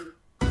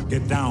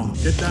Get down.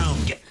 Get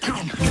down. Get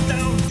down. Get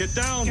down. Get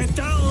down. Get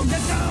down.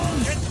 Get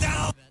down. Get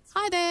down.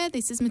 Hi there,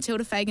 this is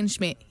Matilda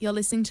Fagan-Schmidt. You're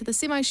listening to The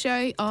Simo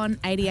Show on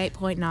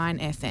 88.9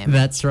 FM.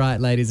 That's right,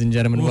 ladies and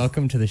gentlemen.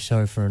 Welcome to the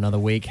show for another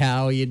week.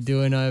 How are you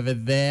doing over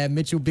there?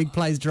 Mitchell Big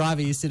Plays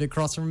driver, you sit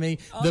across from me.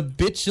 The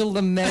Bitchel,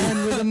 the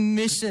man with a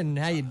mission.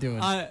 How you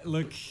doing?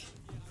 Look,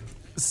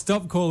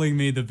 stop calling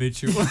me the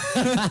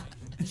Bitchel.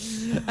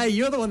 Hey,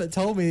 you're the one that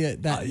told me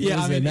that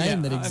was a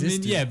name that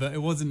existed. But it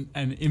wasn't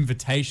an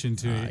invitation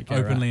to Okay,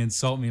 openly right.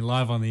 insult me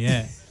live on the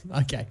air.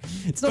 Okay.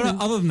 It's not,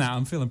 But other than that,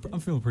 I'm feeling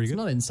pretty it's good.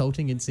 not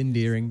insulting, it's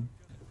endearing.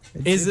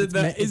 Is If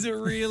it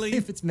really?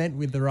 If it's meant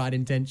with the right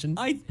intention.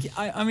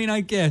 I mean,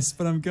 I guess,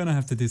 but I'm going to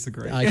have to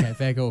disagree. Okay,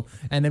 fair, cool.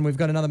 And then we've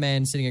got another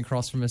man sitting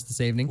across from us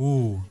this evening.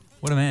 Ooh,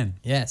 what a man.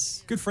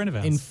 Yes. Good friend of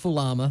ours. In full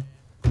armour.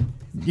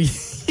 you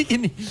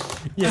can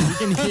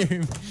hear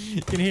him.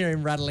 You can hear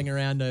him rattling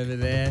around over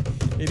there.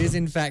 It is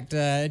in fact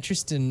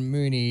Tristan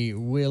Mooney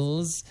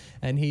Wills,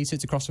 and he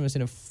sits across from us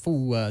in a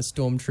full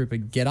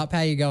stormtrooper get-up.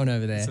 How you going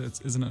over there? So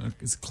it's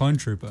a clone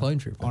trooper. Clone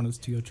trooper. Honors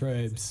to your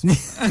tribes.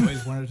 I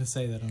always wanted to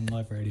say that on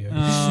live radio.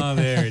 Oh,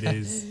 there it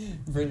is.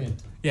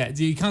 Brilliant. Yeah,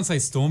 you can't say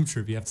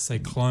stormtrooper. You have to say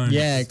clone.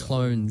 Yeah,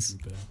 clones.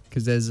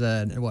 Because there's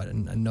a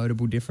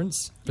notable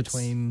difference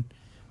between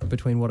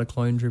what a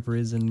clone trooper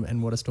is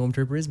and what a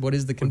stormtrooper is. What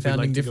is the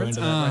confounding difference?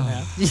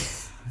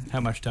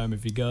 How much time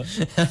have you got?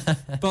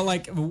 But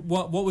like,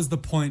 what was the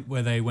point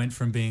where they went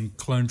from being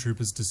clone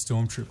troopers to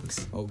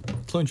stormtroopers? Well,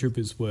 clone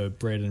troopers were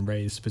bred and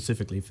raised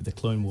specifically for the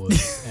Clone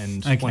Wars,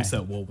 and Okay. once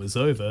that war was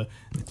over,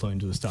 the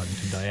clones were starting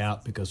to die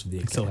out because of the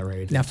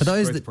accelerated Now, for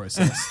those growth that-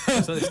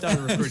 process. So they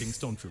started recruiting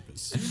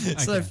stormtroopers.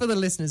 So for the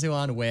listeners who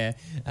aren't aware,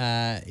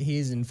 he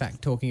is in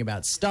fact talking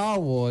about Star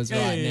Wars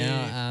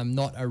now,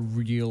 not a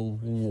real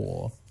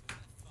war.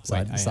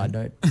 Side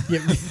note.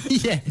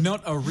 Yeah.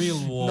 Not a real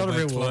war Not a where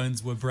real war.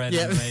 clones were bred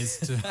and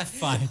raised to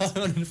fight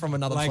From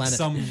another like planet.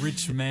 some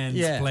rich man's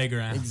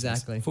playground.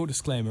 Exactly. Full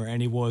disclaimer,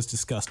 any wars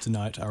discussed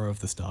tonight are of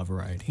the Star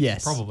variety.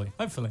 Yes. Probably.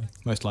 Hopefully.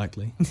 Most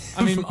likely.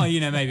 I mean,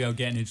 maybe I'll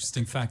get an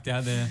interesting fact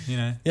out there,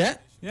 Yeah?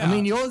 Yeah, I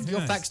mean, your who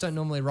knows? facts don't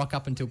normally rock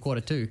up until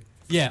 1:45.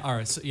 Yeah, all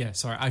right. So,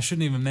 sorry. I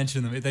shouldn't even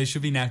mention them. They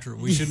should be natural.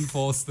 We shouldn't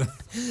force them.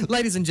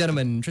 Ladies and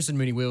gentlemen, Tristan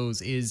Mooney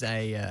Wills is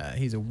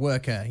he's a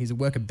worker. He's a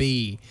worker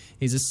bee.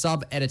 He's a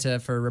sub-editor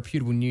for a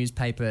reputable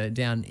newspaper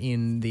down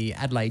in the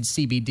Adelaide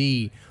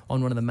CBD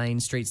on one of the main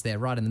streets there,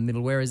 right in the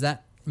middle. Where is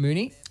that,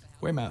 Mooney?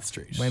 Weymouth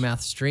Street.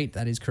 Weymouth Street,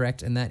 that is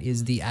correct. And that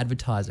is the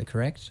Advertiser,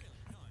 correct?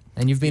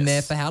 And you've been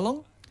there for how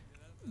long?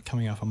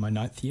 Coming up on my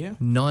 9th year.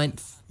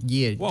 9th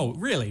year. Whoa,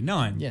 really?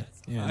 9? Yeah.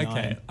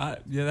 Okay.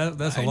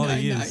 That's a lot of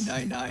years.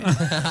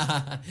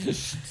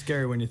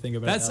 Scary when you think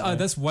about it.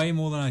 That's way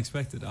more than I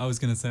expected. I was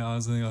going to say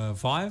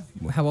 5.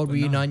 How old were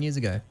you 9. 9 years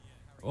ago?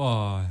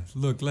 Oh,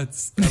 look,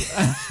 let's...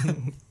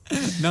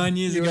 9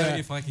 years ago,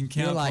 if I can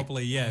count you're like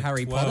properly, yeah.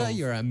 Harry 12. Potter,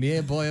 you're a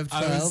mere boy of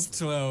 12. I was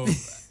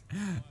 12.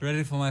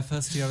 Ready for my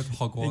first year at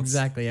Hogwarts.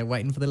 Exactly, yeah,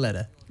 waiting for the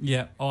letter.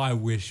 Yeah. Oh, I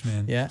wish,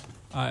 man. Yeah.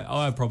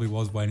 I probably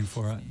was waiting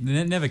for it.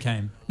 It never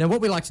came. Now, what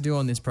we like to do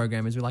on this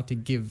program is we like to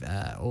give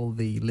all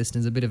the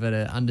listeners a bit of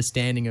an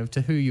understanding of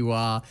to who you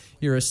are.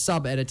 You're a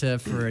sub-editor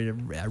for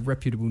a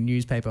reputable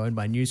newspaper owned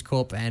by News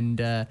Corp, and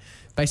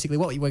basically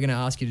what we're going to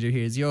ask you to do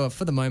here is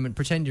for the moment,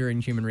 pretend you're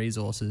in human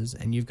resources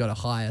and you've got to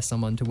hire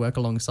someone to work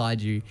alongside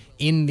you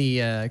in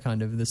the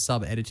kind of the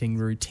sub-editing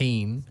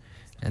routine,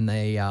 and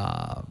they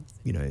are,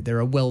 they're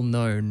a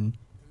well-known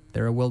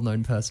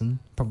person,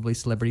 probably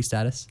celebrity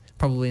status,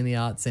 probably in the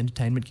arts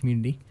entertainment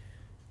community.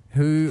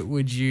 Who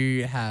would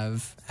you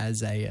have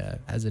as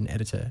an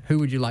editor? Who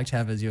would you like to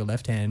have as your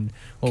left hand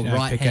or Can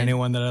right I pick hand?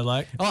 anyone that I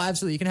like? Oh,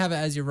 absolutely. You can have it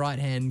as your right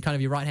hand, kind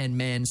of your right hand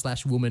man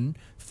 / woman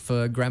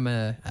for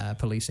grammar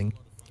policing.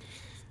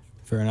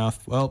 Fair enough.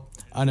 Well,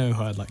 I know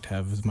who I'd like to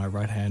have as my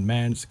right-hand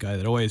man. It's a guy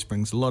that always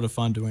brings a lot of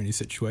fun to any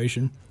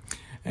situation.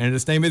 And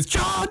his name is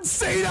John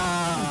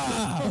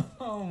Cena!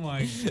 Oh,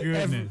 my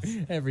goodness.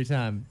 Every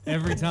time.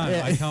 Every time.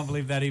 Yeah. I can't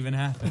believe that even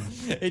happened.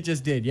 It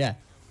just did, yeah.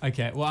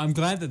 Okay, well, I'm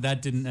glad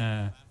that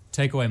didn't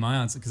take away my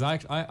answer, because I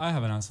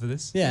have an answer for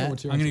this. Yeah.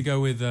 What's your I'm going to go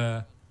with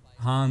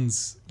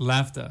Hans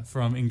Laughter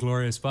from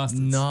Inglourious Basterds.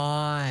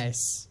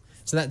 Nice.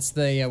 So that's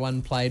the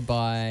one played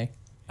by...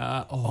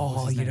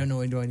 what's his you name? don't know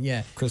what you're doing.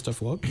 Yeah.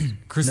 Christoph Waltz?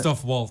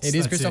 Christoph Waltz. It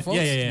is that's Christoph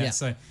Waltz? Yeah. Yeah.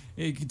 So,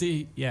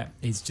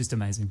 he's just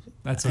amazing.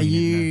 That's all Are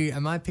you need to know.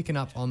 am I picking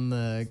up on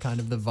the kind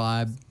of the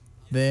vibe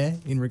there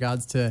in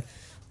regards to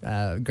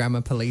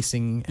grammar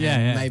policing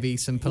and maybe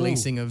some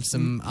policing of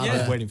some I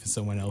was other... waiting for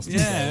someone else to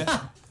say. Yeah.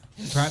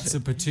 Perhaps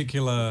a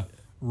particular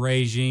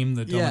regime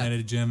that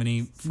dominated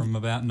Germany from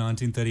about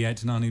 1938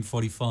 to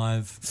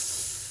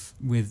 1945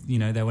 with,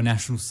 they were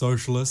National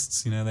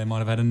Socialists. They might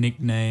have had a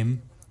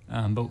nickname.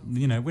 But,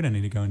 we don't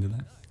need to go into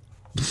that.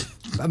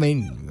 I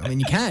mean,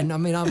 you can. I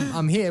mean,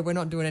 I'm here. We're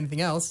not doing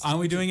anything else. Aren't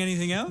we doing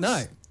anything else?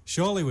 No.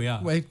 Surely we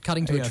are. We're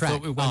cutting to Hey, a I track.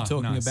 thought we weren't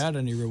talking nice. about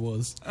any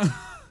rewards.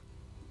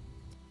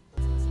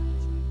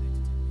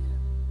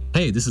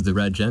 Hey, this is the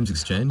Rad Jams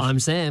Exchange. I'm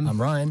Sam.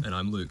 I'm Ryan. And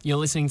I'm Luke. You're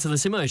listening to The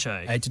Simo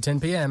Show. 8 to 10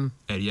 p.m.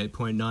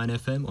 88.9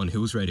 FM on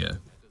Hills Radio.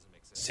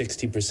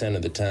 60%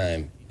 of the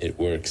time, it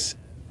works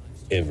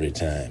every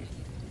time.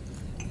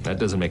 That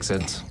doesn't make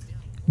sense.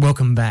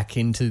 Welcome back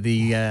into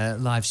the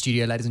live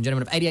studio, ladies and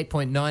gentlemen, of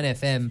 88.9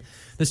 FM.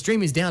 The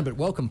stream is down, but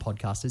welcome,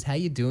 podcasters. How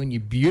you doing, you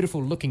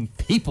beautiful looking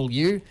people,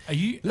 you?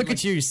 Look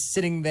at you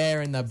sitting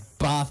there in the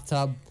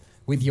bathtub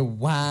with your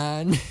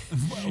wine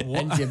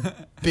and your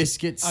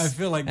biscuits. I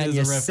feel like and there's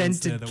your a reference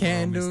there scented that we're all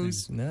candles.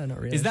 missing. No, not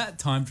really. Is that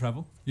time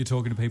travel? You're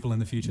talking to people in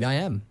the future? I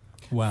am.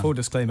 Wow. Full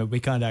disclaimer, we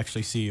can't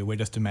actually see you. We're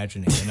just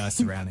imagining the nice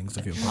surroundings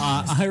of your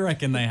podcast. I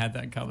reckon they had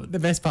that covered. The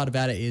best part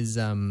about it is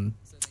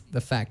the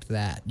fact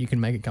that you can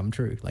make it come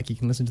true. Like, you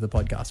can listen to the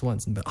podcast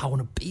once and be, I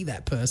want to be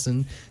that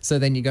person. So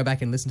then you go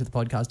back and listen to the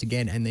podcast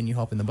again, and then you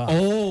hop in the bar.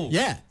 Oh.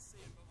 Yeah.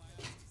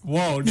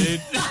 Whoa, dude.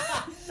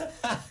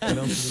 What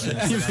else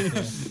is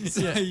there?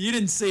 So you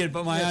didn't see it,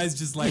 but my eyes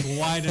just like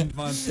widened,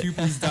 my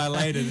pupils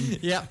dilated,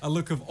 and Yeah. a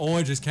look of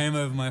awe just came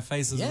over my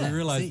face as Yeah, we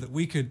realized see. that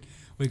we could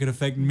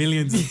affect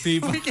millions of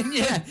people. We can,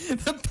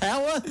 the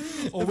power.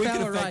 Or the we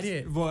could power affect, right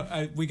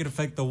here. we could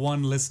affect the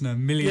one listener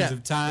millions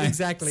of times.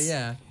 Exactly,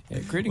 yeah. Yeah,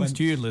 greetings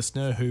to you,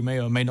 listener, who may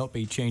or may not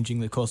be changing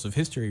the course of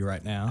history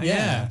right now.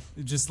 Yeah.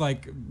 Just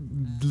like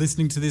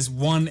listening to this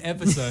one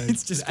episode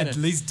It's just at gonna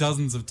least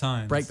dozens of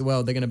times. Break the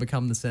world. They're going to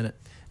become the Senate.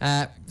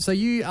 So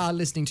you are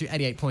listening to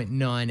 88.9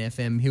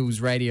 FM Hills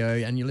Radio,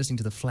 and you're listening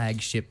to the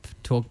flagship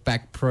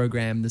talkback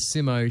program, The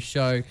Simo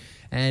Show.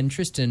 And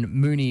Tristan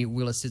Mooney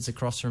Willis sits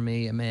across from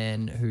me, a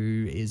man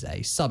who is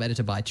a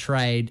sub-editor by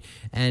trade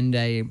and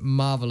a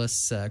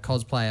marvellous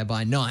cosplayer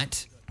by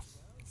night.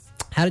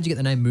 How did you get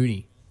the name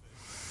Mooney?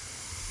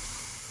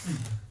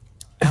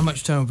 How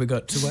much time have we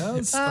got? 2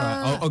 hours? All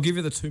right, I'll give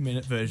you the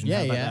 2-minute version. Yeah,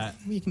 How about yeah.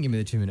 that? You can give me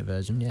the 2-minute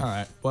version, yeah. All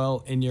right.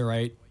 Well, in year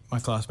 8, my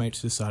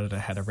classmates decided I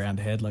had a round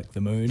head like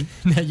the moon.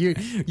 Now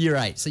you're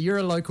 8, so you're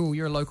a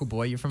local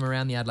boy. You're from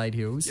around the Adelaide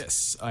Hills.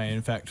 Yes, I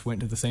in fact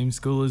went to the same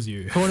school as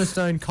you.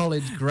 Cornerstone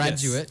College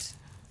graduate.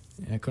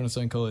 Yeah,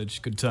 Cornerstone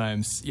College, good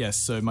times. Yes,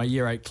 so my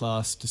year 8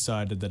 class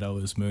decided that I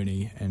was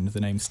Mooney and the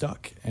name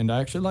stuck. And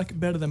I actually like it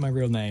better than my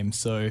real name.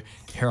 So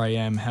here I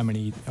am,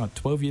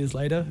 12 years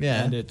later?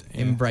 Yeah, and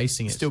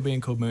embracing it. Still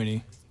being called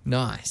Mooney.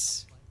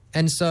 Nice.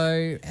 And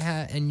so,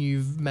 and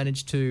you've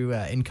managed to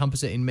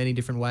encompass it in many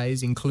different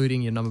ways,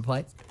 including your number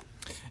plate.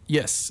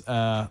 Yes,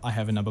 I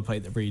have a number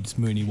plate that reads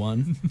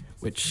Mooney1,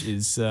 which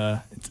is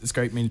it's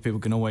great. It means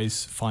people can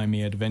always find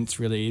me at events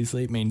really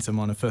easily. It means I'm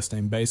on a first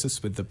name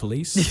basis with the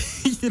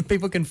police.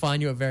 People can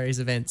find you at various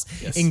events,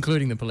 Yes.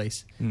 including the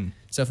police. Mm.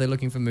 So if they're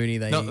looking for Mooney,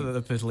 they... Not that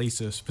the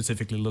police are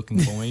specifically looking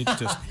for me.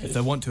 Just if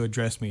they want to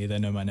address me, they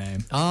know my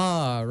name.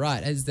 Ah,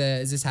 right. Has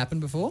this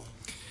happened before?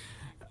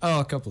 Oh,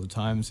 a couple of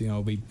times.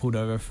 I'll be pulled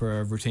over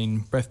for a routine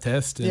breath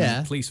test, and Yeah.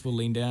 the police will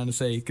lean down and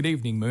say, "Good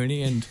evening,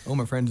 Mooney," and all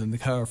my friends in the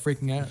car are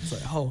freaking out. It's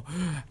like, "Oh,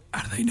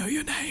 how do they know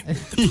your name?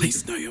 The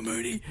police know you're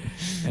Mooney."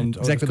 And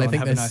I'll Exactly, just go they and think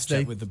have a that's- nice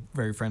chat with the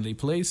very friendly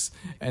police,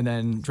 and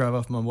then drive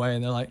off my way,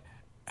 and they're like,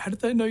 "How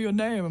did they know your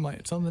name?" I'm like,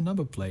 "It's on the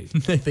number plate."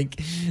 they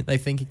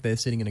think they're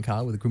sitting in a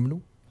car with a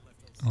criminal.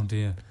 Oh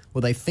dear.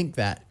 Well, they think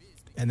that,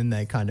 and then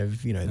they kind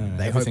of, they hope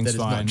that everything's it's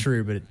not fine.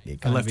 true, but it I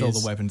kind left of all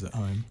is. the weapons at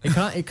home.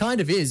 It kind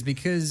of is,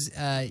 because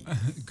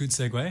Good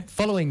segue.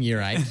 following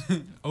year 8,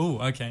 Oh,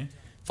 okay.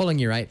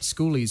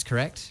 schoolies,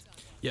 correct?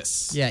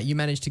 Yes. Yeah, you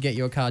managed to get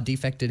your car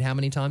defected how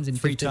many times in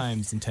 3 50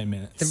 times in 10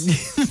 minutes.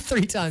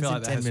 3 I times feel in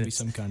like that 10 has to be minutes.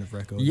 some kind of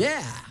record.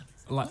 Yeah.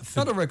 Like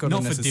Not a record not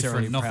I'm for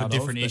necessarily different, not proud for of,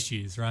 different but-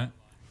 issues, right?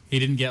 He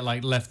didn't get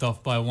like left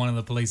off by one of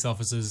the police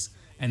officers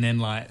and then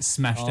like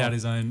smashed out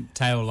his own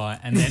tail light,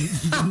 and then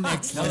the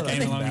next one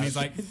came along and he's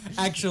like,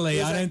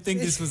 "Actually, I don't think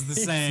this was the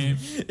same."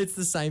 It's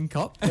the same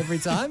cop every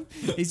time.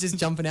 He's just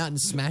jumping out and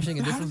smashing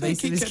a How do different they piece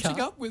of keep his catching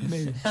car. up with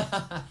me?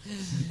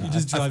 He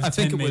just drives I 10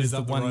 think it meters was the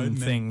up the road one and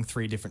then- thing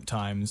 3 different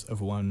times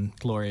of one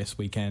glorious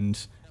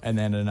weekend, and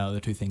then another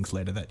 2 things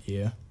later that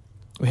year.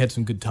 We had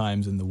some good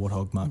times in the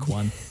Warthog Mark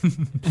 1.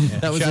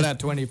 That was Shout a- out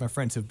to any of my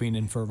friends who've been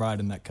in for a ride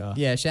in that car.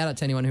 Yeah, shout out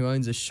to anyone who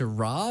owns a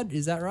charade.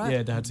 Is that right?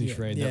 Yeah, Daihatsu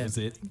Charade, yeah. that was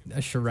it.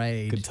 A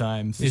charade. Good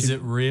times. Is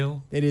it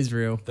real? It is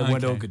real. They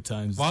weren't all Okay. good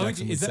times. Why would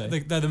Jackson you, is would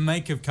that say. the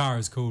make of car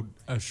is called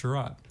a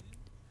charade?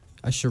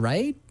 A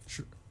charade?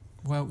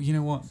 Well, you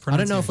know what? I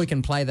don't know if we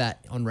can play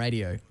that on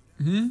radio.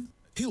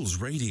 Hills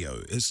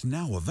Radio is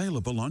now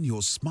available on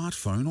your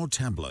smartphone or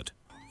tablet.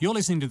 You're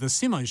listening to The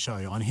Simo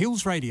Show on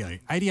Hills Radio,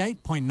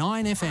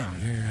 88.9 FM.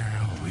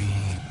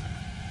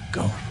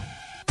 Go.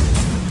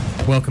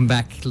 Welcome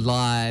back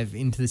live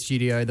into the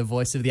studio, the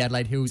voice of the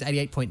Adelaide Hills,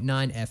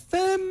 88.9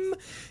 FM.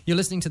 You're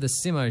listening to The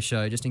Simo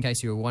Show, just in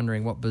case you were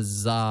wondering what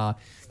bizarre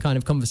kind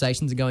of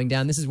conversations are going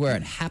down. This is where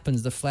it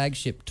happens, the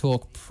flagship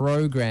talk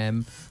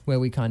program, where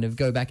we kind of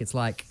go back. It's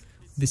like,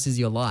 this is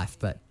your life,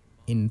 but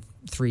in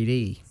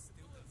 3D.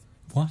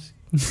 What?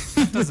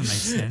 That doesn't make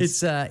sense.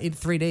 It's in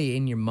 3D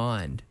in your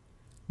mind.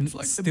 It's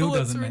like the still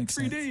bullets doesn't are in make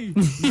 3D.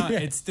 sense. No,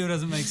 it still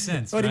doesn't make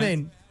sense. What do you right?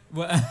 mean?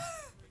 Well,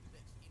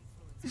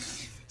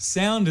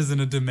 sound isn't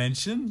a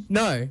dimension.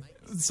 No.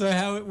 So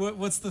how?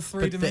 What's the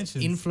 3 But dimensions?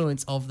 the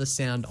influence of the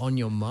sound on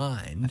your I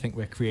mind think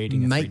we're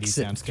creating a 3D makes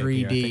it soundscape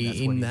here. I think 3D that's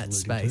what in he's that alluding to.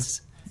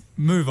 space.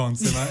 Move on,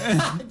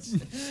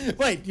 Simo.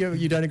 Wait,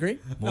 you don't agree?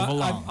 Move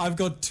along. I've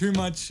got too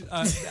much.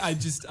 I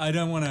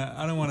don't want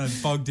to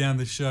bog down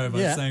the show by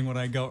Yeah. saying what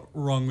I got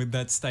wrong with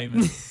that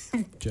statement.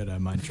 Jedi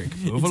mind trick.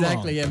 Move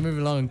Exactly. along. Yeah, move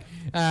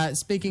along.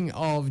 Speaking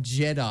of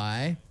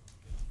Jedi,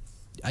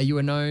 you're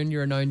a known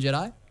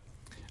Jedi?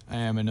 I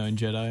am a known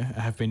Jedi.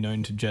 I have been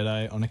known to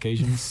Jedi on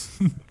occasions.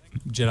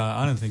 Jedi.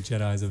 I don't think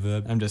Jedi is a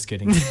verb. I'm just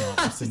kidding. It's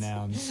not. It's a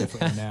noun. It's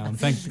definitely a noun.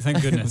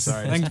 Thank goodness.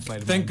 Sorry, I just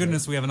played a thank mind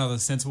goodness we have another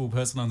sensible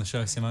person on the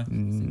show, Simo.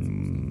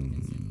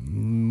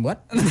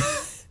 What?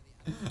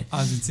 I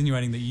was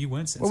insinuating that you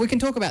weren't sensible. Well, we can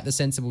talk about the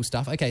sensible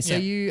stuff. Okay, so Yeah.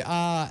 you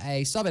are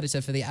a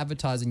sub-editor for the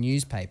Advertiser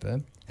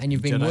newspaper, and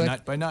you've been Jedi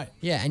night by night.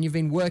 Yeah, and you've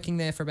been working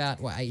there for about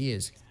 8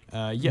 years.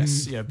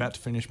 Yes. Yeah. About to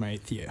finish my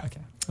 8th year.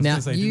 Okay. Now,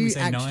 Didn't you we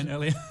say actu- 9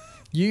 earlier?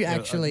 You Yeah,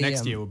 actually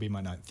next year will be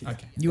my 9th year.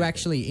 Okay. you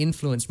actually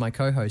influenced my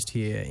co-host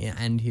here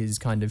and his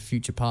kind of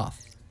future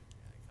path,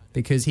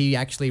 because he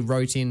actually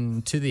wrote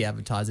in to the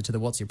Advertiser, to the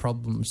 "What's Your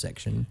Problem"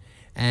 section,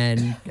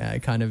 and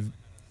kind of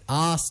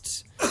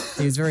asked.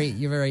 You're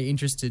very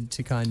interested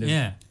to kind of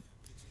Yeah.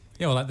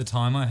 Yeah. Well, at the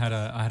time, I had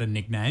a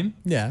nickname.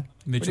 yeah. What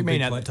do Mitchell you mean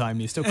Big at Play- the time?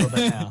 You still call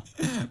that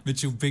now?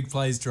 Mitchell Big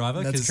Plays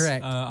Driver. That's 'cause,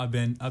 correct.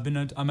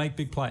 I make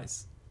big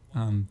plays.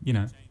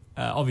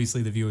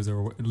 Obviously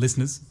the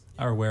listeners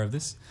are aware of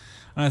this,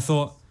 and I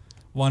thought,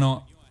 why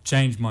not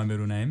change my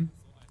middle name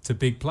to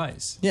Big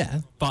Plays?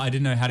 Yeah. But I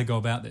didn't know how to go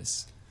about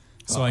this,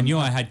 so I knew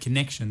I had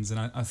connections, and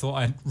I thought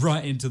I'd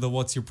write into the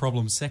 "What's Your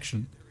Problem"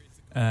 section,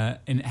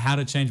 in how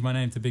to change my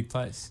name to Big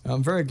Plays.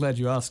 I'm very glad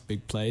you asked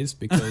Big Plays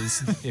because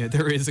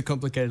there is a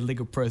complicated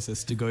legal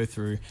process to go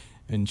through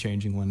in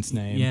changing one's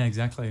name. Yeah,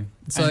 exactly.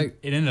 So- And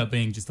it ended up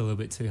being just a little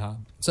bit too hard.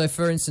 So,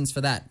 for instance, for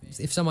that,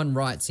 if someone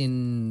writes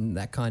in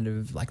that kind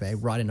of, like they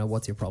write in a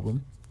 "What's your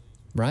problem,"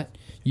 right?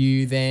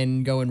 You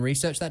then go and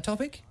research that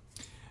topic?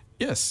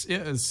 Yes, yeah,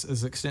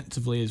 as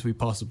extensively as we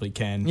possibly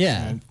can.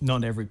 Yeah. You know,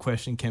 not every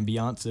question can be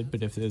answered,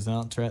 but if there's an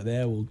answer out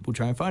there, we'll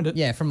try and find it.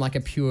 Yeah, from like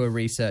a pure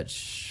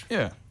research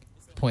Yeah,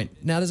 point.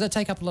 Now, does that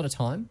take up a lot of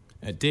time?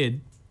 it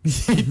did.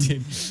 It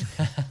did.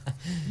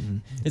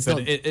 It's But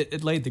not.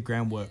 it laid the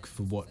groundwork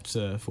for what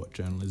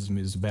journalism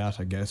is about,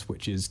 I guess,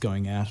 which is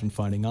going out and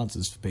finding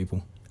answers for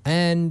people.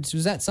 And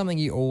was that something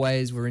you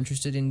always were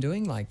interested in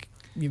doing? Like,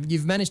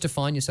 you've managed to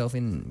find yourself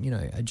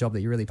in, a job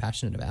that you're really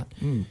passionate about.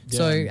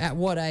 So, at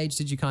what age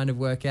did you kind of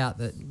work out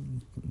that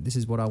this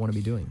is what I want to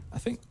be doing? I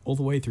think all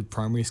the way through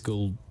primary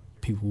school,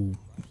 people,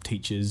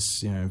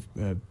 teachers,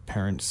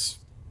 parents,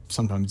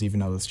 sometimes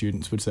even other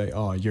students would say,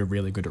 "Oh, you're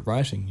really good at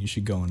writing. You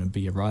should go on and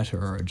be a writer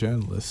or a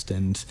journalist."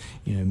 And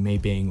me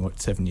being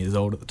 7 years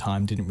old at the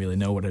time, didn't really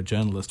know what a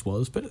journalist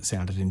was, but it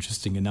sounded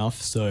interesting enough.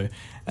 So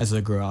as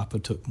I grew up, I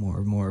took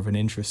more of an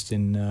interest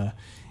in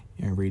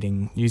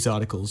reading news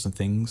articles and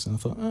things. And I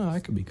thought, I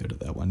could be good at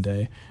that one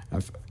day.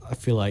 I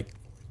feel like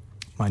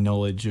my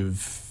knowledge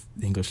of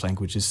the English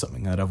language is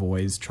something that I've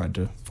always tried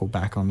to fall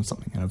back on,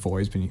 something that I've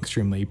always been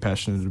extremely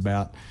passionate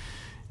about.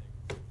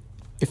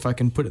 If I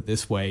can put it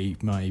this way,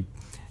 my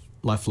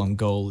lifelong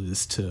goal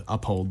is to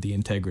uphold the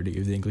integrity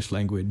of the English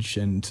language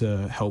and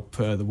to help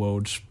the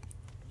world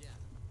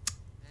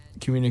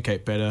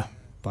communicate better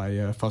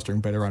by fostering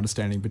better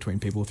understanding between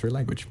people through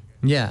language.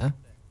 Yeah.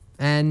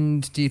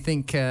 And do you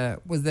think,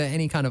 was there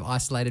any kind of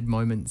isolated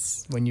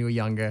moments when you were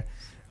younger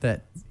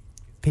that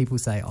people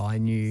say, I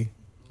knew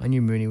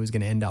Mooney was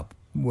going to end up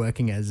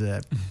working as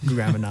a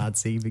grammar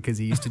Nazi because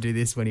he used to do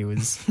this when he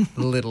was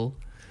little?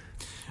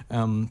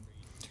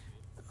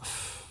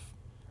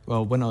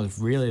 Well, when I was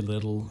really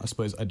little, I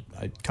suppose I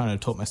kind of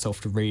taught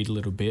myself to read a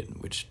little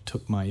bit, which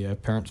took my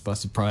parents by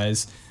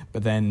surprise.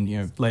 But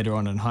then, later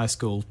on in high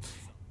school,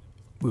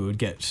 we would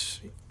get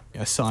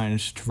assigned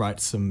to write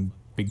some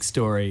big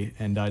story,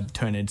 and I'd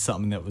turn in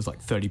something that was like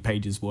 30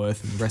 pages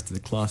worth, and the rest of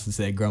the class is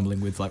there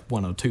grumbling with like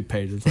 1 or 2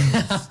 pages.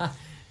 Like,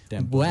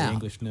 damn bloody Wow.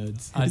 English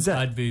nerds.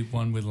 I'd be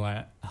one with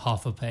like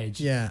half a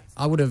page. Yeah.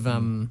 I would have,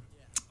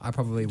 I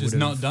probably would Just have.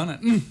 not done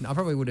it. I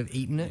probably would have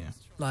eaten it. Yeah.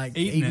 Like,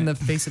 Eaten eaten it.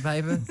 the piece of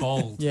paper.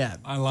 Bold. Yeah.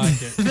 I like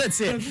it. That's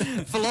it.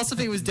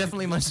 Philosophy was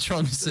definitely my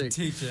strong suit.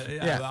 Teacher,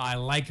 Yeah. I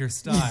like your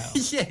style.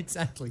 Yeah,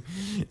 exactly.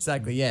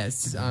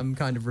 Yes, I'm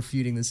kind of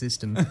refuting the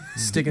system,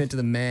 sticking it to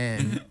the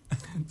man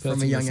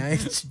from a young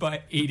age.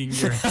 By eating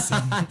your essay.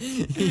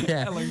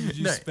 Yeah. How long did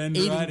you spend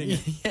writing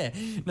it? Yeah.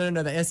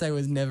 No, the essay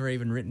was never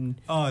even written.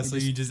 Oh, so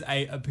you just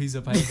ate a piece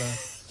of paper.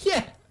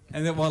 Yeah.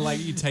 And then,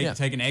 you take Yeah.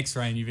 take an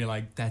X-ray and you'd be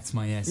like, that's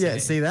my essay. Yeah,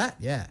 see that?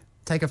 Yeah.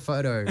 Take a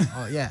photo.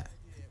 Oh, yeah.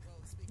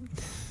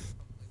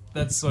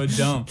 That's so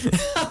dumb. Good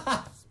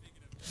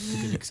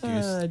excuse.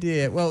 Oh,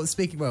 dear. Well,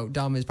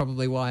 dumb is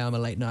probably why I'm a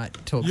late night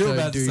talk You're show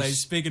about to douche. say,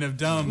 speaking of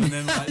dumb, and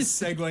then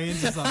segue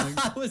into something.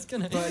 I was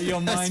going to. But your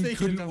mind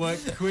couldn't work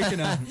quick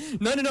enough.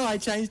 No, I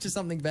changed to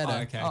something better.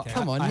 Oh, okay.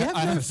 Come on, you have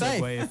I to have a have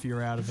faith. segue if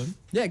you're out of them.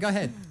 Yeah, go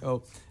ahead.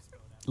 Oh,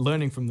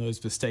 learning from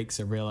those mistakes,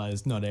 I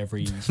realised not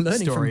every Learning from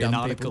story and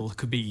dumb article people.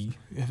 could be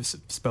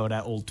spelled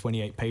out all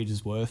 28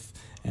 pages worth,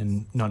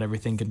 and not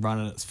everything can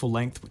run at its full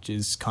length, which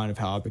is kind of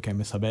how I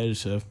became a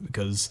sub-editor,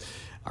 because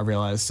I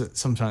realised that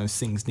sometimes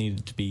things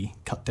needed to be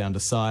cut down to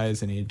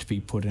size and needed to be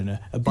put in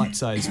a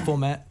bite-sized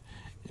format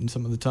in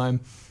some of the time.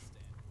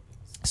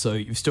 So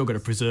you've still got to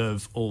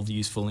preserve all the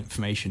useful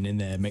information in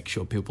there, make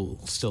sure people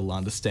still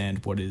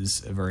understand what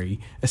is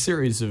a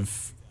series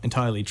of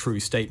entirely true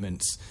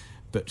statements,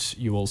 but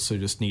you also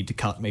just need to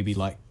cut maybe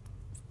like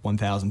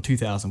 1,000,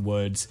 2,000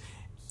 words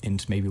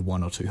into maybe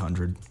 100 or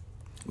 200,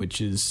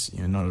 which is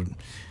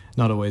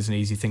not always an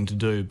easy thing to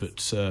do,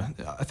 but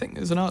I think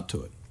there's an art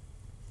to it.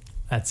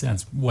 That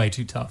sounds way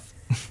too tough.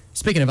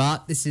 Speaking of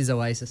art, this is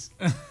Oasis.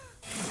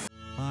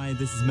 Hi,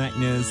 this is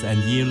Magnus,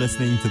 and you're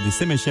listening to The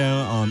Simmer Show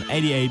on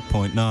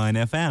 88.9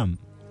 FM.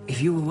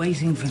 If you were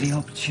waiting for the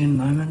opportune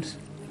moment,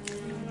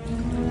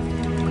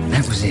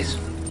 that was it.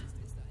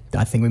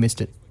 I think we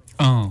missed it.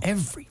 Oh.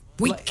 Every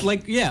week.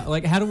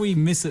 Like how do we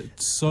miss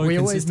it so We consistently?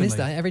 always miss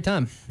that every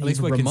time. At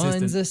least we're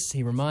consistent.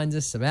 He reminds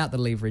us about the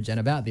leverage and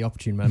about the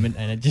opportune moment,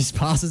 and it just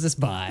passes us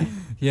by.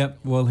 Yep.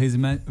 Well, his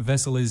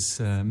vessel is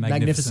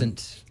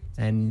magnificent.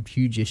 And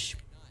huge-ish.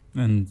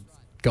 And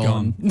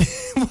gone.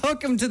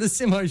 Welcome to the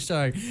Simo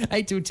Show,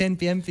 8 till 10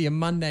 p.m. for your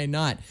Monday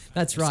night.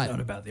 That's right. It's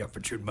not about the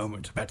opportune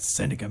moment, about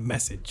sending a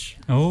message.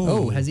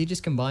 Oh, has he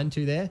just combined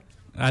two there?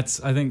 That's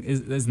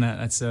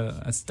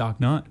that's Dark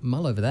Knight.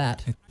 Mull over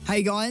that.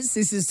 Hey guys,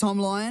 this is Tom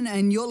Lyon,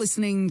 and you're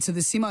listening to the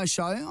Simo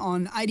Show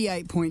on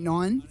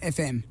 88.9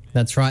 FM.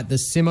 That's right, the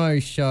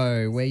Simo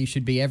Show, where you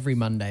should be every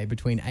Monday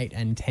between 8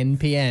 and 10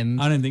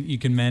 p.m. I don't think you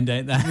can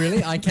mandate that.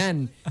 Really? I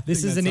can.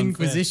 This is an unfair.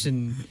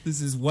 inquisition.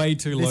 This is way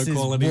too low This is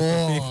quality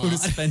war. for people to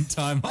spend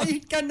time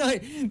on. No,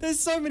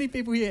 there's so many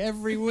people here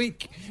every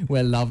week.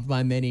 We're loved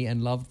by many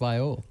and loved by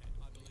all.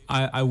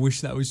 I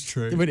wish that was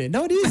true.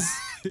 No, it is.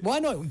 Why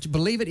not?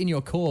 Believe it in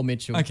your core,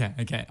 Mitchell.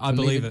 Okay. I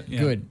believe it. Yeah.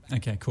 Good.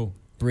 Okay, cool.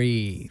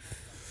 Breathe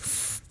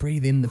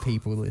in the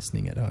people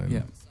listening at home.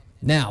 Yeah.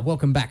 Now,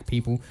 welcome back,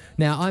 people.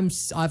 Now,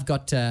 I've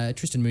got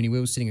Tristan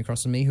Mooney-Wills sitting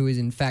across from me, who is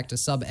in fact a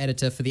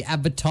sub-editor for The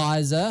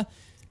Advertiser.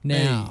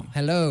 Now,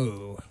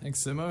 Hello.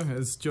 Thanks, Simo.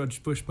 As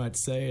George Bush might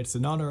say, it's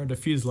an honour and a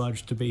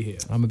fuselage to be here.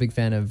 I'm a big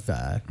fan of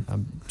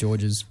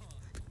George's,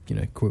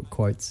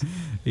 quotes.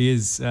 He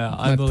is.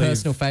 My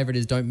personal favourite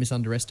is "Don't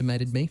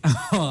misunderestimated me."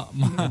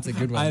 That's a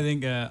good one. I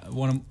think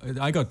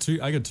I got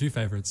two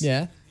favourites.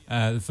 Yeah.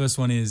 The first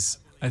one is,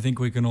 I think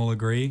we can all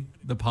agree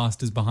the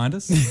past is behind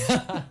us.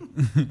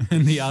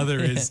 And the other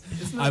is,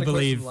 I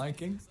believe. I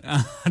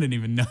don't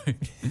even know.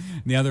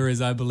 The other is,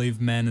 I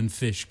believe man and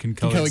fish can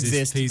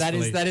coexist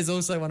peacefully. That is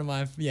also one of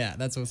my. Yeah,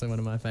 that's also one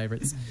of my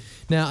favourites.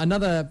 Now,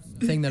 another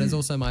thing that is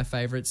also my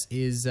favourites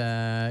is.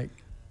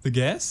 The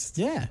Guest?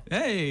 Yeah.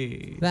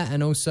 Hey. That,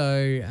 and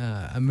also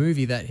a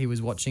movie that he was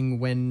watching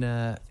when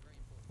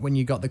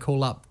you got the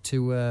call up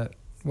to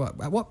what?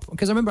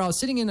 Because I remember I was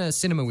sitting in a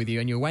cinema with you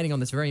and you were waiting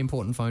on this very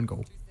important phone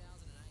call.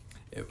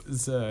 It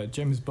was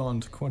James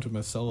Bond, Quantum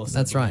of Solace.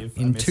 That's right.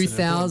 In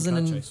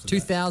 2008.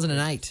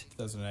 2008,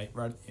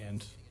 right at the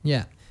end.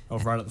 Yeah.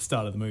 Right at the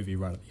start of the movie,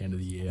 right at the end of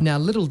the year. Now,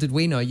 little did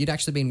we know you'd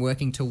actually been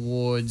working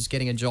towards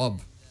getting a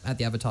job at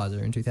the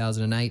Advertiser in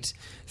 2008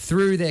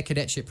 through their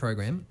cadetship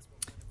program.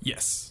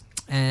 Yes.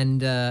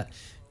 And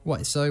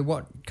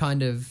what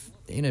kind of,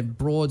 in a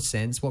broad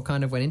sense, what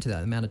kind of went into that?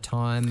 The amount of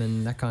time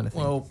and that kind of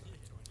thing? Well,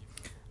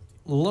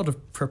 a lot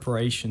of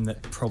preparation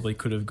that probably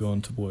could have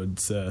gone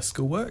towards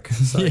schoolwork.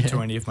 So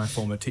to any of my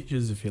former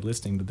teachers, if you're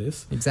listening to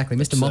this. Exactly.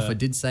 Mr. Moffat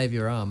did save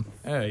your arm.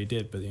 Oh, he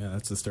did, but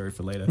that's a story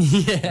for later.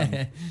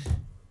 Yeah.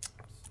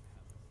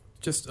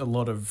 Just a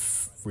lot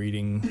of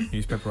reading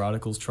newspaper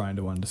articles, trying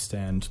to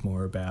understand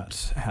more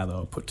about how they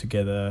were put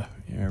together,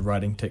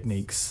 writing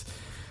techniques.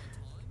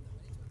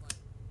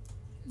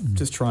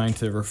 Just trying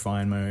to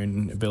refine my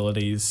own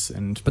abilities.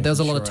 But there was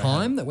a lot of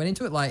time that went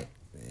into it, like,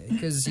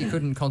 because you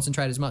couldn't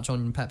concentrate as much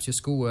on perhaps your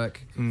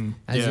schoolwork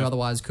as you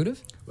otherwise could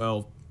have?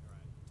 Well,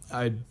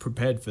 I'd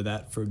prepared for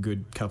that for a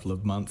good couple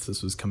of months.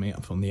 This was coming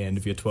up on the end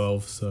of year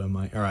 12, so I'm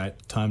like, all right,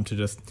 time to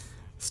just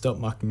stop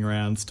mucking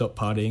around, stop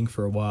partying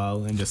for a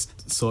while and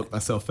just sort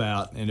myself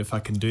out. And if I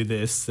can do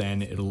this,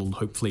 then it'll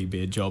hopefully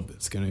be a job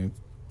that's going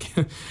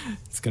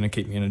to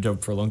keep me in a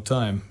job for a long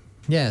time.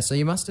 Yeah, so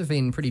you must have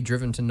been pretty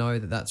driven to know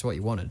that that's what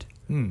you wanted.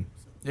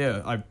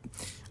 Yeah,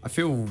 I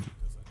feel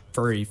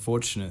very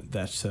fortunate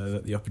that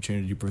the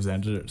opportunity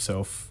presented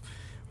itself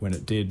when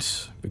it did,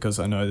 because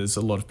I know there's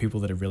a lot of people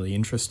that are really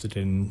interested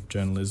in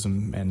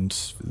journalism and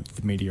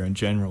the media in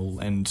general,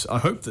 and I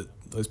hope that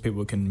those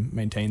people can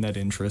maintain that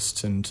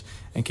interest and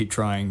keep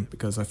trying,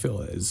 because I feel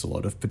there's a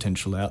lot of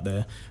potential out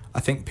there.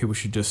 I think people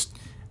should just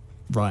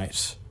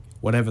write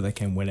whatever they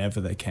can, whenever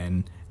they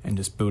can, and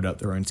just build up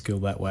their own skill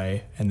that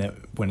way. And that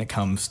when it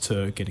comes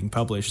to getting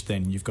published,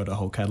 then you've got a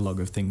whole catalogue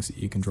of things that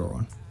you can draw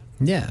on.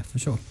 Yeah, for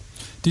sure.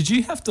 Did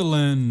you have to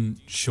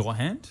learn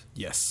shorthand?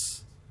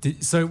 Yes.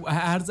 So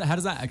how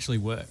does that actually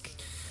work?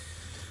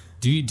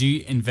 Do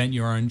you invent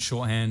your own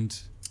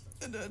shorthand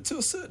To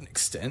a certain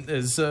extent,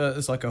 there's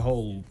like a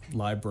whole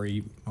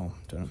library. Oh,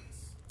 don't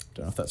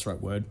know if that's the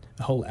right word.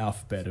 A whole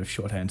alphabet of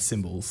shorthand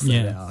symbols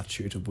that our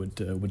tutor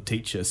would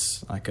teach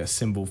us, like a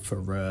symbol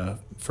for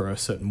a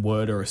certain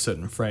word or a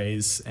certain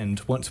phrase. And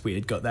once we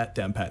had got that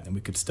down pat, then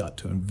we could start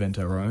to invent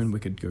our own. We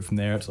could go from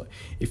there. It's like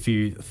if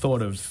you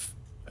thought of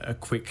a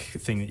quick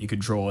thing that you could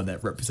draw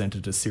that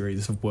represented a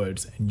series of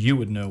words, and you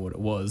would know what it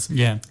was.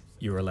 Yeah.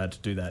 You were allowed to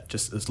do that,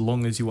 just as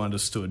long as you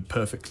understood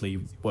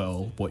perfectly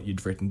well what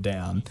you'd written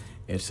down.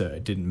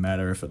 It didn't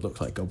matter if it looked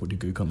like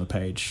gobbledygook on the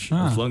page.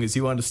 As long as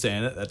you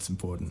understand it, that's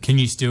important. Can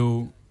you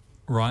still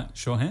write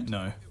shorthand?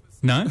 No.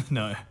 No?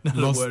 No.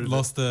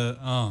 Lost the...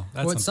 Oh,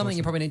 that's well, it's something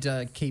you probably need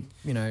to keep,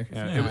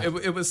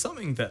 It was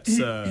something that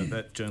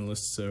that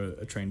journalists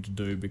are trained to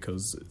do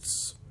because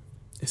it's...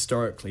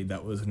 Historically,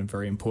 that was a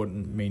very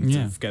important means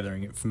of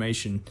gathering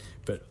information.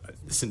 But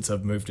since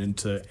I've moved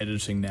into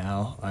editing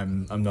now,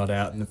 I'm not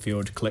out in the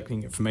field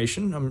collecting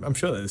information. I'm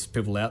sure there's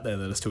people out there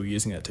that are still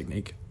using that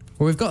technique.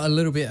 Well, we've got a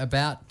little bit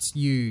about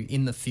you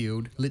in the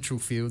field, literal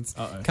fields,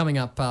 coming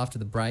up after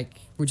the break.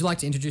 Would you like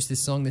to introduce this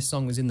song? This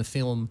song was in the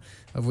film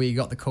of where you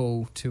got the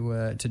call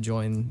to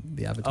join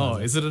the advertising. Oh,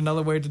 is it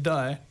Another Way to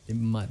Die? It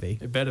might be.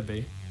 It better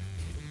be.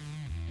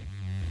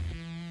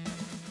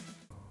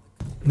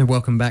 And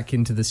welcome back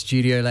into the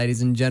studio,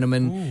 ladies and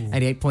gentlemen.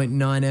 88.9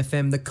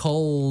 FM, the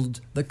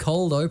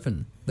cold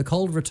open, the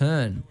cold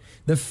return,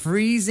 the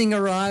freezing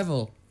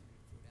arrival.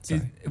 Do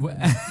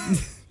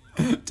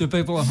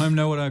people at home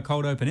know what a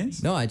cold open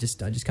is? No, I just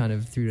kind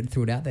of threw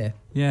it out there.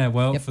 Yeah,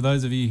 well, for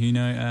those of you who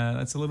know,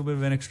 that's a little bit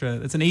of an extra...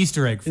 It's an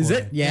Easter egg for Is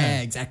it? you.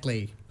 Yeah,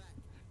 exactly.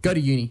 Go to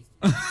uni.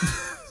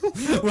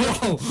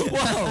 Whoa,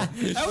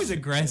 that was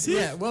aggressive.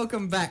 Yeah,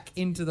 welcome back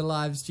into the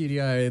live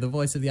studio, the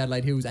voice of the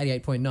Adelaide Hills,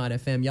 88.9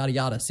 FM, yada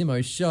yada,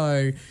 Simo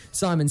Show.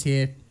 Simon's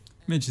here.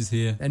 Mitch is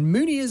here. And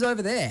Mooney is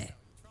over there.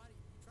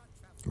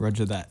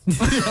 Roger that.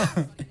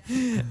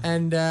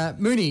 And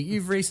Mooney,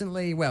 you've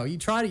recently, you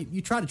try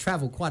to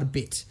travel quite a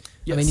bit.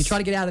 Yes. I mean, you try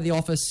to get out of the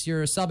office.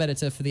 You're a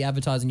sub-editor for the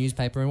advertising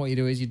newspaper, and what you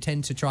do is you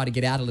tend to try to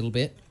get out a little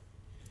bit.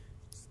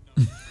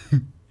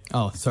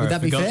 Oh, sorry. Would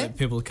that I forgot be fair? that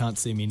people can't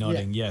see me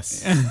nodding. Yeah.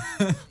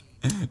 Yes.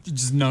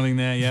 Just nodding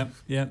there. Yep.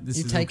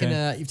 You've taken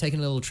a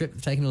little trip.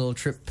 You've taken a little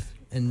trip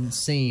and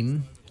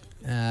seen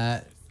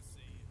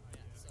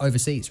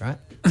overseas, right?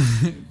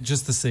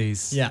 Just the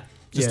seas. Yeah.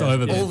 Just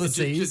over there. All the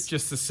seas.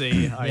 Just the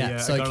sea.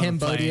 So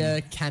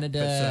Cambodia,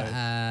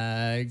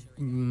 Canada,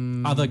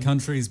 other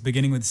countries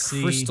beginning with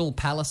C. Crystal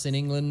Palace in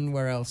England.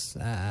 Where else?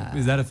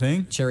 Is that a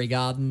thing? Cherry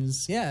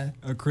Gardens. Yeah.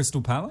 A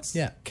Crystal Palace?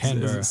 Yeah.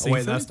 Canberra. Is it Oh, wait,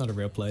 seafood? that's not a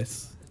real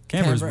place.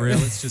 Canberra's real.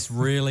 It's just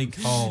really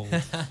cold.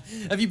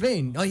 Have you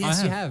been? Oh,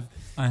 yes, you have.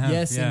 I have.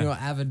 Yes, yeah. in your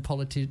avid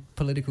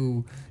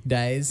political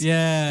days.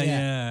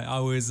 Yeah.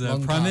 I was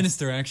Long Prime past.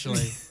 Minister,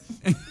 actually.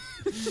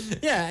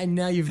 Yeah, and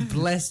now you've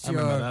blessed I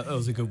remember that. That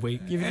was a good week.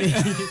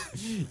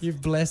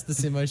 You've blessed the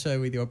Simo Show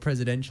with your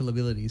presidential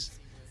abilities.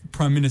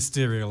 Prime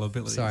Ministerial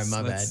abilities. Sorry,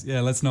 my bad.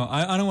 Yeah, let's not.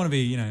 I don't want to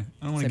be, I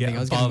don't want to get I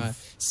was getting my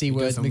above. C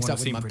words mixed up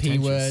with my P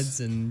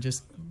words and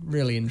just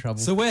really in trouble.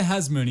 So where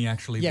has Mooney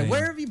actually been? Yeah,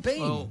 where have you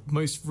been? Well,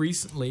 most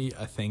recently,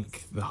 I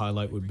think the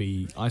highlight would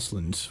be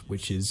Iceland,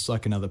 which is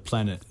like another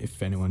planet.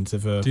 If anyone's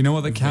ever, Do you know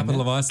what the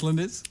capital of Iceland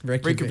is?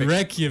 Reykjavik.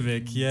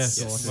 Reykjavik.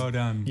 Yes. Well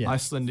done. Yeah.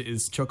 Iceland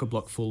is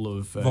chock-a-block full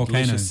of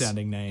Volcanoes.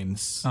 delicious-sounding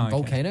names. Oh, okay.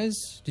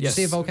 Volcanoes? Did you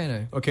see a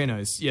volcano?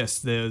 Volcanoes, yes.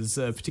 There's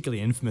a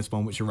particularly infamous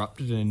one which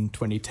erupted in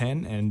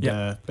 2010 and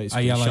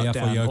basically Ayala shut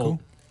down Yafo all...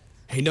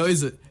 He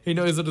knows it. He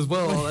knows it as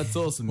well. Oh, that's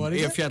awesome. What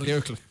is it?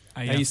 Eyjafjallajökull.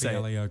 How you say it?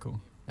 Eyjafjallajökull.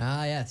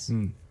 Ah, yes.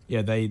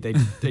 Yeah, they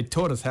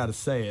taught us how to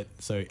say it.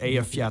 So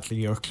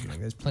Eyjafjallajökull.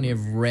 There's plenty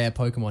of rare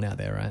Pokemon out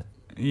there, right?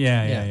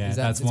 Yeah. Is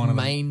that That's its one of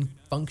them. main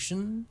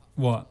function?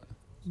 What?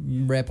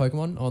 Rare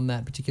Pokemon on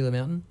that particular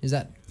mountain? Is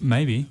that,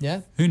 Maybe.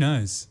 yeah? Who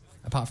knows?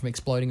 Apart from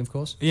exploding, of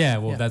course. Yeah,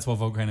 well, Yeah. that's what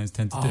volcanoes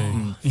tend to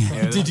Oh. do.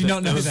 Yeah, Did you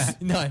not know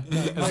that? No.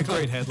 There's a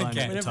great headline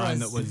Okay. at the time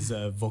that was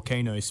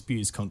volcano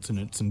spews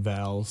consonants and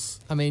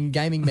vowels. I mean,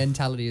 gaming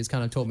mentality has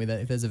kind of taught me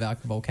that if there's a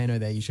volcano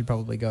there, you should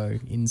probably go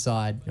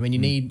inside. I mean, you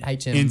need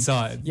HM.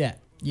 Inside. Yeah.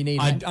 You need...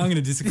 I'm going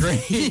to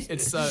disagree.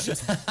 It's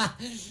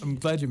I'm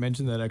glad you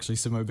mentioned that actually,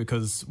 Simo,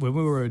 because when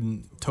we were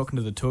talking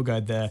to the tour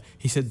guide there,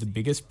 he said the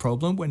biggest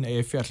problem when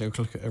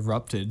Eyjafjallajökull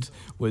erupted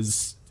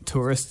was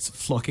tourists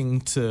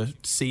flocking to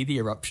see the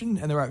eruption,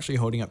 and they were actually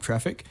holding up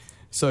traffic.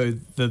 So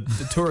the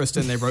tourists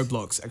and their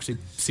roadblocks actually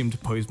seemed to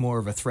pose more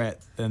of a threat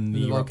than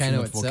the eruption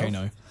volcano of the itself?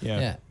 volcano.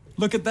 Yeah.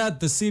 Look at that.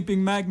 The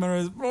seeping magma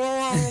is...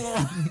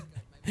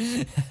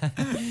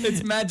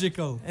 It's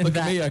magical. And Look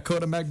that- at me, I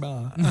caught a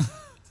magma.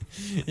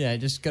 Yeah,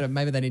 just got to...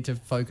 Maybe they need to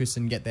focus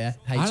and get their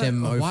I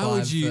don't- why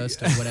would HM05 you-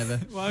 first or whatever.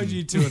 Why would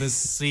you tour to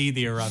see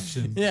the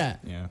eruption? Yeah.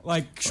 Yeah.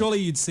 Like, surely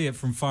you'd see it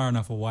from far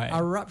enough away.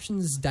 Are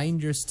eruptions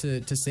dangerous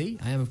to see?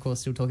 I am, of course,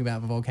 still talking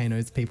about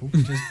volcanoes, people.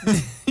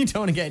 Just, you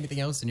don't want to get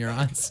anything else in your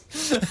eyes.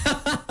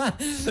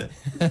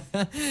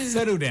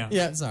 Settle down.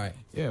 Yeah, sorry.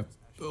 Yeah.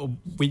 Well,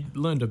 we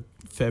learned a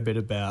fair bit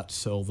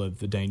about all the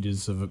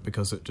dangers of it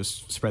because it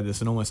just spread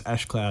this enormous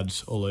ash cloud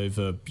all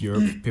over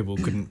Europe. People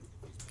couldn't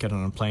get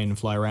on a plane and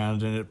fly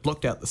around, and it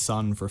blocked out the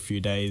sun for a few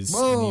days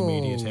Whoa. in the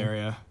immediate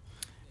area.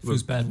 It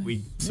was bad.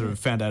 We sort of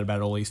found out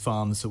about all these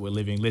farms that were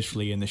living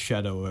literally in the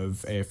shadow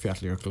of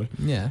Eyjafjallajökull.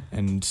 Yeah.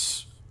 And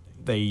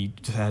they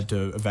just had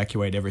to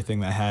evacuate everything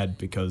they had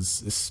because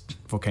this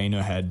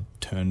volcano had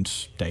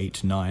turned day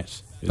to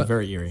night. It was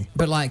very eerie.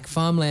 But like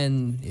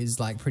farmland is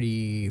like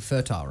pretty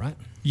fertile, right?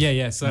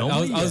 Yeah. So I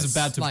Normally, was yes.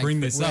 about to Like bring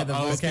this where up. the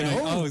I was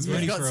volcano-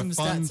 ready got for a some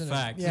fun stats in it.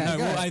 fact. Yeah,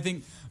 go well, ahead. I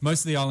think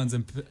most of the islands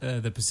in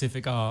the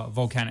Pacific are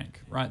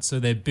volcanic, right? So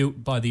they're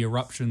built by the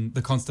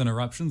constant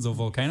eruptions of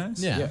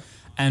volcanoes. Yeah.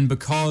 And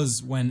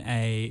because when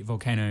a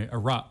volcano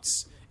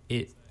erupts,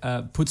 it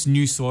puts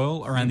new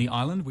soil around the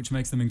island, which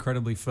makes them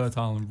incredibly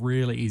fertile and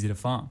really easy to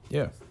farm.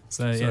 Yeah.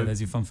 So there's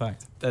your fun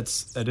fact. That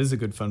is a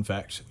good fun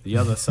fact. The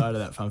other side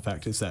of that fun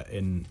fact is that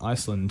in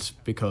Iceland,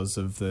 because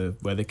of the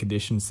weather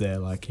conditions there,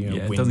 like it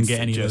winds doesn't get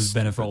that any of those just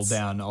benefits. roll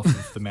down off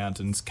of the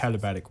mountains,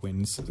 katabatic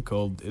winds, they're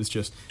called, is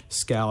just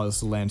scours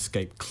the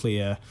landscape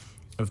clear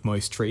of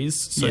most trees.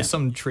 So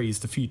some trees,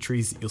 the few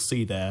trees that you'll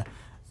see there,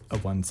 are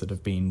ones that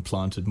have been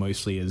planted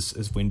mostly as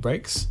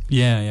windbreaks.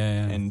 Yeah.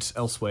 And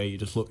elsewhere, you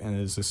just look and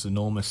there's this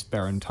enormous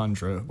barren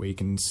tundra where you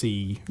can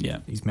see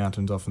these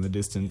mountains off in the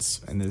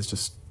distance, and there's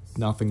just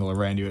nothing all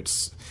around you.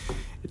 It's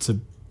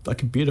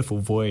like a beautiful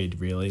void,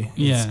 really.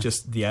 Yeah. It's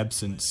just the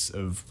absence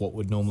of what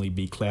would normally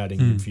be clouding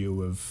your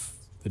view of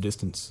the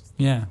distance.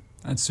 Yeah,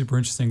 that's super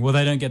interesting. Well,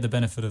 they don't get the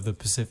benefit of the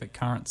Pacific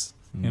currents.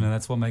 You know,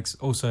 that's what makes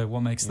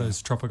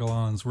those tropical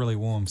islands really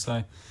warm.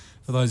 So,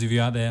 for those of you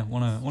out there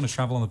want to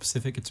travel on the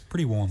Pacific, it's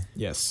pretty warm.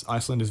 Yes,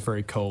 Iceland is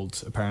very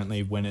cold.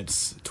 Apparently, when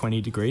it's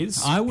 20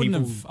 degrees, I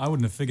wouldn't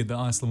have figured that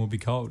Iceland would be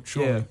cold.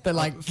 Surely. Yeah. But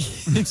like,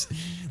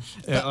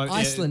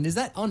 Iceland, is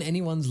that on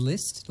anyone's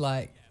list?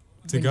 Like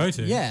to go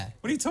to? Yeah.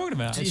 What are you talking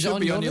about? It should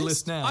be on your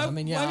list now. I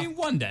mean,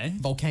 one day.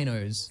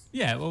 Volcanoes.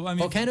 Yeah. Well, I mean,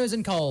 Volcanoes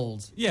and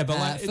cold. Yeah, but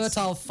like,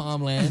 fertile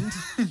farmland.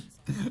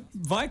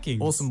 Vikings.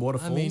 Awesome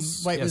waterfalls. I mean,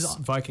 wait, yes,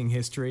 Viking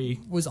history.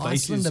 Was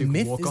places Iceland a you could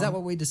myth? walk Is on. that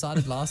what we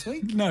decided last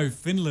week? No,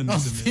 Finland Oh,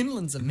 is a myth.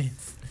 Finland's a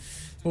myth.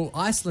 Well,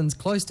 Iceland's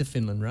close to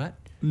Finland, right?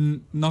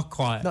 Not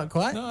quite. Not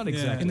quite? Not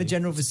exactly. In the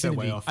general It's a fair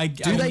way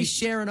vicinity. off. Do they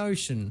share an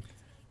ocean?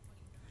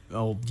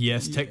 Oh,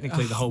 yes,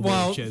 technically the whole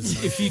Well, world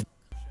shares. if you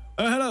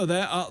Hello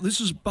there, this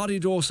is Buddy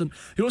Dawson.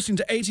 You're listening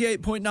to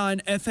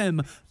 88.9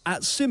 FM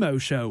at Simo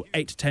Show,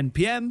 8 to 10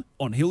 p.m.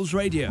 on Hills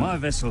Radio. My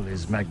vessel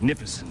is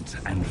magnificent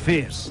and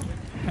fierce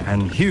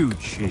and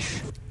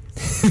huge-ish.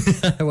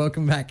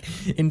 Welcome back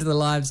into the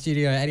live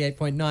studio,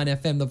 88.9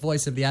 FM, the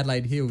voice of the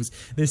Adelaide Hills.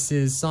 This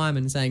is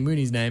Simon saying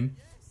Mooney's name.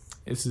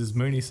 This is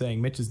Mooney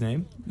saying Mitch's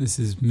name. This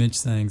is Mitch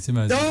saying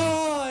Simo's name.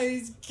 Oh,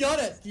 he's got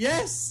it.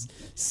 Yes.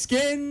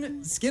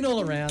 Skin all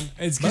around.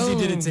 It's because you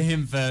did it Boom. to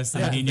him first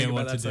and Yeah. he knew Think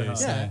what about to that do.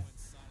 so So. hard.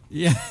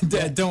 Yeah,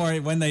 don't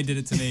worry. When they did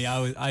it to me,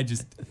 I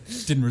just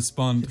didn't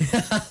respond.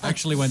 I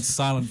actually went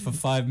silent for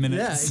 5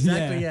 minutes. Yeah,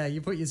 exactly. Yeah.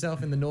 You put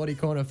yourself in the naughty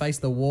corner, face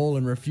the wall,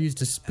 and refuse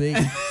to speak.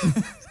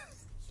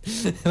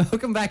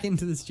 Welcome back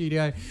into the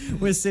studio.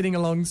 We're sitting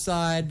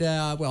alongside,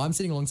 I'm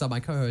sitting alongside my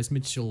co-host,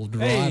 Mitchell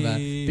Driver.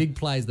 Hey. Big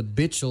plays the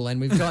Bitchell.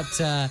 And we've got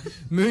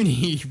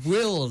Mooney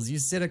Wills. You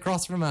sit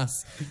across from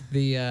us,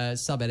 the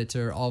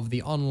sub-editor of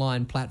the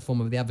online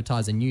platform of the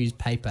Advertiser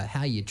newspaper.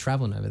 How are you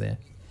travelling over there?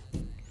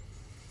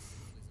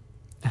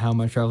 How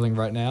am I travelling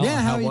right now? Yeah,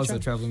 how are you was I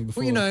travelling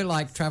before? Well, you know,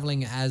 like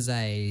travelling as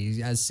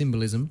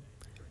symbolism.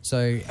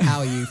 So how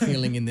are you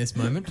feeling in this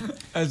moment?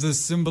 As a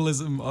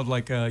symbolism of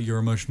like your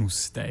emotional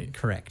state.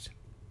 Correct.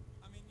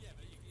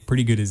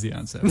 Pretty good is the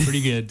answer.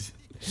 Pretty good.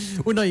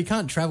 Well, no, you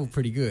can't travel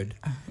pretty good.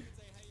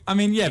 I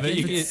mean, yeah, but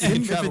you If can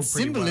it's travel pretty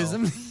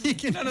symbolism, well. you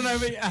can. No,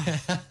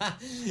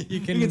 but You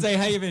you can say,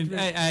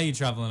 hey, how are you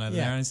traveling over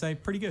there? And say,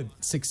 pretty good.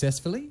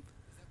 Successfully.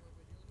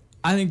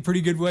 I think pretty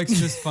good works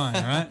just fine,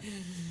 all right?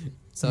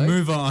 So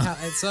Move on.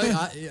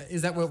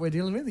 Is that what we're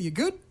dealing with? Are you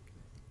good?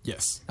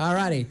 Yes.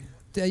 Alrighty.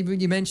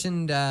 You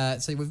mentioned,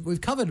 so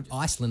we've covered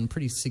Iceland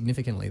pretty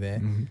significantly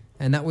there.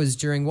 And that was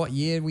during what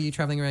year were you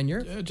travelling around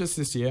Europe? Just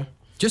this year.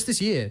 Just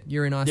this year,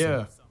 you're in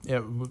Iceland.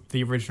 Yeah.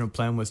 The original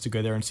plan was to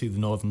go there and see the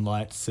Northern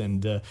Lights,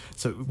 and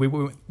so we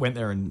went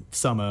there in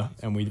summer,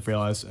 and we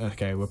realised,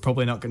 okay, we're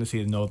probably not going to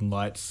see the Northern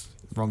Lights.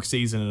 Wrong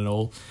season and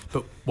all.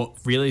 But what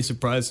really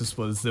surprised us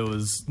was there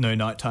was no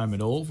nighttime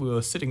at all. We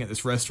were sitting at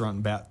this restaurant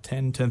about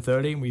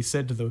 10:30, and we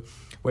said to the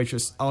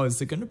waitress, "Oh, is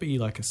there going to be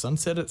like a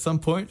sunset at some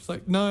point?" It's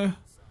like, no.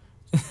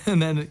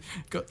 And then it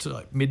got to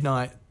like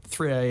midnight,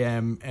 3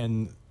 a.m.,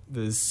 and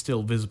there's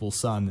still visible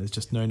sun. There's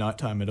just no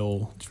nighttime at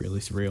all. It's really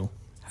surreal.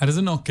 How does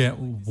it not get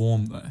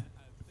warm, though?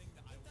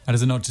 How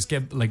does it not just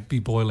get be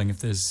boiling if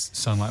there's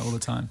sunlight all the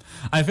time?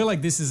 I feel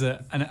like this is a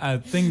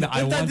thing that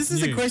I once This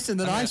is knew. a question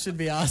that I should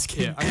be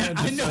asking. Yeah, I'm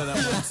going to defer that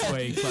one to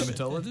a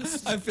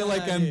climatologist. I feel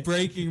like I'm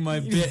breaking my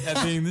bit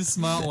at being the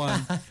smart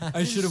one.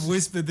 I should have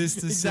whispered this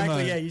to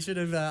Exactly, Simo. yeah, you should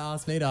have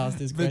asked me to ask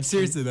this question. But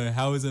seriously though,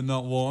 how is it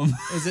not warm?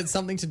 Is it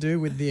something to do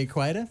with the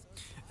equator?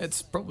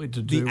 It's probably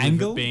to do with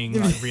angle? it being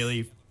like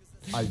really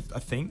I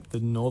think the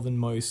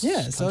northernmost.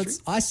 Yeah, so country.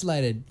 it's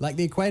isolated. Like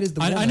the equator's the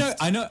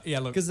warmest. I know. Yeah,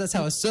 look. Because that's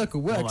how a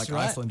circle works, like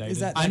right? Iceland, Is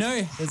that I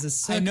know. There's a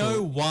circle. I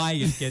know why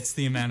it gets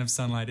the amount of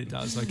sunlight it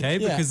does. Okay,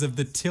 Yeah. because of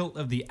the tilt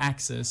of the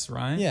axis,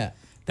 right? Yeah.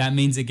 That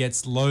means it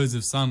gets loads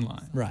of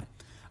sunlight. Right.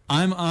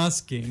 I'm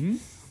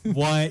asking,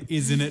 why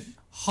isn't it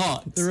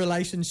hot? The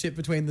relationship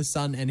between the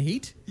sun and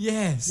heat.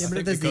 Yes. Yeah, I but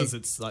think there's because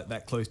it's like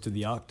that close to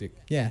the Arctic.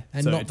 Yeah,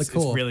 and So not the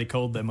core. It's really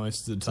cold there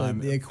most of the time.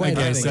 the equator.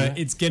 Okay, thing, so yeah.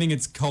 it's getting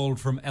its cold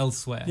from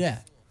elsewhere. Yeah.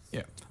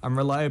 Yeah, I'm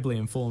reliably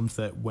informed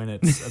that when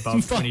it's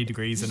above 20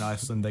 degrees in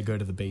Iceland, they go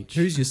to the beach.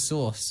 Who's your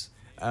source?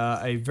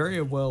 A very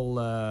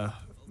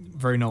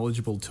very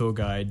knowledgeable tour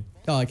guide.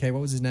 Oh, okay.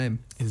 What was his name?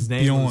 His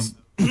name Bjorn. was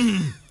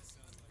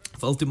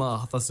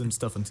Valdemar Hafthasson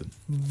Stephenson.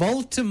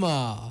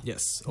 Voltimar.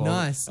 Yes.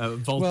 Nice.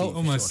 Volti. Well, for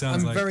Almost short.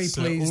 sounds I'm like very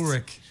Sir pleased.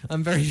 Ulrich.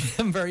 I'm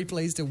very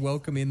pleased to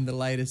welcome in the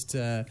latest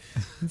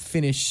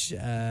Finnish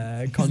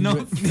conduit.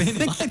 Not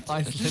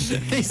Finnish.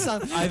 He's,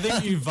 I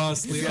think you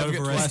vastly If you ever get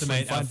to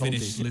overestimate our Iceland,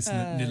 Finnish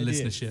find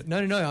listenership.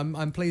 No.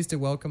 I'm pleased to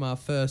welcome our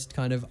first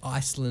kind of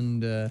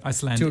Iceland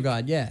Icelandic. tour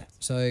guide. Yeah.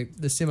 So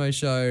the Simo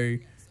Show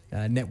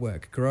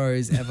network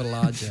grows ever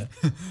larger.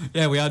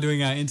 Yeah, we are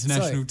doing our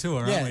international tour,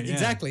 aren't yeah, we? Yeah,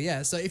 exactly.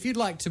 Yeah. So if you'd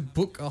like to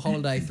book a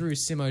holiday through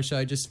Simo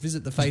Show, just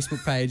visit the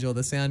Facebook page or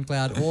the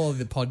SoundCloud or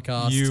the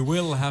podcast. You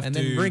will have and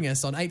to then ring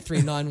us on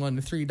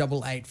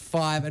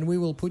 83913885 and we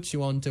will put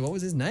you on to, what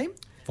was his name?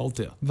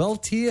 Voltaire.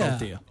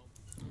 Voltaire.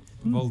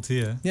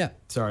 Voltaire. Yeah.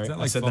 Sorry, Is that I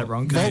like said that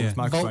wrong. Volt- It's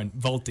microphone.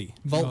 Volti.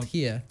 Volt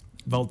here.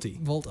 Volti.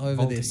 Vault over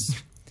Vaulting.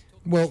 this.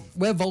 Well,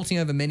 we're vaulting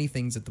over many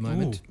things at the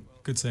moment. Ooh,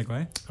 good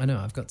segue. I know,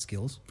 I've got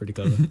skills. Pretty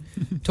clever.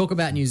 Talk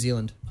about New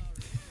Zealand.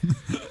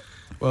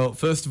 Well,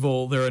 first of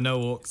all, there are no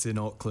orcs in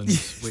Auckland,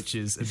 which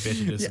is a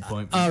bitter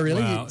disappointment. Oh,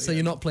 really? Wow. So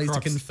you're not pleased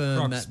Crocs. to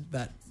confirm Crocs.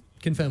 that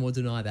confirm or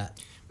deny that?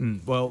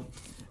 Well,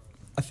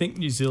 I think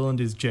New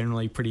Zealand is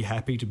generally pretty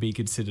happy to be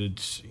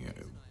considered,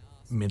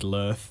 Middle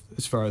Earth,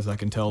 as far as I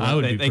can tell. I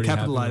would be They pretty happy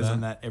capitalize with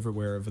on that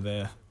everywhere over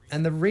there.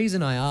 And the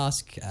reason I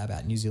ask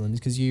about New Zealand is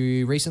because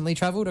you recently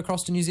travelled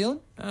across to New Zealand?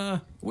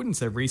 I wouldn't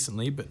say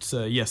recently, but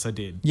yes, I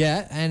did.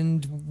 Yeah,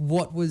 and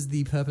what was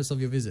the purpose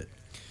of your visit?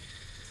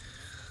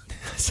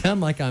 I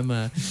sound like I'm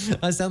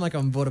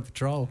border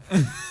patrol.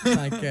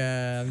 Like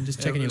I'm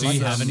just checking your Do you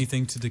license. have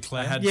anything to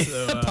declare? I had Yeah,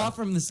 to, apart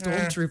from the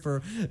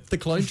stormtrooper, the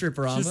clone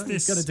trooper armor,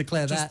 you've got to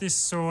declare just that. this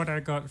sword I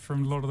got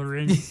from Lord of the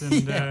Rings.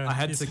 And, I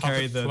had this to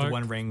carry hobbit the cloak.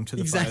 one ring to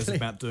the Exactly. fires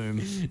of Mount Doom.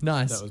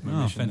 Nice. That was my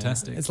Oh, mission there.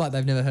 fantastic. It's like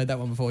they've never heard that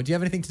one before. Do you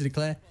have anything to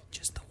declare?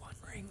 Just the one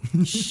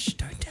ring. Shh,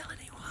 don't tell anyone.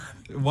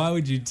 Why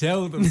would you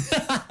tell them?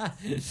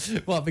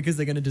 Well, because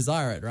they're going to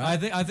desire it,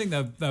 right? I think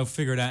they'll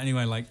figure it out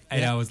anyway. Like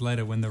 8 hours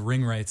later, when the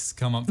ring wraiths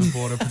come up to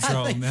border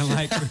patrol, and they're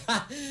like,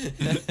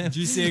 "Did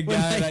you see a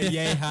guy that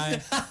yay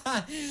high?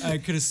 I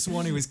could have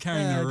sworn he was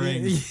carrying a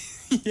ring."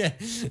 Yeah.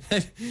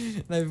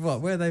 They've what?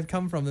 Where they've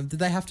come from? Did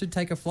they have to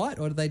take a flight,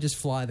 or did they just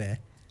fly there?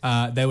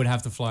 They would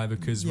have to fly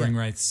because Yeah. ring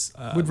wraiths.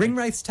 Would ring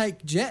wraiths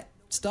take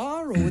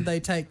Jetstar, or would they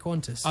take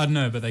Qantas? I don't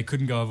know, but they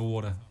couldn't go over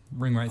water.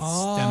 Ring wraiths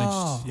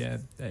damaged.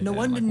 Yeah. No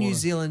wonder New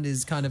Zealand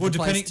is kind of Well, a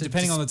place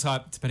depending to on the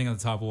type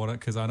of water,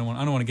 because I don't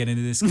want to get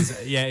into this because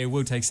it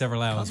will take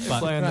several hours. Can't you But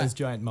fly on Right. those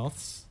giant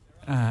moths?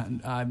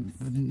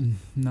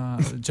 no,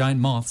 giant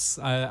moths.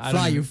 I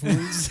fly, don't you know.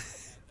 fools.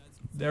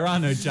 There are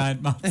no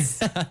giant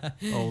moths.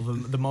 Oh,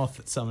 the moth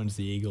that summons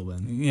the eagle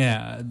then.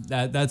 Yeah,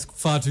 that's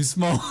far too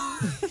small.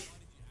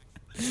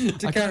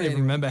 I can't even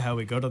remember how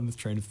we got on this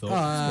train of thought.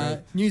 It's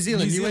great. New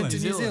Zealand. New You went to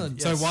Zealand. New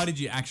Zealand. So Yes. why did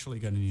you actually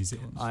go to New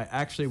Zealand? I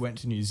actually went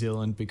to New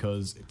Zealand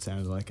because it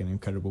sounded like an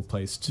incredible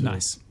place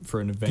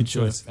for an Good adventure,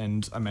 choice.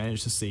 and I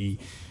managed to see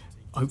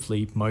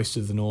hopefully most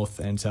of the North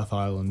and South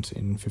Island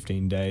in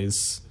 15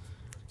 days.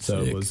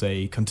 So Sick. it was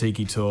a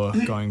Kontiki tour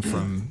going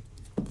from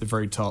the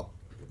very top,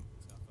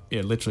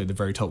 literally the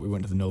very top. We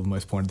went to the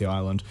northernmost point of the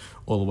island,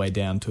 all the way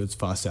down to as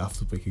far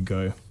south as we could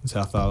go,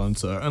 South Island.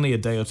 So only a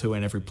day or two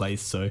in every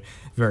place, so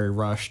very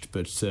rushed.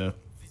 But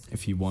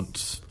if you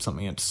want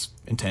something that's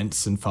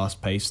intense and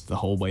fast-paced the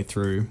whole way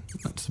through,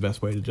 that's the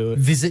best way to do it.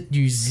 Visit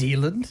New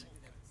Zealand.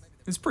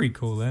 It's pretty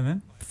cool there,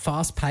 man.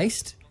 Fast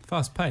paced.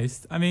 Fast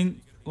paced. I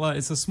mean, like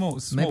it's a small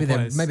Maybe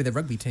place. they're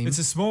rugby team. It's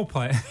a small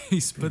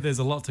place, but there's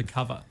a lot to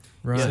cover.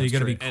 Right. So Yeah, you got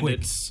to be true. quick.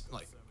 And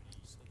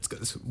it's got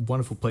this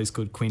wonderful place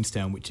called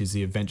Queenstown, which is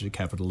the adventure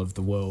capital of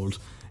the world,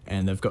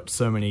 and they've got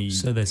so many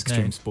So they say.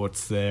 extreme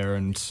sports there,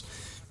 and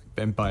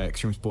by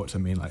extreme sports I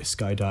mean like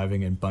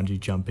skydiving and bungee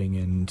jumping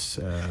and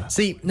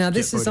See, now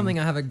this jet is something boating.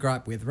 I have a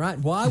gripe with, right?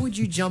 Why would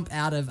you jump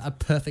out of a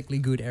perfectly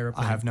good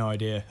aeroplane? I have no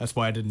idea. That's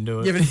why I didn't do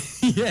it. Yeah,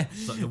 but, yeah.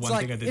 It's like the It's one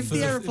like thing I didn't if do.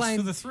 the It's aeroplane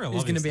for the thrill,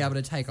 is going to be obviously. able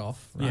to take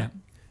off, right?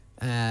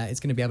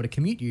 It's going to be able to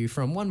commute you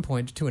from one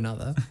point to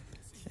another,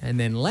 and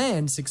then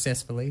land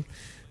successfully.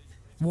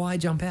 Why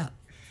jump out?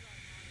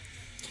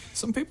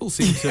 Some people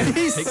seem to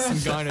take some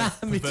kind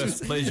of perverse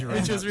pleasure in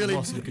Which was that really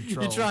loss of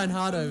control. you're trying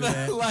hard over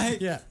there.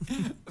 Like, Yeah,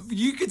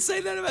 you could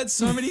say that about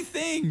so many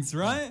things,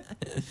 right?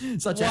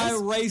 such Why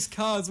as race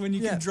cars when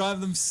you Yeah. can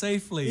drive them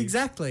safely?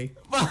 exactly.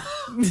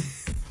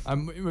 I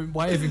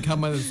Why even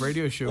come on this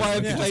radio show? Why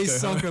We can play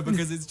just go home. soccer?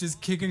 Because it's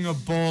just kicking a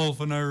ball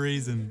for no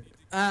reason.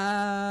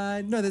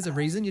 No, there's a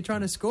reason. You're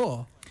trying to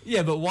score.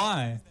 Yeah, but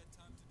why?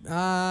 You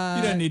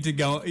don't need to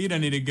go. You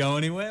don't need to go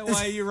anywhere.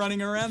 Why are you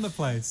running around the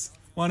place?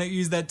 Why not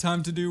use that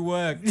time to do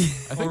work I think or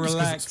just 'cause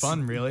relax? it's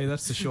fun, really.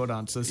 That's the short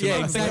answer. So Yeah,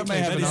 I think I exactly.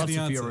 may have That an is the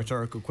answer for your answer.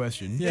 rhetorical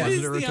question. Yeah, Was it it is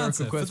a the rhetorical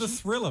answer question? for the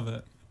thrill of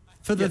it.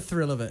 For the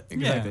thrill of it.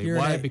 Exactly. You're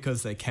Why? an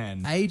Because they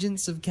can.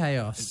 Agents of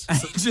chaos.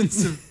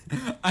 Agents of.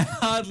 I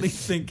hardly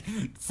think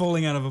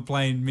falling out of a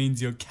plane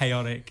means you're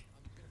chaotic.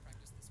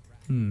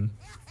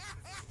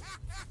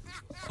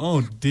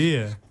 Oh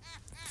dear.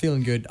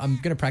 Feeling good. I'm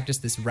going to practice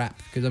this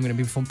rap because I'm going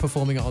to be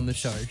performing it on the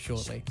show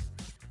shortly.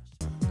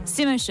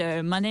 Simo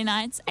Show, Monday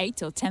nights, 8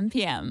 till 10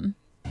 p.m.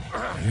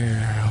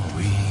 Here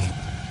we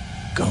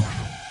go.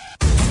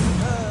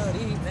 Good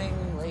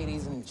evening,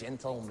 ladies and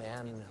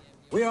gentlemen.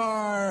 We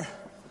are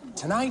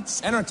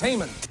tonight's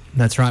entertainment.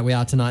 That's right, we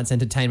are tonight's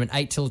entertainment,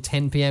 8 till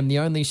 10 p.m, the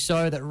only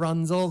show that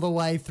runs all the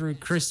way through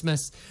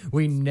Christmas.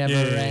 We never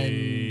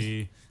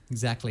end.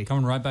 Exactly.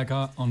 Coming right back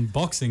up on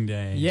Boxing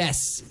Day.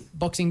 Yes,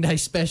 Boxing Day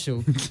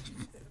special.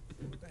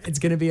 It's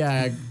going to be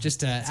it's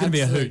gonna be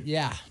a hoot.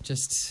 Yeah,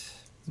 just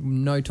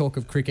no talk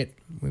of cricket.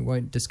 We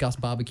won't discuss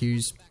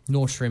barbecues,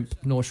 nor shrimp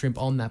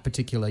on that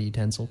particular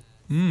utensil.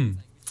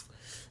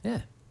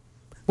 Yeah.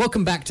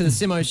 Welcome back to the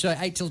Simo Show,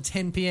 8 till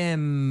 10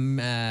 p.m.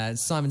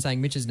 Simon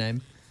saying Mitch's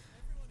name.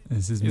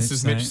 This is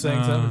Mitch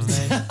saying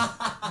Simon's name.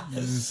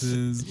 This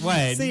is...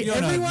 Wait, See, you're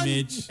not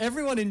Mitch.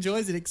 Everyone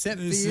enjoys it except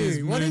This for you. is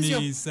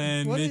Mooney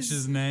saying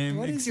Mitch's name,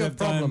 what is your except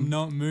problem? I'm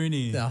not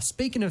Mooney. Now,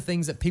 speaking of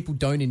things that people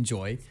don't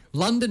enjoy,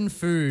 London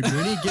food.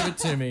 Mooney, give it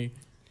to me.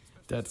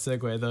 That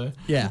segue, though.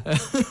 Yeah.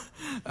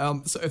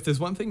 So if there's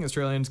one thing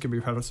Australians can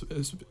be proud of,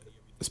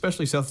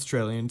 especially South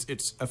Australians,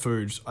 it's a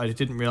food. I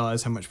didn't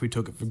realise how much we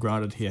took it for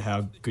granted here,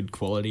 how good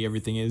quality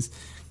everything is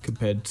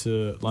compared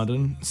to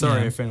London.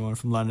 Sorry if anyone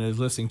from London is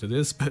listening to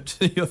this, but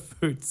your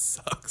food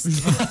sucks.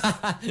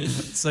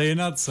 So you're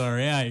not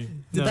sorry, are you?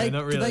 No,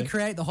 not really. Did they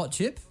create the hot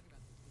chip?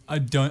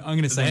 I'm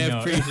going to say They no.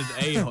 have created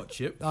a hot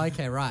chip.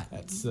 Okay, right.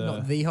 That's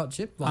not the hot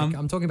chip. Like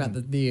I'm talking about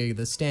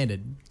the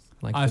standard.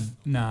 Like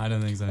no, I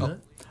don't think so.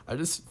 I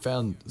just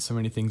found so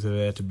many things are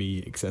there to be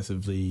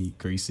excessively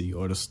greasy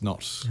or just not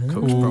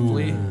cooked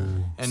properly.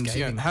 And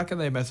you know, how can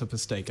they mess up a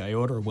steak? I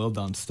order a well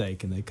done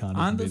steak and they can't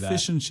Aren't even the do that.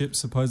 fish and chips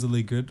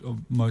supposedly good, or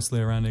mostly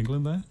around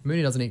England though?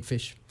 Mooney doesn't eat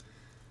fish.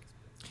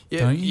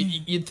 Yeah, Don't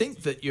you? you'd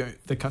think that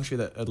the country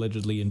that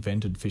allegedly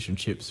invented fish and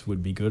chips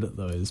would be good at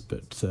those,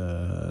 but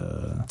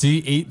do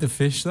you eat the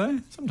fish though?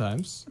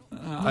 Sometimes.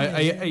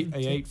 I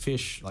ate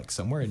fish like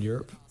somewhere in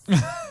Europe.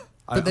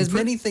 But there's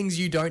many things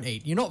you don't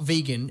eat. You're not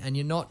vegan and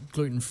you're not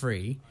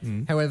gluten-free.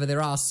 However,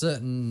 there are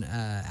certain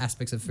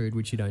aspects of food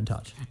which you don't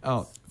touch.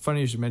 Oh,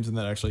 funny you should mention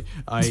that, actually.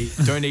 I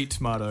don't eat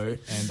tomato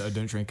and I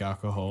don't drink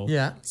alcohol.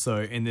 Yeah. So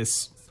in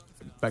this,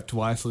 back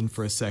to Iceland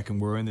for a second,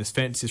 we're in this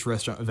fanciest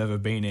restaurant I've ever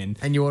been in.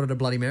 And you ordered a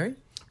Bloody Mary?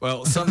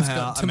 Well, It's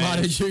somehow got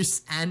tomato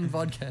juice and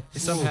vodka.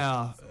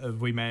 Somehow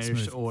we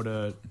managed to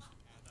order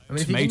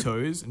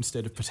tomatoes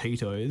instead of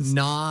potatoes.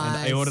 Nice.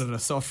 And I ordered a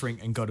soft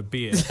drink and got a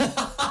beer.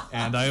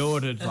 And I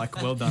ordered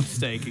like well done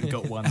steak and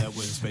got one that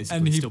was basically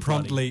And he still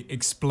promptly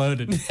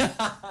exploded.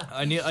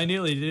 I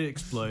nearly did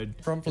explode.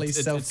 Promptly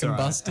It's all right.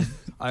 self-combusted.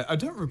 I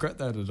don't regret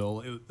that at all.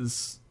 It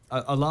was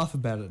I laugh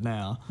about it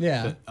now.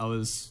 Yeah. But I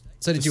was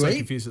So did just you eat?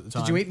 confused at the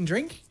time. Did you eat and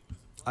drink?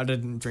 I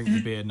didn't drink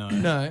the beer. No.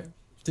 No.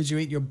 Did you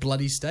eat your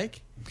bloody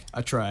steak?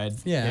 I tried.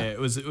 Yeah. It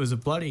was a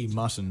bloody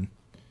mutton.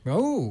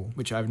 Oh.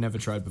 Which I've never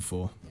tried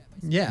before.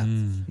 Yeah.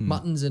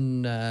 Muttons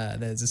and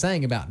there's a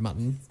saying about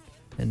mutton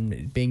and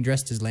it being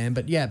dressed as lamb,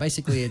 but yeah,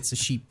 basically it's a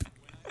sheep.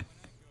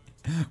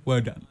 Well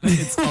done.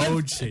 It's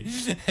old sheep.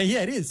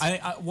 Yeah, it is.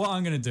 What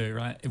I'm going to do,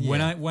 right?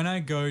 When I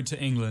go to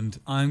England,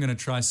 I'm going to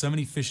try so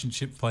many fish and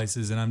chip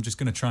places, and I'm just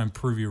going to try and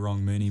prove you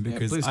wrong, Mooney,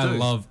 because please I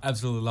do.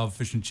 absolutely love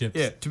fish and chips.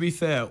 Yeah, to be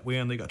fair, we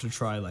only got to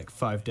try like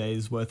 5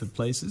 days worth of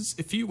places.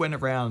 If you went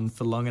around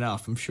for long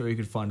enough, I'm sure you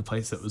could find a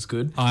place that was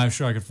good. I'm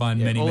sure I could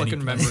find many. All I can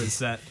remember places. is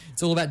that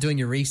It's all about doing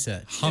your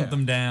research. Hunt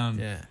them down.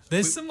 Yeah.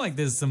 There's some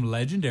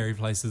legendary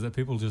places that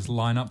people just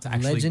line up to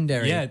actually.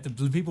 Legendary? Yeah,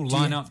 the people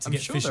line up to I'm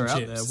get sure fish they're and out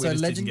chips. there. We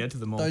just didn't get to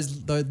them all.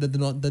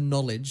 The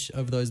knowledge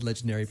of those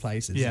legendary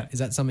places. Yeah. Is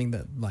that something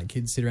that like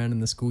kids sit around in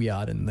the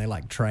schoolyard and they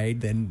like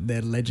trade their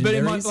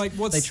legendaries? like,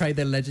 what's- they trade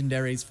their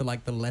legendaries for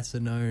like the lesser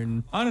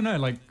known I don't know,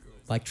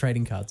 like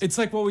trading cards. It's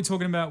like what we were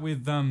talking about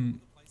with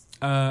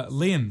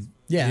Liam.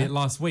 Yeah.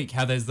 Last week,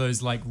 how there's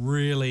those like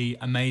really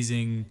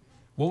amazing.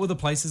 What were the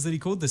places that he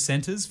called the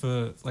centers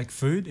for like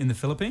food in the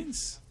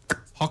Philippines?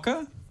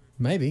 Hoka.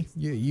 Maybe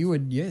you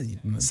would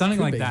Something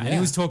could like be, that. And yeah. he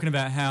was talking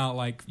about how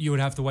like you would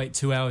have to wait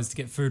 2 hours to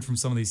get food from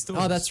some of these stores.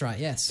 Oh, that's right.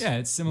 Yes. Yeah,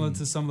 it's similar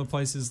to some of the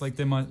places like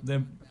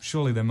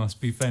surely there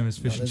must be famous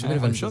fish and there's a chips. bit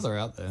of I'm sure they're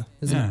out there.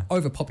 There's an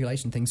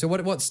overpopulation thing. So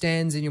what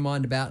stands in your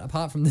mind about,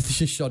 apart from the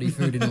shoddy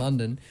food in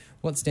London,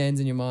 what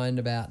stands in your mind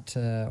about,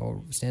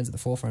 or stands at the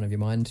forefront of your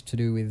mind to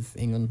do with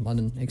England,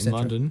 London, etc.? In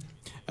London,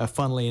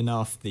 funnily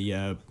enough,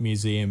 the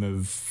museum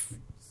of,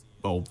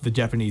 the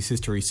Japanese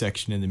history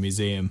section in the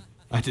museum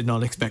I did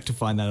not expect to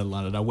find that in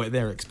London. I went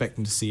there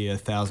expecting to see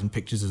 1,000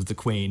 pictures of the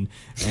Queen,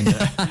 and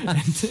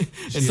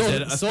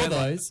instead I spent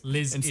those.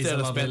 Liz is a I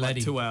lovely spent like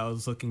lady. 2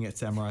 hours looking at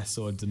samurai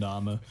swords and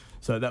armor.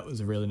 So that was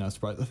a really nice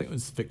surprise. I think it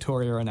was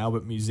Victoria and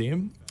Albert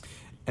Museum.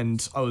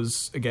 And I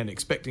was, again,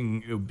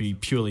 expecting it would be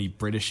purely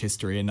British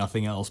history and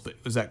nothing else, but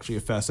it was actually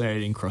a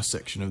fascinating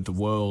cross-section of the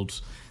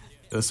world.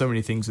 There were so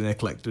many things in there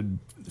collected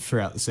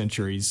throughout the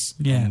centuries.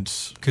 Yeah,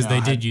 because because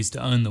they did used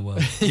to own the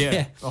world.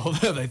 Yeah,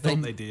 although they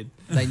thought they did.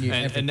 They knew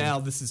and everything. now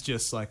this is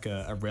just like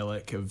a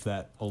relic of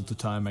that older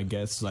time, I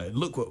guess. Like,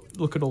 look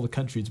at all the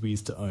countries we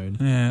used to own.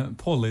 Yeah,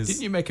 poor Liz.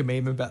 Didn't you make a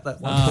meme about that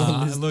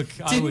one? Look,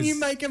 Didn't you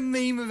make a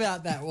meme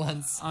about that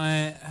once?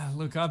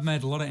 I've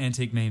made a lot of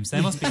antique memes. They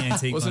must be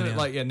antique. Wasn't by it now.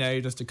 like, now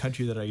you're just a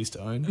country that I used to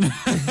own?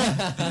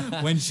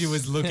 When she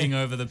was looking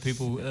over the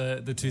people,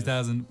 the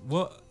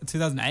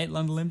 2008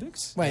 London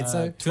Olympics? Wait,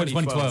 so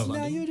 2012.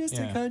 now you're just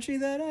a country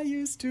that I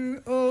used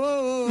to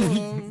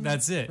own.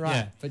 That's it. Right,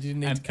 Yeah. but you didn't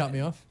need to cut me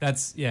off.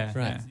 That's Right.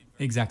 Yeah,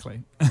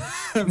 exactly.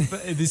 But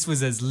this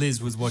was as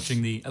Liz was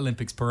watching the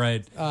Olympics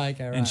parade. Oh,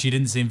 okay, right. And she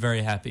didn't seem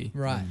very happy.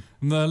 Right.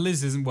 No,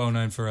 Liz isn't well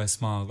known for her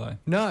smile though.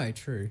 No,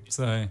 true.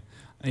 So,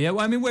 yeah,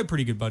 well, I mean, we're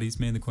pretty good buddies,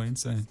 me and the Queen.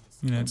 So,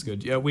 you know, That's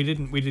good. Yeah, we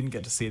didn't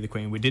get to see the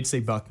Queen. We did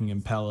see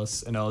Buckingham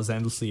Palace, and I was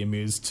endlessly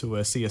amused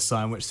to see a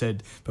sign which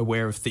said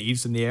 "Beware of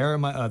thieves in the air."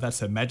 I'm like, oh, that's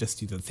Her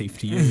Majesty the thief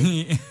to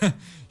you.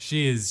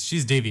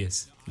 She's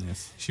devious.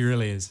 Yes, she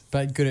really is.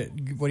 But good at,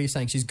 what are you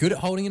saying? She's good at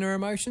holding in her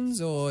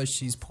emotions, or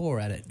she's poor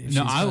at it?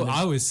 No,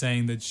 I was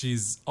saying that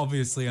she's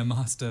obviously a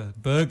master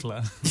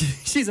burglar.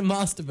 She's a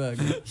master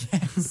burglar.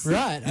 Yes.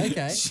 Right,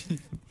 okay.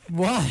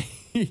 Why?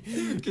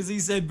 Because he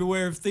said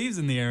beware of thieves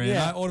in the area.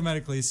 Yeah. And I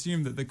automatically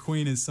assumed that the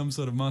Queen is some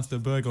sort of master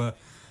burglar,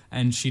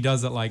 and she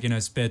does it like in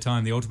her spare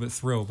time, the ultimate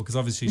thrill, because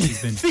obviously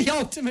she's been the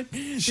ultimate.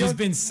 she's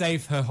been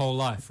safe her whole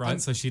life, right?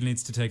 So she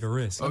needs to take a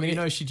risk. I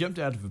mean, she jumped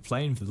out of a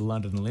plane for the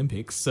London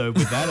Olympics, so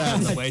with that out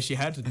of the way, she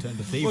had to turn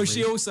to thievery. Well,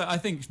 she also, I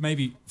think,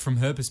 maybe from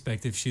her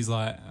perspective, she's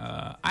like,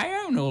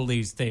 I own all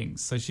these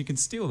things, so she can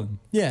steal them.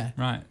 Yeah.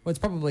 Right. Well, it's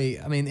probably,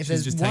 I mean, if She's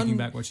there's just one, taking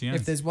back what she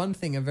owns. If there's one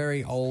thing a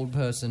very old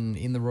person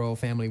in the royal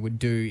family would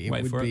do, it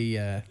Wait would for it. be,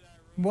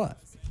 what?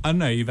 I don't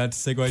know, you're about to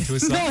segue to a No,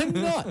 song. I'm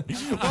not.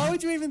 Why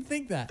would you even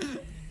think that?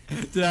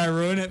 Did I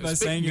ruin it by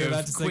saying you're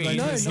about to segue Queen,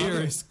 to a no, song?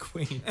 heroes,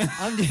 Queen.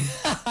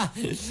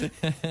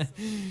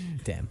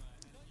 Damn.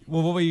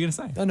 Well, what were you going to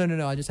say? Oh,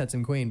 no. I just had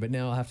some Queen, but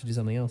now I'll have to do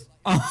something else.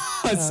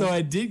 So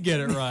I did get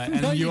it right,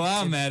 and No, you you are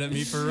didn't. mad at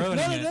me for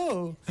ruining it.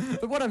 No.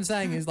 But what I'm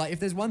saying is, like, if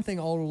there's one thing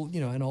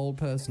an old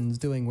person's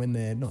doing when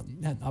they're not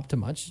up to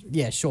much,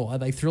 yeah, sure. Are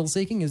they thrill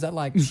seeking? Is that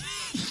like,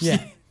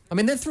 yeah? I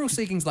mean, their thrill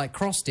seeking's like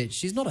cross stitch.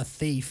 She's not a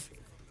thief.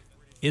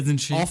 Isn't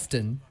she?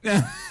 Often.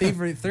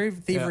 Thievery.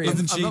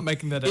 I'm not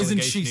making that Isn't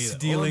allegation she either.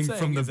 stealing All I'm from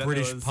saying the is that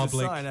British there was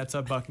public? a sign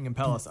outside Buckingham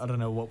Palace. I don't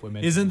know what we're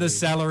meant Isn't to the do.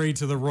 salary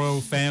to the royal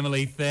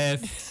family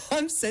theft?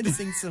 I'm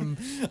sensing do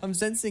you want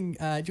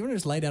to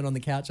just lay down on the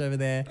couch over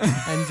there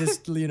and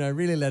just,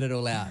 really let it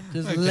all out?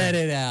 Just Okay. let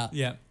it out.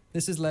 Yeah.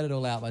 This is Let It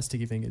All Out by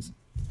Sticky Fingers.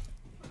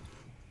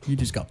 You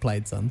just got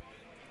played, son.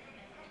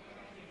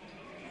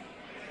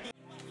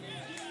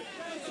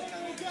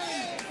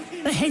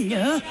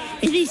 Hello,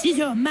 this is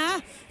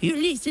Oma. You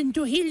listen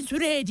to Hills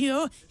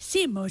Radio,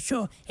 Simo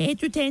Show, 8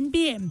 to 10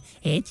 p.m.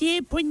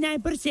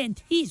 88.9%.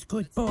 He's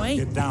good boy.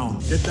 Get down,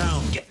 get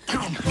down, get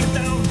down, get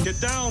down,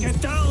 get down,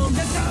 get down,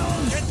 get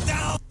down, get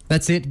down.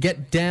 That's it.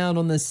 Get down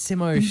on the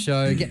Simo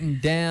Show. Getting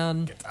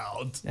down. Get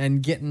out.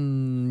 And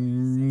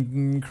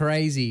getting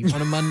crazy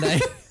on a Monday.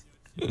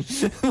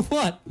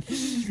 What?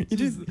 You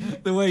just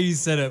The way you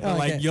said it, but Oh,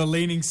 okay. like you're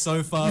leaning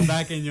so far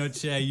back in your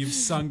chair, you've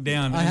sunk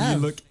down, I and have.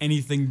 you look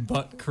anything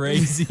but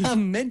crazy.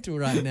 I'm mental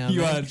right now.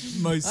 You man. are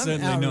most I'm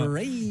certainly not.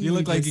 outrageous. You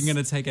look like you're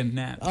going to take a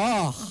nap.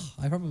 Oh,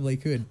 I probably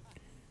could.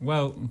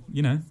 Well,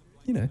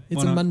 It's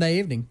Why a not? Monday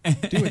evening.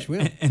 Do what you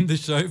will. End the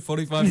show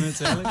 45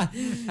 minutes early.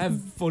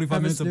 Have 45 Have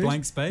a minutes of snooze.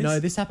 blank space. No,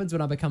 this happens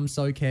when I become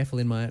so careful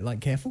in my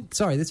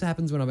this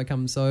happens when I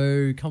become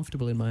so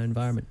comfortable in my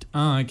environment.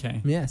 Oh,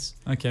 okay. Yes.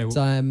 Okay. Well,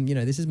 So I'm,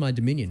 this is my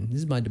dominion. This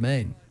is my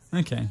domain.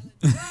 okay.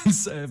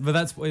 But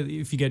that's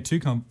if you get too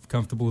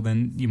comfortable,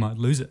 then you might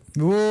lose it.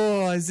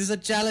 Whoa, is this a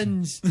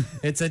challenge?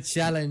 It's a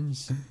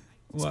challenge.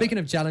 What? Speaking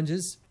of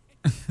challenges,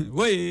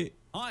 Wait.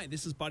 Hi,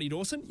 this is Buddy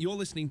Dawson. You're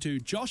listening to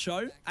Josh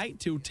O, 8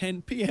 till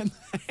 10 p.m.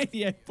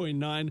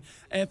 88.9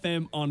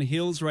 FM on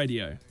Hills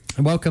Radio.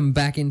 welcome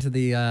back into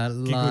the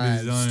with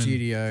live his own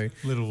studio.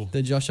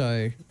 The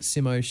Josho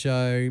Simo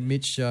Show,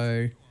 Mitch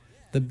Show,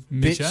 the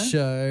Bitch Mitcho?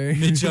 Show.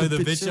 Mitcho the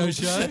Bitcho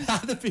Show?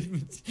 The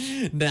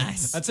Bit-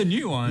 nice. That's a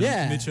new one.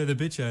 Yeah. Mitcho the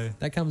Bitcho.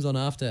 That comes on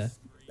after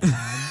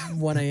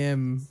 1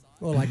 a.m.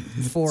 or like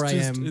 4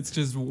 a.m. It's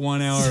just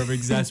 1 hour of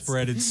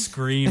exasperated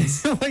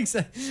screams.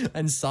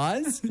 And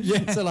sighs.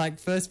 Yeah. So like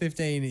first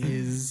 15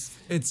 is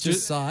It's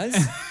just sighs,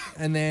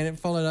 and then it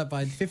followed up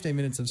by 15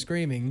 minutes of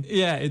screaming.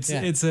 Yeah, it's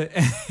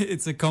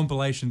a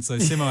compilation. So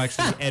Simo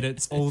actually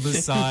edits all the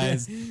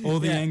sighs, all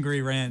the Yeah.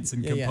 angry rants,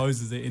 and Yeah, yeah.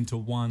 composes it into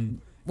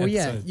one Well,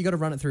 yeah, episode. you got to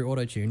run it through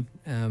autotune,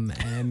 and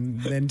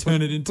then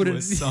Turn it into put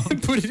a song.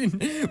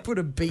 put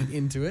a beat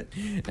into it,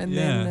 and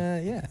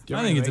then yeah.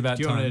 I think it's about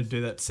Do you want time. to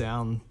do that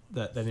sound,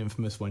 that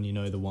infamous one, you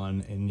know, the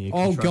one in the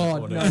Oh control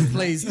God, auto? no,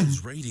 please.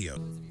 Hills Radio.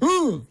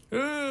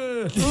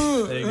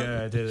 There you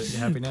go, I did it. You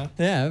happy now?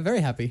 Yeah, very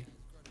happy.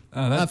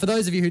 For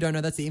those of you who don't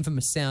know, that's the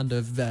infamous sound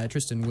of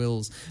Tristan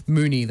Wills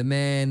Mooney, the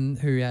man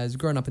who has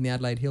grown up in the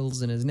Adelaide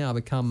Hills and has now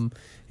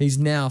he's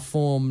now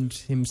formed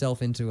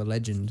himself into a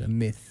legend, a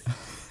myth,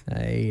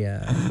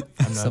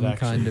 some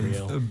kind of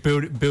real.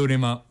 Build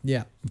him up.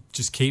 Yeah.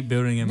 Just keep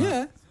building him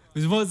Yeah. up.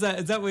 What is that?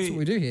 Is that That's what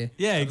we do here.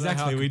 Yeah, I don't know how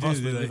exactly. I We could do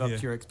possibly that live up here.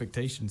 to your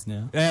expectations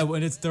now. Yeah,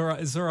 well, it's all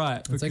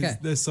right because okay.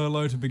 they're so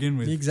low to begin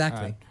with. Exactly.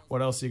 All right.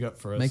 What else you got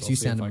for us? Makes I'll you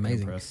see if sound I can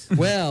amazing. impress.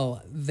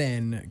 Well,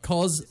 then,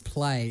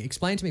 cosplay.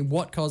 Explain to me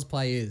what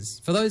cosplay is.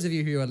 For those of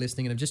you who are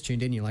listening and have just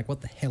tuned in, you're like, what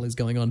the hell is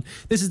going on?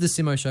 This is the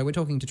Simo Show. We're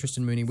talking to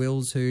Tristan Mooney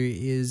Wills, who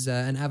is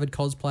an avid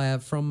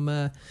cosplayer from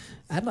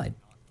Adelaide.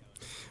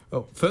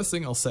 Well, first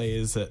thing I'll say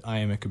is that I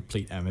am a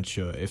complete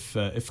amateur. If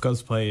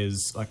cosplay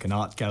is like an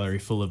art gallery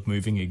full of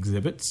moving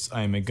exhibits,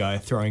 I am a guy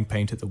throwing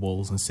paint at the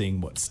walls and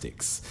seeing what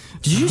sticks.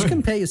 Did you just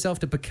compare yourself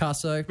to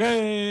Picasso?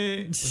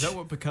 Hey! Is that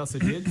what Picasso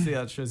did? See,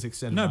 that shows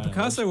extent. No, of my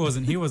Picasso knowledge.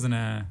 wasn't. He wasn't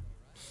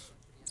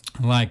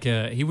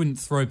he wouldn't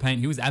throw paint.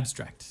 He was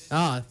abstract.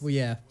 Ah, well,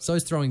 yeah. So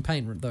is throwing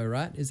paint, though,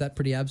 right? Is that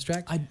pretty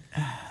abstract?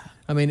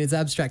 I mean, it's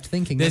abstract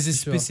thinking. There's a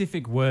that's for sure.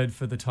 specific word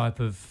for the type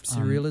of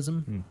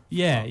Surrealism?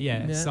 Yeah,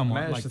 Yeah. somewhat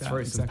I managed like to that.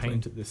 throw some exactly.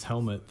 paint at this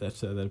helmet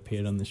that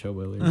appeared on the show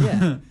earlier.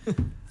 Yeah.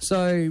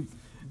 So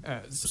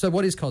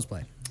what is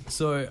cosplay?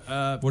 So,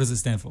 What does it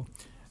stand for?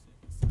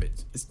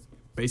 it's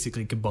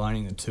basically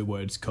combining the two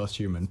words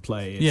costume and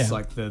play. It's Yeah.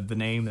 like the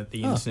name that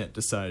the Oh. internet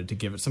decided to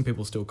give it. Some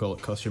people still call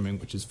it costuming,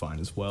 which is fine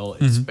as well.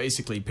 It's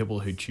basically people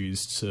who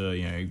choose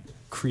to,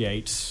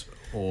 create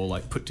or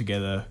like put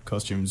together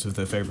costumes of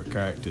their favorite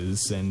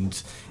characters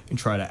and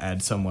try to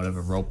add somewhat of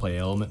a roleplay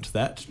element to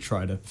that, to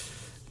try to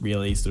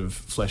really sort of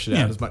flesh it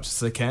out as much as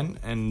they can.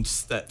 And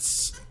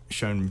that's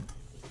shown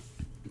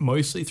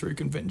mostly through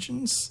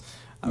conventions,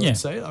 I would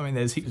say. I mean,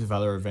 there's heaps of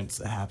other events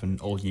that happen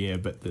all year,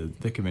 but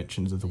the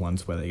conventions are the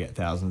ones where they get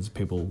thousands of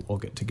people all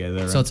get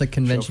together. So and it's a show off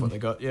convention. what they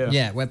got. Yeah.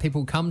 Yeah, where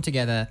people come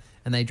together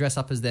and they dress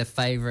up as their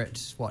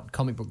favourite,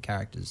 comic book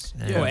characters.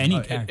 And Or any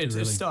It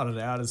character, started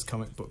out as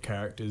comic book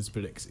characters,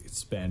 but it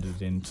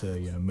expanded into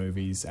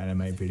movies,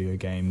 anime, video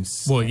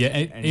games. Well, yeah,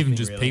 anything even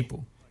just really.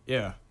 people.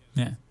 Yeah.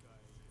 Yeah.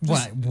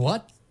 Wait,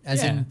 what?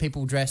 As Yeah. in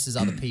people dressed as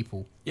other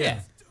people? Yeah.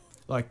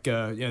 Like,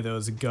 there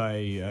was a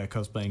guy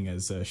cosplaying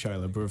as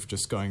Shia LaBeouf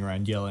just going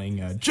around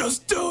yelling,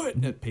 just do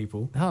it, at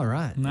people. Oh,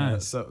 right.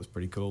 Nice. So that was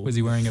pretty cool. Was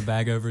he wearing a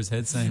bag over his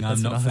head saying, I'm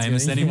That's not what I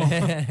was famous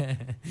gonna- anymore?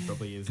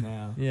 Probably is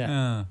now.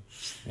 Yeah.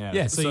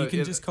 Yeah, so you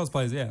can just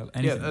cosplay as,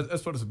 anything. Yeah,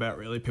 that's what it's about,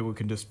 really. People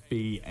can just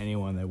be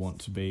anyone they want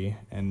to be.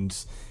 And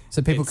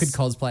So people could it's-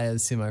 cosplay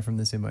as Simo from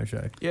the Simo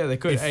Show. Yeah, they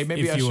could. If- Hey,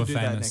 maybe if I you should were do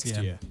that famous, next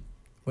yeah. year.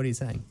 What are you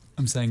saying?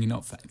 I'm saying you're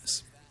not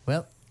famous.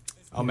 Well,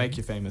 I'll make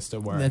you famous,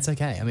 don't worry. that's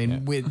okay. I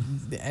mean,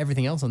 with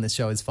everything else on this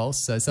show is false,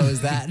 so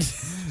is that.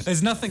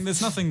 There's nothing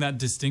that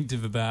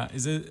distinctive about.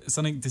 Is there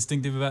something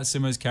distinctive about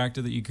Simo's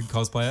character that you could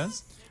cosplay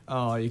as?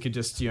 Oh, you could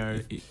just,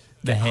 The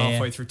get hair.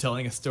 halfway through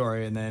telling a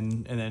story and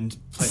then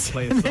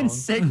play a then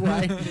song.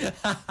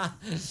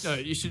 segue. No,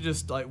 you should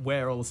just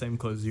wear all the same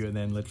clothes as you and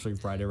then literally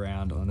ride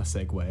around on a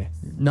Segway.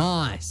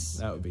 Nice.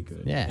 That would be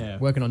good. Yeah,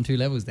 working on two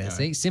levels there. Yeah.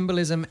 See,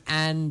 symbolism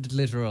and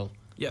literal.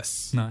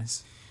 Yes.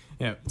 Nice.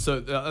 Yeah.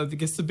 So I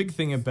guess the big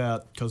thing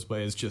about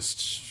cosplay is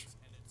just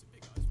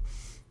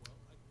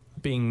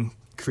being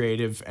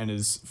creative and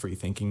as free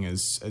thinking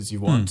as you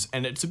want,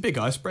 and it's a big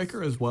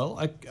icebreaker as well.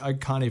 I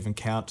can't even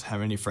count how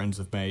many friends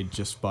I've made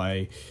just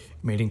by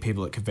meeting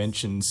people at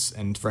conventions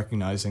and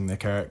recognizing their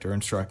character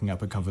and striking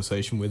up a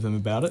conversation with them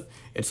about it.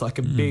 It's like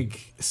a big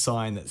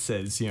sign that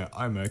says,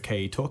 I'm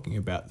okay talking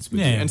about this with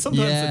you. And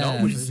sometimes they're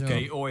not, which is for okay.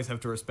 sure. You always have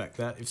to respect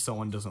that. If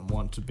someone doesn't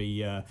want to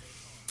be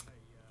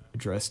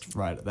addressed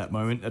right at that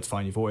moment, that's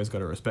fine. You've always got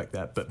to respect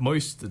that. But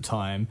most of the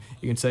time,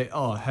 you can say,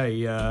 "Oh,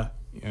 hey,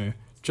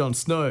 Jon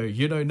Snow,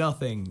 you know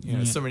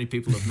nothing." So many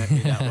people have met me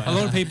that way. A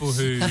lot of people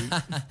who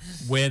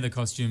wear the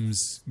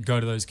costumes go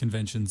to those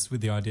conventions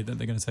with the idea that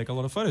they're going to take a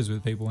lot of photos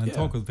with people and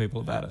talk with people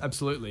about it.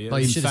 Absolutely. Oh,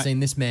 you In should have fact- seen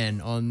this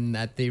man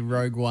at the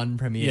Rogue One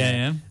premiere.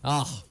 Yeah.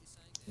 Oh,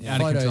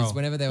 Out of photos. control.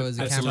 Whenever there was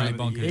a Absolutely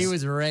camera, bonkers. he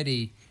was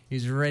ready. He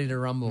was ready to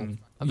rumble.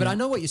 But I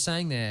know what you're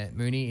saying there,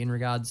 Mooney, in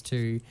regards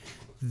to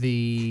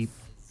the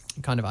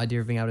kind of idea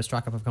of being able to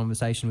strike up a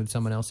conversation with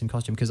someone else in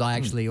costume, because I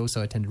actually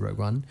also attended Rogue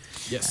One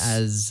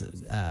as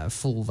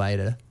full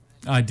Vader.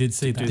 I did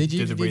see that. Did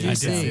you I see? did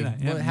see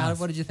that. Yeah, nice.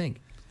 What did you think?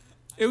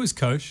 It was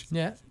kosher.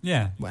 Yeah.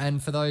 Yeah.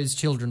 And for those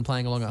children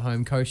playing along at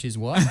home, kosher is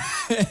what?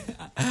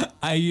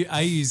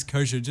 I use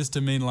kosher just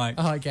to mean like,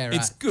 Oh, okay, right.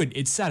 it's good,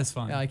 it's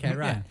satisfying. Okay,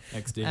 right.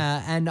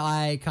 Yeah. And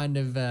I kind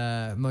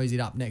of moseyed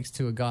up next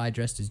to a guy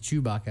dressed as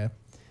Chewbacca.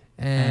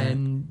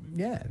 And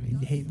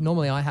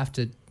normally I have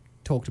to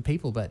talk to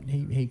people, but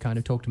he kind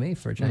of talked to me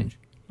for a change.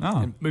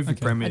 And movie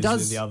premieres It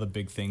does- are the other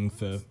big thing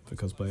for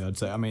cosplay, I'd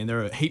say. I mean,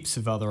 there are heaps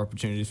of other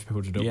opportunities for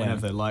people to do it Yeah.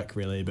 whenever they like,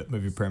 really, but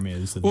movie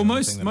premieres are the Well, other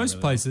most thing that I most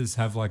really places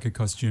have like a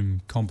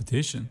costume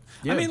competition.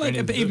 Yeah, I mean, like many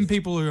of them even do.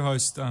 people who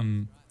host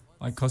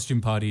like costume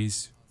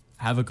parties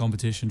have a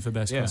competition for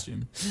best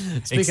costume.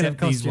 Speaking Except of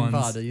costume these ones,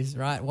 parties,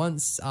 right?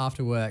 Once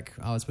after work,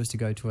 I was supposed to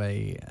go to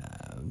a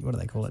what do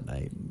they call it?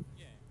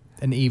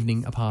 An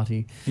evening, a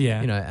party.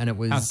 Yeah. You know, and it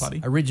was House party.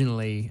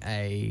 originally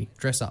a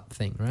dress-up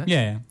thing, right?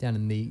 Yeah. Down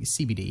in the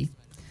CBD.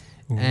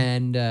 Ooh.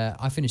 And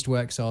I finished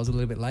work, so I was a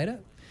little bit later.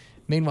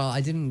 Meanwhile,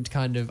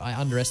 I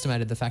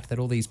underestimated the fact that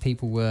all these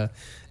people were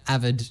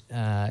avid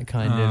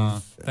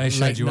they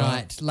showed you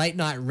up. late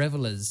night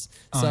revelers.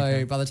 Oh, So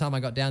okay. by the time I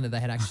got down there, they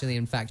had actually,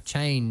 in fact,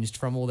 changed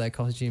from all their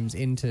costumes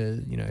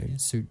into,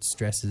 suits,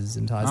 dresses,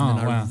 and ties. Oh, And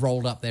then I wow.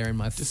 rolled up there in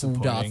my full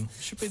Disappointing.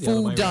 Should be the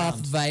other way Darth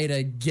around.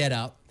 Vader get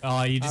up.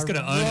 Oh, you just got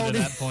to own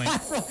it at that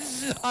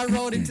point. I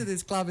rolled into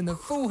this club in the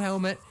full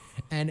helmet,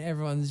 and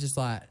everyone's just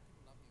like,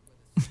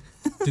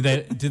 Do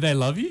they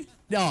love you?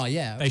 "Oh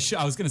yeah." They should.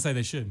 I was going to say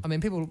they should. I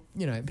mean, people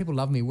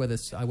love me whether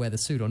I wear the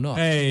suit or not.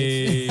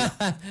 Hey.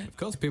 Of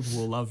course, people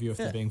will love you if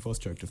they're being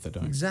force-choked if they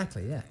don't.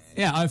 Exactly. Yeah.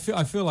 Yeah, I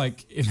feel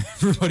like if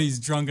everybody's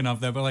drunk enough,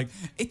 they'll be like,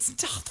 "It's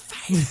Darth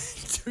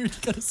Vader,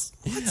 dude.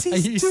 What's he Are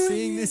you doing?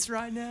 seeing this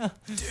right now,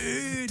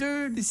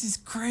 dude? This is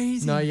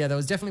crazy." No, yeah, there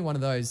was definitely one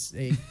of those.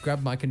 He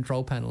grabbed my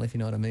control panel, if you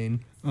know what I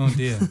mean. Oh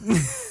dear.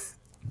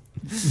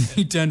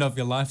 You turned off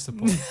your life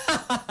support.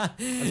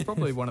 That's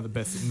probably one of the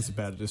best things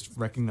about it, just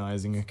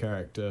recognizing a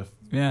character,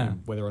 Yeah.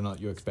 whether or not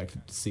you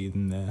expected to see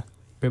them there.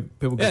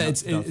 People Yeah, get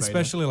it's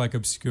especially like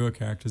obscure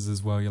characters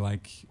as well. You're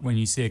like, when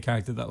you see a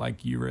character that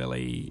like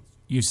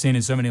you've seen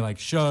in so many like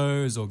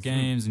shows or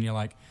games, and you're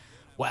like,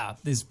 wow,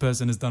 this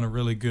person has done a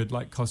really good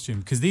like costume,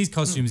 because these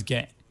costumes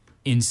get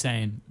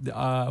insane.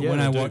 When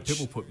I watch,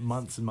 people put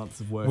months and months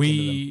of work into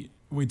them.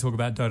 we talk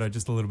about Dota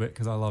just a little bit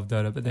because I love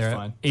Dota, but That's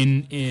fine.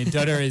 in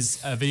Dota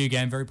is a video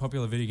game, very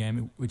popular video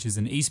game, which is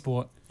an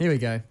esport. Here we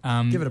go.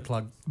 Give it a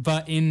plug.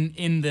 But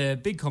in the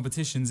big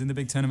competitions, in the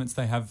big tournaments,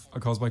 they have a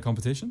cosplay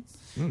competition.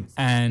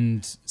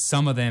 And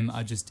some of them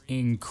are just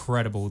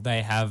incredible.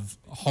 They have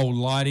whole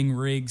lighting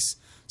rigs.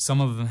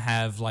 Some of them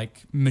have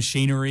like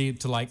machinery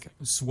to like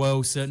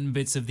swirl certain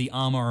bits of the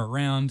armor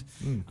around.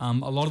 A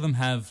lot of them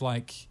have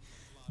like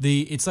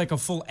it's like a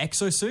full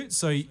exosuit.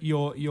 So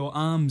your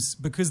arms,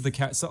 because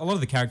so a lot of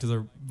the characters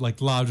are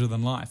like larger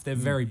than life. They're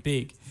very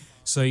big.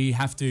 So you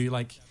have to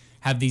like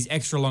have these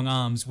extra long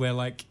arms where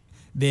like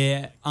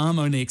their arm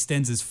only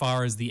extends as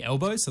far as the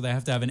elbow. So they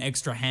have to have an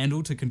extra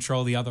handle to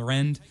control the other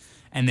end.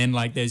 And then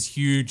like there's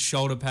huge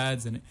shoulder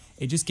pads, and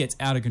it just gets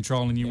out of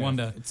control, and you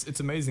wonder. It's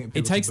amazing that It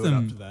people takes can build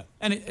them, up to that.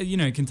 and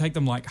it can take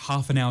them like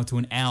half an hour to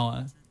an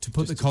hour to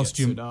put Just the to get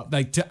costume, suit up.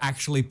 like to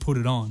actually put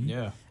it on.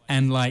 Yeah.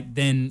 And like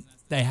then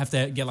they have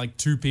to get like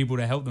two people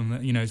to help them.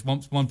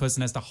 One person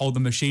has to hold the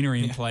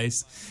machinery in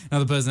place,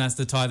 another person has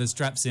to tie the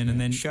straps in,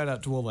 and then Shout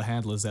out to all the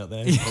handlers out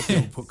there who help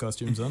people put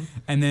costumes on.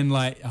 and then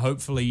like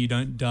hopefully you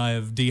don't die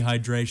of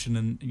dehydration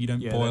and you don't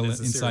Yeah, boil that it is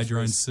a inside serious your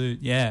own risk. suit.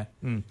 Yeah,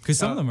 because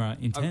some of them are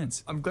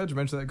intense. I'm glad you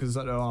mentioned that, because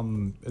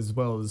as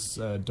well as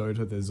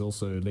Dota, there's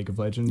also League of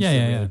Legends. Yeah, They're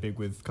yeah, really yeah. big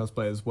with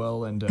cosplay as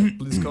well. And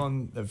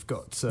BlizzCon, they've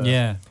got...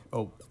 Yeah.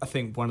 Oh, I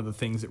think one of the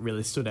things that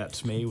really stood out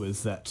to me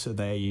was that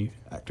they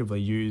actively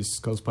use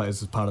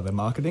cosplayers as part of their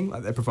marketing.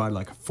 Like they provide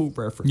like a full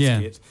reference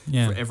kit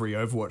for every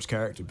Overwatch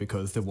character,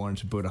 because they wanted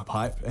to build up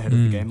hype ahead of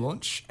the game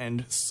launch.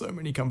 And so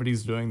many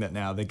companies are doing that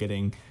now. They're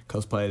getting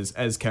cosplayers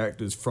as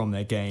characters from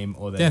their game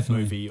or their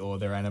movie or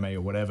their anime or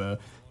whatever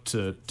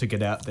to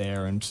get out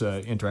there and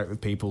to interact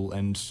with people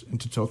and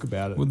to talk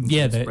about it. Well, and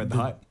yeah, to spread the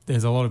hype.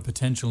 There's a lot of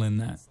potential in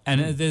that,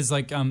 and there's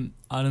like I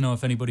don't know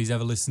if anybody's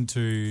ever listened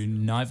to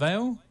Night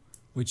Vale,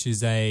 which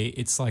is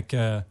it's like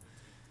a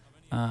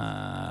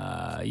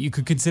you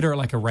could consider it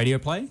like a radio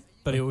play,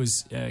 but it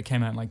was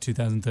came out in like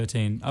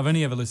 2013. I've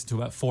only ever listened to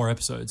about 4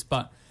 episodes,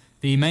 but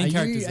the main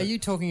characters. Are you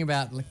talking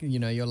about like,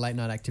 your late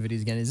night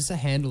activities again? Is this a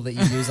handle that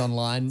you use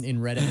online in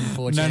Reddit and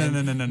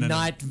 4chan? No.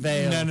 Night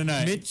Vale.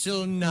 No.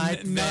 Mitchell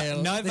Night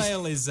Vale. Night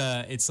Vale is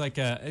it's like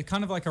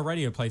kind of like a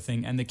radio play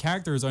thing, and the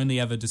character is only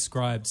ever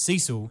described.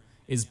 Cecil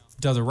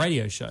does a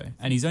radio show,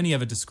 and he's only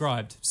ever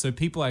described. So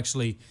people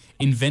actually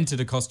invented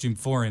a costume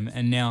for him,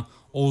 and now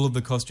all of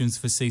the costumes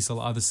for Cecil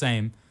are the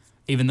same,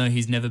 even though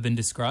he's never been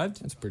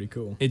described. That's pretty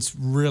cool. It's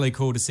really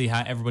cool to see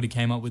how everybody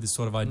came up with this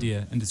sort of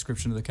idea and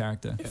description of the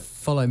character.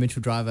 Follow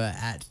Mitchell Driver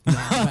at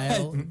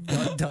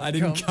nightvale.com. I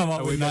didn't come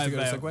up with Night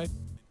Vale.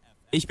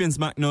 Ich bin's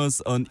Magnus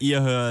und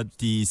ihr hört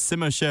die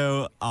Simmer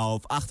Show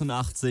auf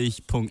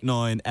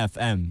 88.9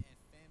 FM.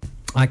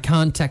 I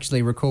can't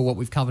actually recall what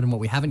we've covered and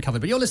what we haven't covered,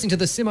 but you're listening to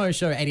the Simo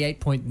Show,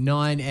 88.9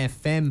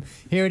 FM.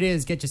 Here it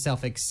is. Get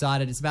yourself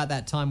excited. It's about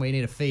that time where you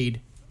need a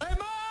feed. Hey,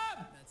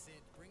 Mom!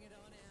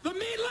 The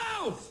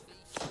meatloaf!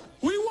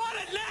 We want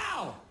it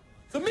now!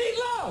 The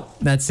meatloaf!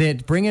 That's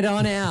it. Bring it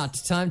on out.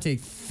 Time to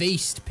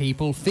feast,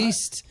 people.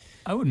 Feast.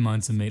 I wouldn't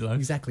mind some meatloaf.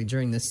 Exactly.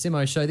 During the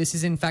Simo Show. This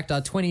is, in fact,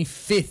 our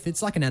 25th.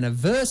 It's like an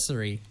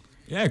anniversary.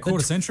 Yeah,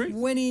 quarter century.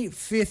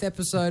 25th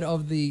episode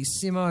of the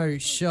Simo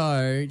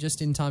Show,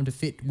 just in time to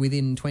fit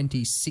within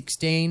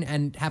 2016,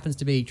 and happens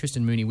to be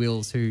Tristan Mooney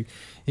Wills, who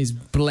is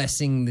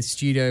blessing the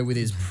studio with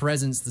his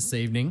presence this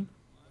evening.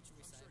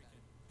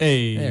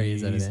 Hey, there he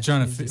is over he's there.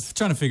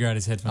 trying to figure out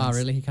his headphones. Oh,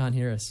 really? He can't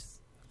hear us.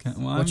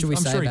 What should we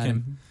say sure about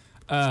him?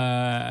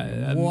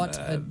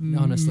 Honestly,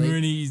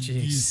 Mooney,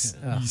 you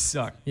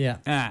suck. Yeah.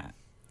 Ah.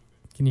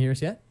 Can you hear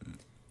us yet?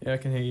 Yeah, I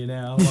can hear you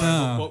now.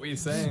 No. What were you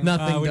saying?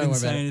 Nothing. we don't didn't worry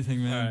say about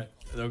anything, man. All right,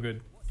 it's all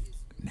good.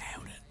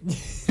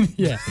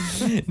 Yeah.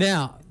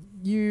 Now,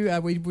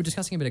 we were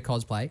discussing a bit of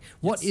cosplay.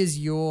 What is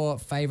your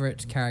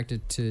favourite character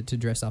to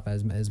dress up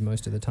as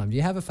most of the time? Do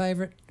you have a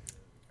favourite?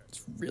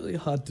 It's really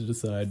hard to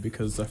decide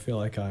because I feel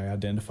like I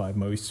identify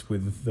most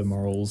with the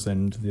morals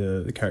and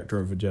the character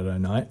of a Jedi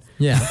Knight.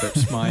 Yeah.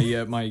 But my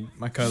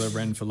Kylo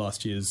Ren for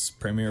last year's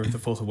premiere of The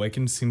Force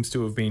Awakens seems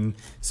to have been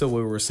so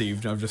well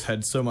received. I've just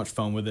had so much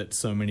fun with it,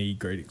 so many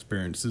great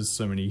experiences,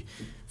 so many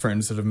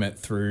friends that I've met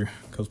through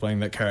cosplaying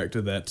that character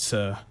that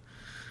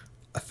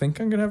I think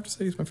I'm going to have to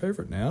say he's my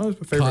favourite now. He's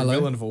my favourite Kylo?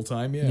 villain of all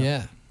time, yeah.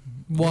 Yeah.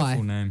 Why?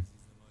 Full name.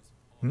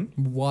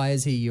 Why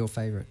is he your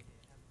favourite?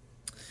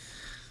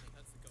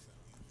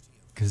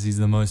 Because he's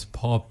the most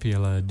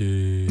popular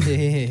dude.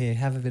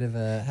 Have a bit of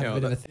a.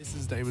 This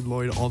is Damon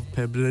Lloyd of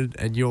Pemberton,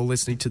 and you're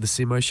listening to the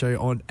Simo Show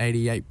on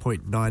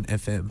 88.9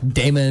 FM.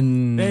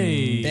 Damon.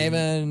 Hey.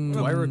 Damon.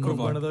 Do I record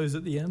one of those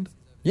at the end?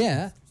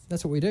 Yeah,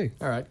 that's what we do.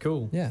 All right,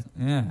 cool. Yeah.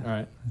 Yeah. All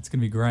right. It's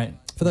going to be great.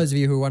 For those of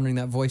you who are wondering,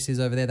 that voice is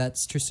over there.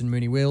 That's Tristan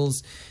Mooney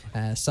Wills,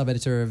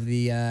 sub-editor of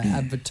the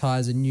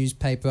Advertiser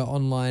newspaper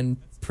online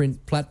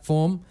print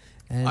platform.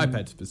 And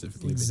iPad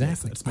specifically.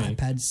 Exactly. Yes, that's me.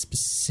 iPad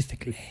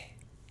specifically.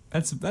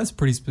 That's a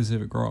pretty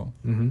specific role.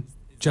 Mm-hmm.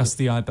 Just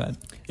the iPad.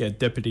 Yeah,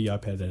 deputy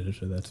iPad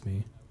editor, that's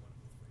me.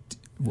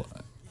 What?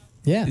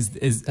 Yeah.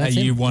 Are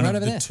you one of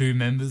the two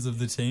members of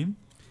the team?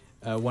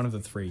 One of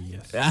the three,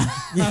 yes.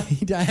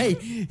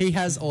 Hey, he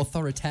has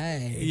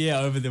authority.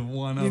 Yeah, over the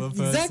one other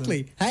person.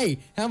 Exactly. Hey,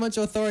 how much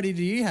authority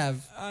do you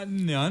have?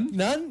 None.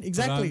 None?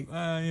 Exactly.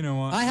 You know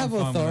what? I have I'm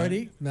fine with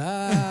authority.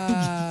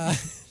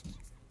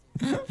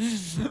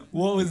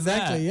 What was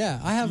exactly, that? yeah.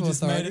 I have You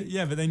just authority. made it,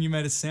 yeah, but then you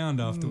made a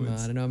sound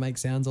afterwards. I don't know, I make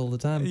sounds all the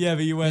time. Yeah,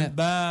 but you went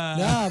bah.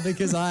 No,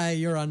 because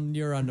you're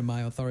under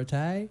my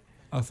authority.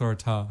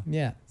 Authorita.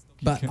 Yeah.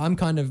 But I'm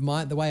kind of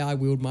the way I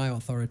wield my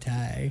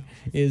authority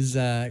is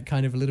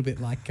kind of a little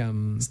bit like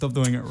Stop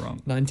doing it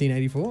wrong.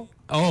 1984.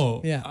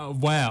 Oh. Yeah.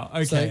 Wow.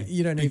 Okay. So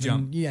you don't Big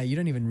jump. you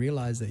don't even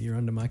realize that you're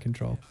under my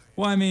control.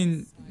 Well, I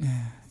mean,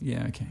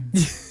 yeah, okay.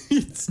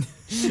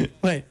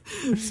 Wait.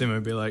 Simo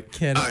would be like,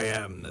 I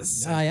am the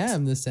Senate. I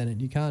am the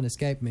Senate. You can't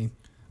escape me.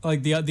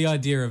 Like the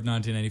idea of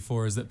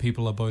 1984 is that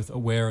people are both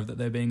aware of that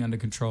they're being under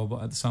control,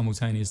 but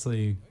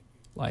simultaneously,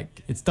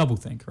 like, it's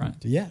doublethink, right?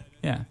 Yeah.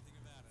 Yeah.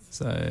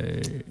 So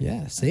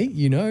yeah, see,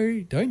 you know,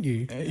 don't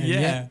you?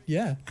 Yeah.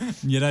 Yeah.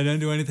 Yet I don't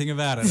do anything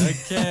about it.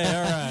 Okay,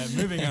 all right,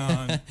 moving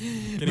on.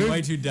 Getting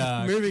way too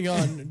dark. Moving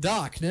on.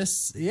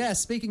 Darkness. Yeah,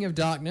 speaking of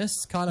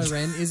darkness, Kylo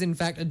Ren is in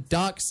fact a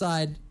dark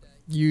side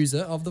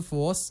user of the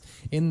Force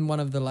in one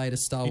of the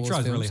latest Star Wars He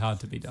tries films. really hard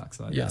to be dark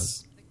side.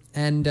 Yes.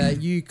 And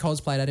you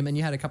cosplayed at him, and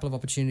you had a couple of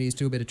opportunities to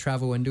do a bit of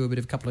travel and do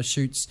a couple of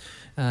shoots.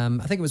 I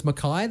think it was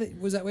Mackay.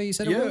 Was that where you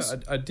said it was?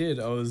 Yeah, I did.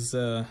 I was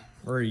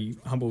very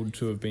humbled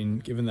to have been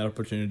given that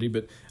opportunity.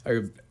 But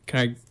can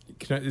I?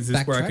 Is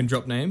this where I can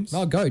drop names?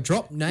 Oh, go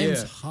drop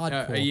names. Yeah.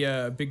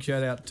 Hardcore. A big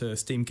shout out to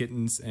Steam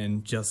Kittens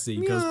and Just Z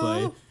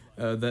Cosplay.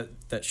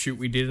 That shoot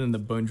we did in the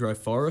Bone Dry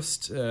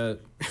Forest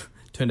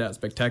turned out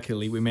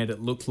spectacularly. We made it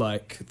look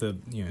like the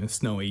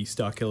snowy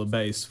Starkiller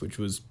base, which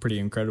was pretty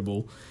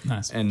incredible.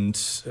 Nice. And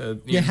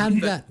how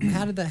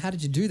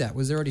did you do that?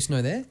 Was there already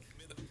snow there?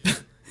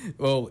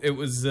 Well, it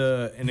was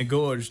in a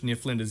gorge near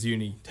Flinders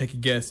Uni. Take a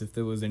guess if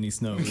there was any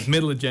snow. It was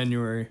middle of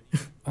January.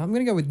 I'm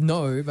going to go with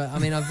no, but I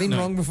mean, I've been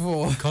wrong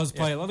before.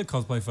 A lot of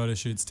cosplay photo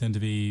shoots tend to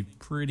be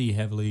pretty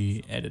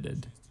heavily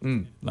edited.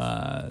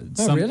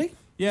 Really?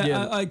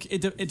 Yeah,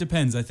 it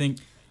depends. I think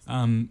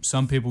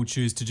some people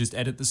choose to just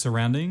edit the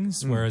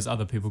surroundings, whereas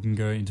other people can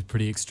go into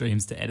pretty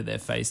extremes to edit their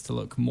face to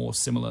look more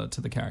similar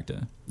to the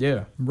character.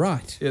 Yeah.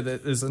 Right. Yeah,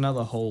 there's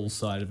another whole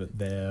side of it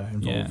there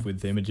involved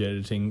with image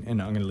editing,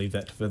 and I'm going to leave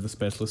that for the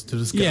specialist to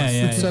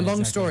discuss. So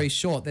long story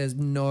short, there's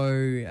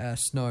no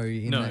snow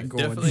in that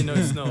gorge. Definitely no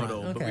snow at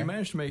all. Okay. But we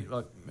managed to make,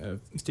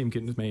 Steam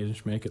Kittens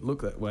managed to make it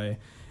look that way.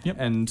 Yep.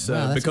 And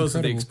Wow, because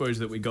of the incredible. exposure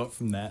that we got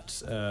from that,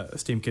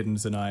 Steam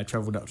Kittens and I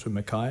travelled up to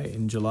Mackay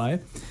in July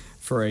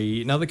for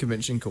another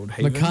convention called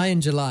Haven. Mackay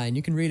in July, and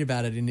you can read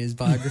about it in his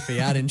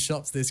biography out in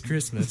shops this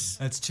Christmas.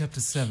 That's chapter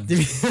 7.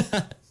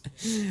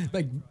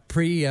 Like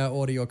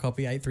pre-audio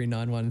copy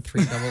 8391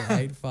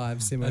 3885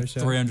 Simo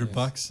Show.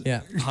 $300.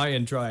 Yeah. High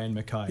and dry in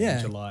Mackay Yeah.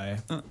 in July.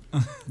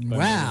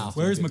 Wow.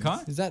 Where is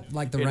Mackay? Is that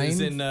like the It rain?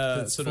 is in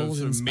that sort falls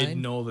in of Spain?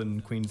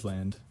 mid-northern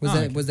Queensland.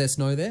 Was there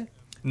snow there?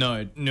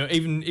 No,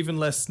 even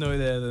less snow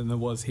there than there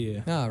was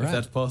here. Oh, right. If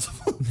that's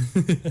possible.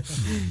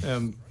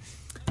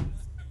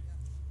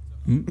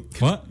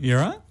 What? You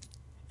alright?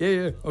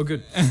 Yeah. Oh,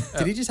 good.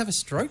 Did he just have a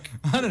stroke?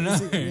 I don't know.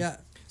 Yeah.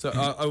 So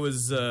I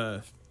was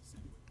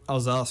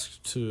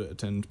asked to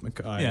attend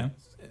Mackay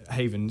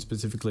Haven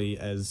specifically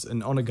as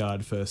an honour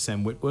guard for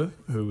Sam Witwer,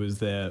 who was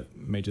their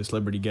major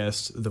celebrity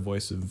guest, the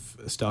voice of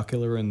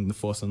Starkiller in The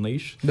Force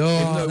Unleashed.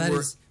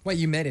 No, wait,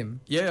 you met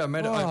him? Yeah, I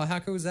met him. Oh, how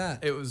cool was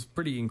that? It was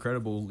pretty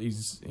incredible.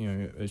 He's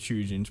a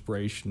huge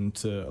inspiration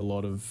to a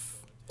lot of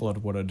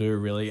what I do,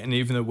 really. And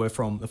even though we're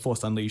from The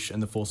Force Unleashed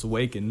and The Force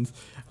Awakens,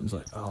 I was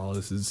like, oh,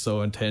 this is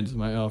so intense. I'm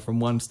like, from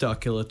one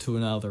Starkiller to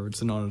another,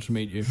 it's an honour to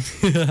meet you.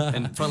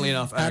 And funnily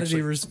enough, how did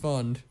he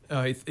respond?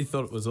 He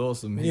thought it was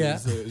awesome. He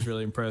was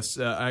really impressed.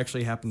 I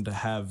actually happened to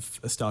have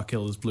a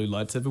Starkiller's blue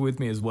lightsaber with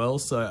me as well,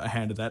 so I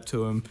handed that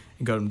to him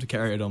and got him to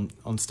carry it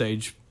on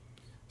stage.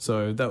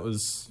 So that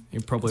was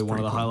probably one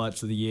of the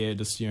highlights of the year,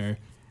 just,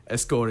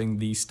 escorting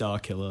the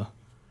Starkiller.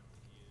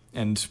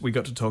 And we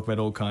got to talk about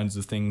all kinds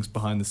of things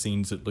behind the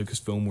scenes at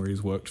Lucasfilm, where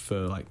he's worked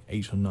for like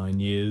 8 or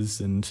 9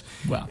 years. And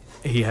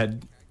he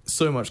had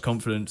so much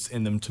confidence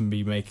in them to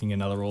be making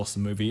another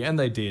awesome movie, and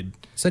they did.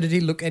 So did he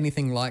look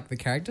anything like the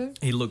character?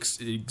 He looks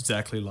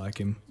exactly like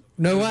him.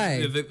 No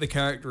way. The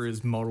character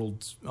is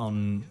modelled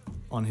on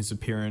his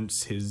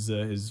appearance,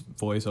 his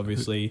voice,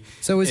 obviously.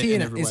 So is he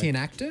an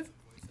actor?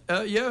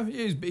 Yeah,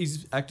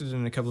 he's acted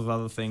in a couple of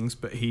other things,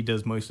 but he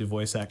does mostly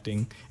voice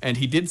acting. And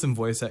he did some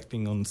voice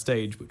acting on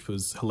stage, which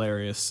was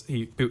hilarious.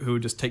 He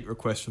would just take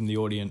requests from the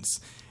audience,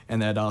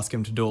 and they'd ask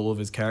him to do all of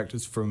his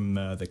characters from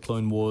the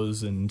Clone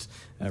Wars and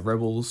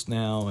Rebels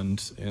now, and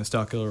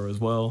Starkiller as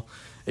well.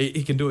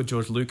 He can do a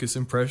George Lucas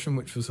impression,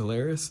 which was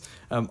hilarious.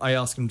 I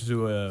asked him to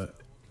do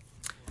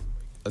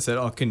I said,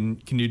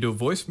 can you do a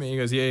voice for me? He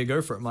goes, yeah,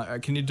 go for it. I'm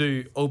like, can you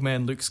do Old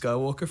Man Luke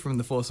Skywalker from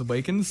The Force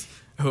Awakens?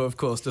 Who, of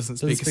course, doesn't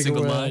speak a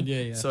single line.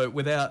 Yeah. So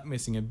without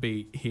missing a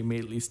beat, he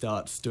immediately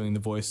starts doing the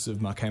voice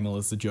of Mark Hamill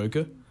as the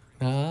Joker.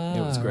 Ah, it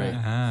was great.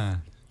 Right.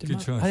 Good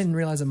choice. I didn't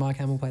realise that Mark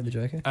Hamill played the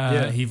Joker.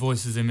 He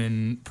voices him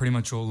in pretty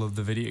much all of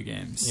the video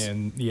games. Yeah,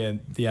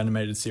 and the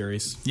animated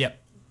series. Yep.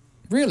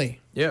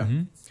 Really? Yeah.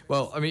 Mm-hmm.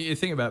 Well, I mean, you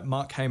think about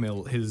Mark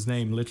Hamill, his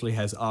name literally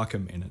has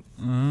Arkham in it.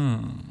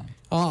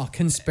 Oh,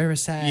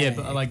 conspiracy. Yeah,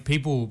 but like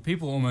people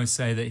almost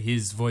say that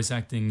his voice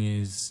acting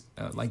is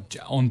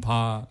on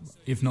par,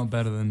 if not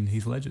better than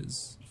Heath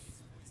Ledger's.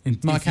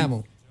 Mark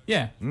Hamill.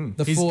 Yeah,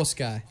 the Force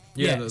guy.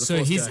 Yeah,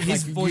 so his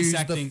voice Use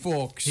acting, the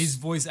forks. his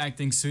voice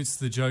acting suits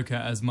the Joker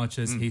as much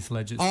as Heath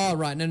Ledger's. Oh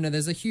right, no,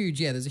 there's a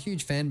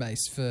huge fan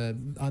base for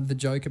the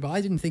Joker, but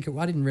I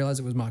didn't realize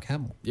it was Mark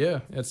Hamill. Yeah,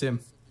 that's him.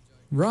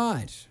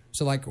 Right.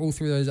 So like all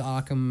through those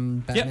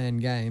Arkham Batman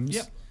games.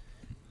 Yep.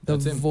 The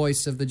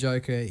voice of the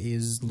Joker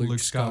is Luke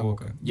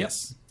Skywalker.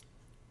 Yes.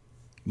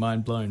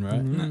 Mind blown,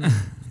 right?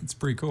 It's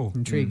pretty cool.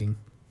 Intriguing.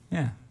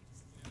 Yeah.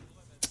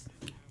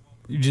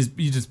 You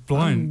just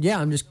blown.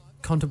 I'm just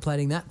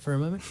contemplating that for a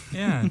moment.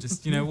 Yeah,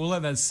 just we'll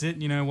let that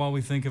sit. While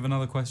we think of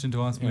another question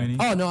to ask Mooney.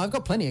 Oh no, I've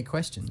got plenty of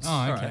questions.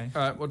 Oh, okay.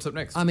 All right. What's up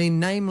next? I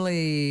mean,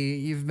 namely,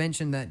 you've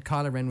mentioned that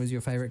Kylo Ren was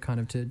your favorite kind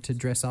of to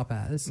dress up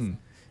as.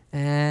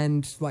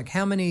 And like,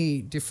 how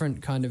many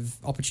different kind of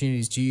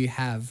opportunities do you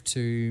have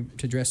to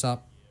dress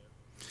up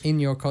in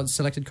your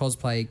selected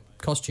cosplay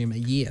costume a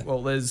year?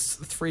 Well, there's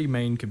 3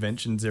 main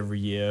conventions every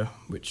year,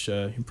 which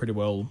are pretty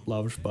well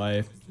loved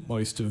by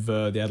most of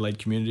the Adelaide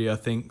community, I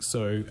think.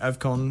 So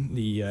AVCON,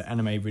 the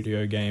anime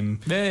video game.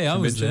 Hey, I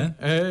was there.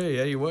 Hey,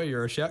 yeah, you were.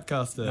 You're a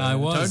shoutcaster. I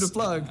was. Time to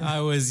plug. I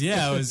was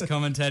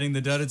commentating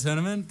the Dota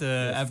tournament.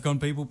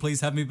 AVCON people,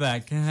 please have me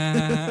back.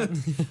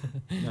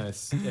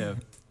 Nice, yeah.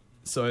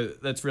 So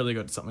that's really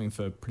got something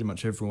for pretty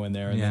much everyone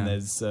there. And then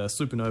there's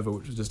Supernova,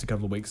 which was just a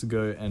couple of weeks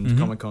ago, and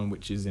Comic-Con,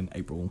 which is in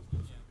April.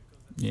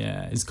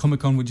 Yeah. Is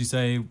Comic-Con, would you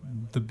say,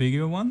 the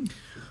bigger one?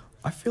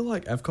 I feel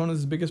like AVCON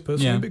is the biggest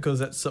personally because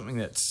that's something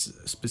that's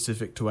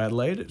specific to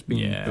Adelaide. It's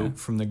been built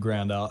from the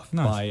ground up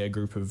by a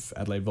group of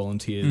Adelaide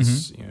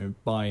volunteers,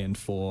 by and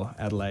for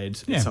Adelaide.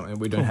 Yeah. It's something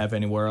that we don't have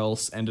anywhere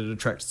else, and it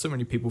attracts so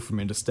many people from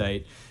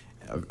interstate.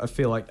 I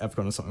feel like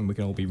AVCON is something we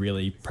can all be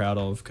really proud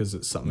of because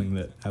it's something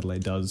that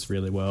Adelaide does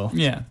really well.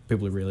 Yeah.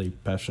 People are really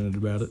passionate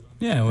about it.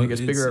 Yeah. Well, it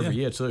gets bigger every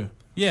year too.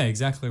 Yeah,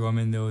 exactly. Well, I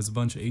mean, there was a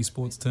bunch of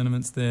esports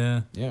tournaments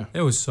there. Yeah.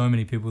 There was so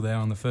many people there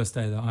on the first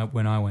day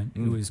when I went.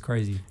 It was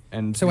crazy.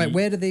 And so wait,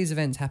 where do these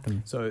events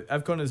happen? So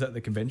AVCON is at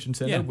the convention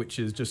centre, which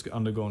has just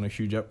undergone a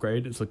huge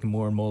upgrade. It's looking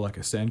more and more like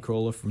a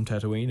sandcrawler from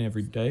Tatooine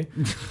every day.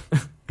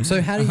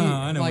 So how do you...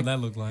 I know what that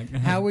looked like.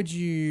 How would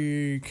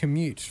you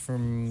commute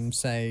from,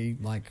 say,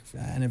 like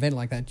an event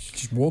like that?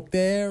 Just walk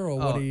there, or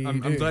what do you do?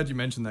 I'm glad you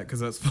mentioned that because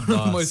that's one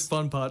of the most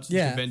fun parts of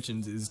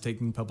conventions is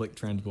taking public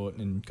transport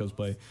and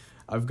cosplay.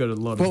 I've got a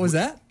lot of... What was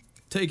that?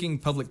 Taking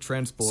public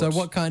transport. So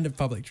what kind of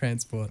public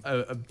transport?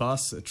 A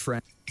bus, a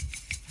tram.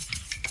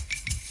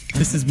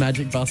 This is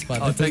Magic Bus, by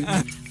the way.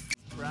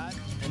 Brad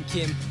and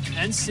Kim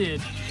and Sid.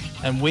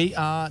 And we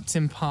are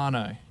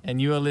Timpano.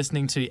 And you are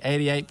listening to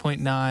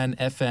 88.9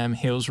 FM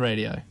Hills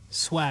Radio.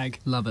 Swag.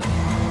 Love it.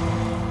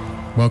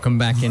 Welcome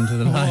back into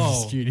the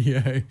live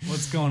studio.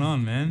 What's going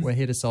on, man? We're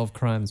here to solve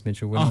crimes,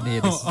 Mitchell. We're not here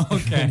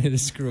to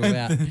screw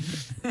about.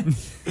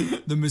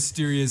 The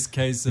mysterious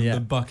case of the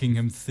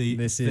Buckingham thief.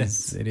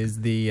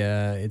 It's the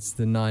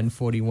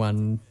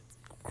 941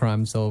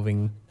 crime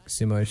solving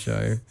Simo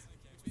Show.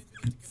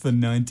 For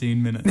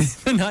 19 minutes.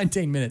 For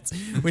 19 minutes.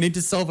 We need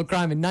to solve a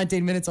crime in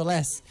 19 minutes or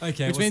less. Okay, which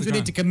what's means the we crime?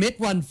 need to commit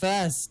one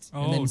first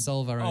and then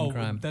solve our own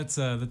crime. That's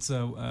what's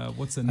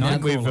it? I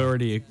think we've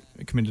already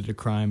committed a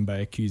crime by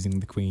accusing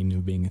the Queen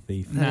of being a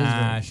thief.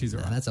 Nah, she's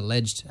right. That's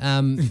alleged.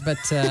 But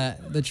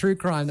the true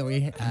crime that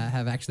we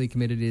have actually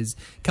committed is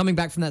coming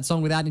back from that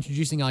song without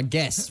introducing our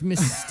guest,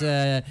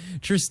 Mr.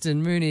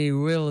 Tristan Mooney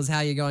Wills. How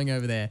are you going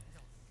over there?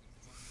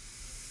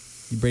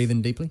 You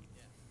breathing deeply?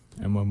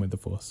 And one with the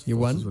Force. You're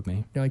Force one? is with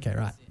me. Okay,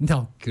 right.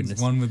 No,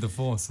 goodness. One with the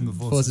Force, and the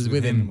Force is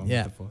with him. One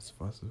Yeah. with the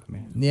Force is with me.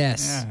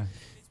 Yes. Yeah.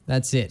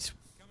 That's it.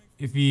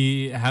 If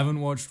you haven't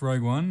watched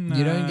Rogue One,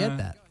 You don't get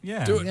that.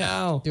 Yeah, Do it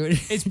now. Do it.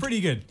 It's pretty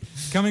good.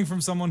 Coming from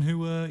someone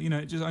who,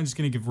 I'm just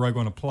going to give Rogue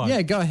One a plug.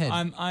 Yeah, go ahead.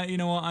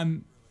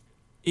 I'm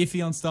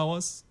iffy on Star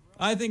Wars.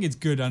 I think it's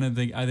good. I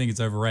think it's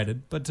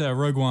overrated. But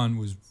Rogue One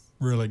was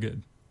really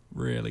good.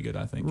 Really good,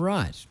 I think.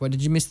 Right. Well,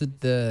 did you miss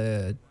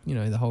the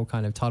whole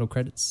kind of title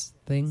credits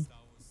thing?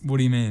 What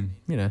do you mean?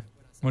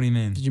 What do you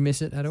mean? Did you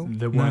miss it at all?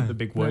 There weren't the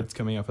big words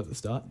coming up at the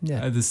start.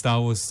 Yeah. The Star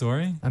Wars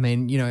story? I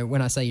mean,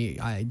 when I say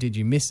did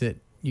you miss it,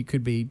 you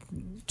could be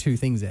two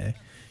things there.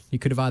 You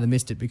could have either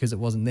missed it because it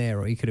wasn't there,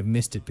 or you could have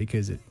missed it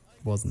because it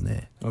wasn't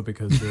there. Or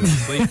because you were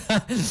asleep.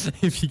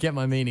 If you get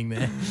my meaning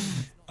there.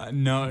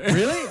 No.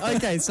 Really?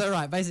 Okay, so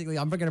right, basically,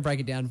 I'm going to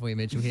break it down for you,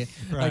 Mitchell, here.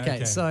 Right, okay,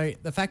 okay. so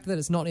the fact that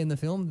it's not in the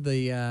film,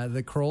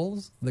 the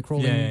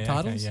crawling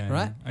titles, okay,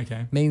 right?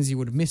 Okay. Means you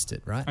would have missed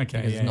it, right? Okay,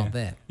 Because it's not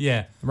there.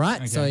 Yeah. Right?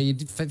 Okay. So you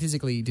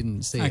physically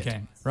didn't see it,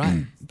 Okay.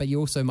 right? But you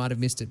also might have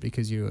missed it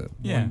because you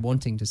were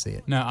wanting to see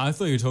it. No, I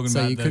thought you were talking So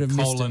about you could the have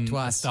missed it colon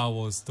twice. Star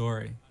Wars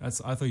story. I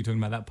thought you were talking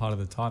about that part of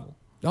the title.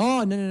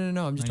 Oh, no.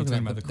 I'm just No, talking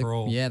you're about the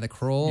crawl. Yeah, the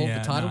crawl, Yeah,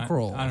 the title no,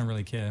 crawl. I don't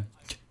really care.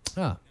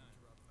 Oh,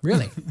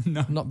 really?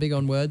 No. Not big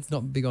on words,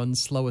 not big on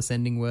slow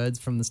ascending words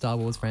from the Star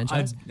Wars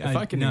franchise? If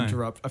I can no.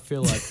 interrupt, I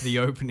feel like the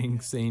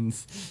opening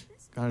scenes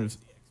kind of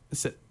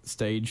set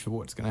stage for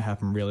what's going to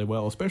happen really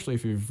well, especially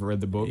if you've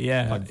read the book.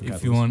 Yeah, Plug the if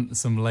Catalyst. you want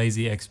some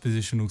lazy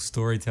expositional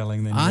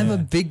storytelling, then I'm yeah. a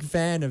big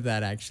fan of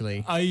that,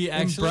 actually. Are you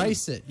actually?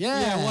 Embrace it. Yeah.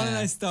 Yeah, why don't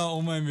I start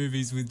all my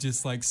movies with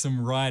just like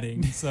some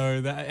writing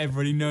so that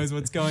everybody knows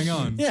what's going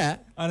on? Yeah.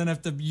 I don't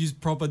have to use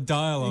proper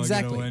dialogue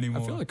Exactly. at all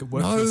anymore. I feel like it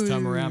works this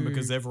time around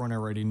because everyone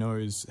already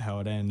knows how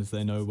it ends.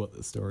 They know what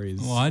the story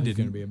is, Well, I is going to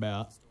didn't. be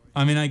about.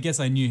 I mean, I guess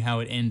I knew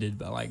how it ended,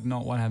 but like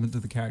not what happened to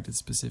the characters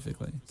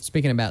specifically.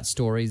 Speaking about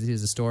stories,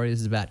 here's a story. This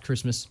is about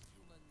Christmas.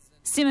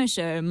 Simo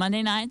Show,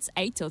 Monday nights,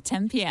 8 till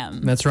 10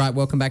 p.m. That's right.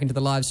 Welcome back into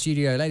the live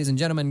studio. Ladies and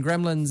gentlemen,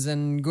 gremlins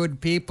and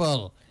good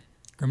people.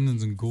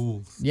 Gremlins and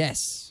ghouls.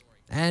 Yes.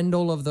 And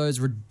all of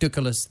those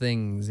ridiculous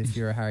things, if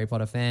you're a Harry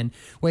Potter fan.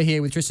 We're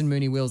here with Tristan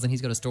Mooney Wills, and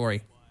he's got a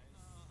story.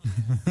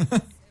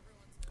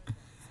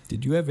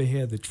 Did you ever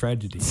hear the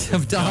tragedy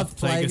Of Darth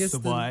Plagueis the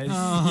Wise?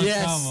 Oh,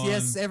 yes, come on.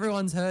 yes,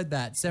 everyone's heard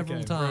that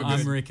several times.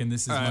 I'm Rick, and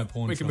this is my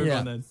porn we can show. move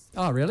on then.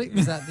 Oh, really?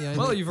 Is that the only...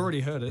 Well, you've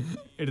already heard it.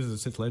 It is a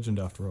Sith legend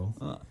after all.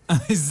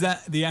 Is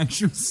that the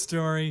actual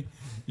story?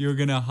 You're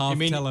going to half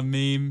tell a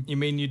meme? You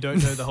mean you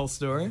don't know the whole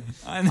story?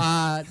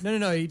 No.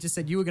 He just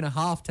said you were going to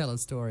half tell a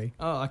story.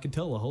 Oh, I can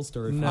tell the whole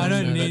story. No, I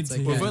don't no, need that's to.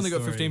 okay. hear We've the only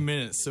got story. 15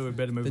 minutes, so we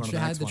better move on to the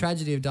next The one.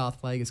 tragedy of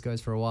Darth Plagueis goes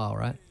for a while,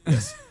 right?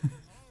 Yes.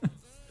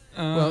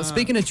 Well,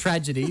 speaking of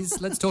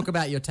tragedies, let's talk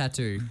about your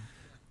tattoo.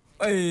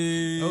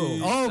 Hey.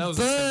 Oh, that was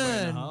a segue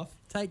and a burn! half.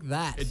 Take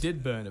that. It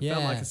did burn. It felt Yeah.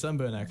 like a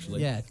sunburn,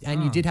 actually. Yeah,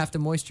 and you did have to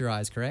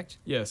moisturize, correct?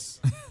 Yes.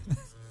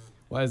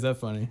 Why is that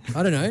funny?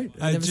 I don't know.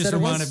 I never said it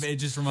was. It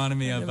just reminded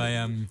me of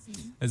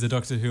there's a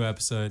Doctor Who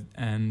episode,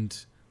 and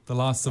the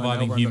last I know,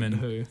 surviving we're on Doctor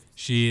human, Who.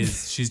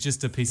 she's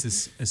just a piece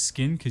of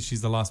skin because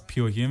she's the last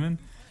pure human.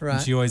 Right.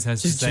 And she always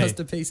has She's to say, just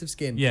a piece of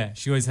skin. yeah,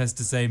 she always has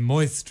to say,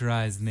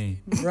 moisturize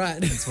me.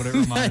 Right. That's what it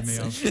reminded me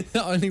That's of.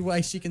 the only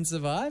way she can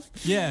survive?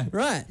 Yeah.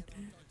 Right.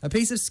 A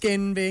piece of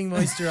skin being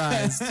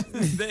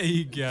moisturized. There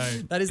you go.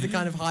 That is the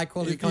kind of high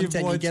quality If you've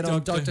content you watched get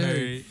on Doctor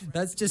Who.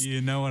 That's just... You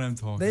know what I'm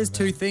talking There's about.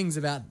 two things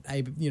about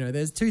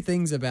there's two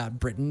things about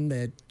Britain.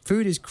 Their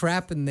food is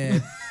crap and their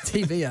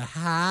TV are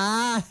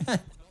ha.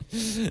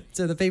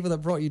 So the people that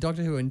brought you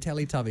Doctor Who and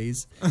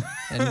Teletubbies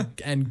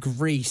and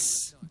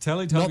Grease.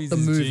 Teletubbies not the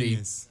is movie.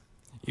 genius.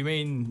 You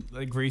mean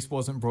like Greece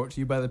wasn't brought to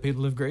you by the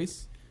people of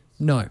Greece?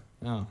 No.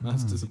 Oh,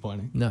 that's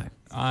disappointing. No.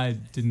 I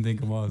didn't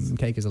think it was.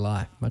 Cake is a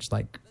lie. Much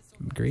like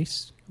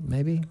Greece,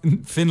 maybe?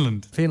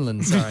 Finland,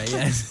 sorry,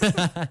 yes.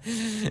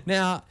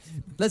 Now,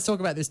 let's talk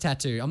about this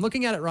tattoo. I'm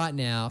looking at it right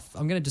now.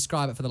 I'm going to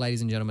describe it for the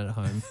ladies and gentlemen at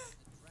home.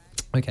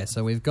 Okay,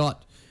 so we've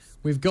got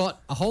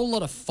a whole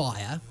lot of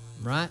fire,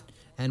 right?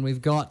 And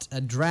we've got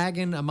a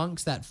dragon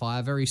amongst that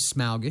fire, very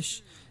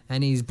Smauggish,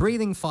 and he's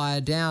breathing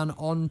fire down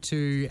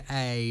onto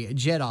a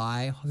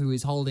Jedi who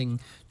is holding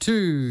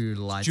two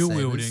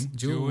lightsabers.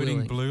 Dual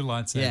wielding blue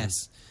lightsabers.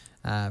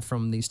 Yes.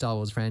 From the Star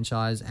Wars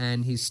franchise,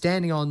 and he's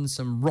standing on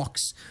some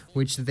rocks,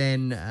 which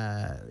then,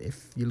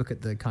 if you look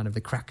at the kind of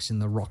the cracks in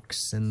the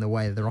rocks and the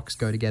way the rocks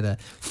go together,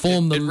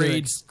 form the It lyrics.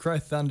 reads, "Cry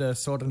thunder,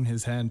 sword in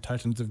his hand,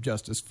 titans of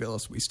justice, fill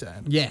us we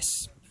stand."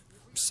 Yes.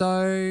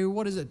 So,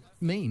 what does it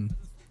mean?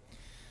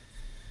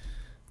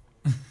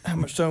 How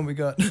much time we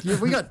got? Yeah,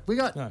 we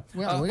got No.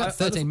 we got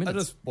 13 minutes. I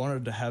just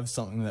wanted to have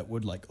something that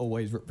would like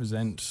always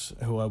represent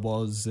who I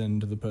was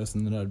and the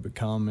person that I'd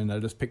become, and I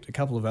just picked a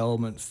couple of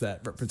elements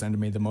that represented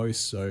me the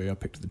most. So I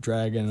picked the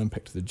dragon, I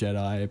picked the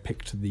Jedi, I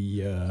picked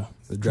the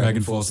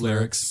Dragon Force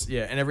lyrics.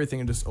 Yeah, and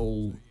everything just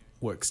all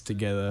works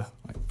together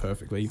like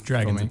perfectly.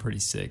 Dragons for are me. pretty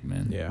sick,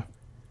 man. Yeah.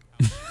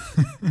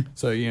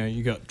 So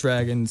you got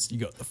dragons, you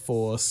got the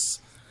Force,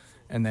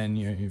 and then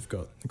you've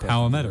got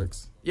Power metal.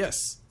 lyrics.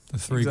 Yes. The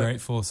three great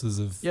forces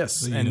of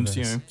yes, the and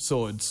universe.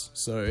 swords.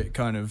 So it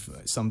kind of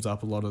sums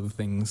up a lot of the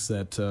things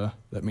that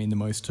that mean the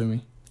most to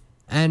me.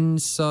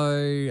 And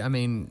so, I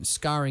mean,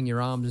 scarring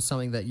your arms is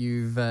something that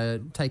you've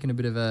taken a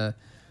bit of a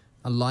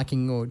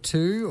liking or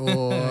two,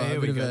 or a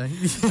bit of a...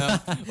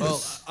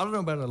 Well, I don't know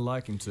about a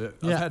liking to it.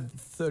 Yeah. I've had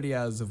 30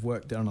 hours of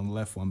work done on the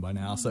left one by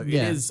now, so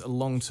Yeah. it is a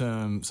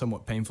long-term,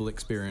 somewhat painful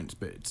experience,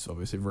 but it's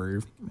obviously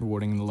very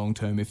rewarding in the long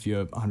term if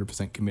you're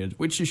 100% committed,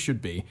 which you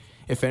should be.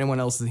 If anyone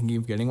else is thinking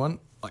of getting one,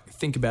 like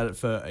think about it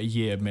for a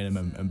year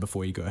minimum and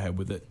before you go ahead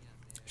with it.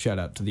 Shout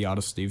out to the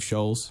artist Steve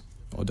Scholes,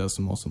 or does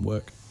some awesome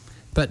work.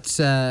 But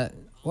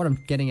what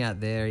I'm getting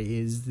at there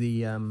is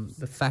the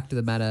fact of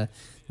the matter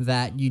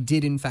that you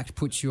did in fact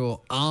put your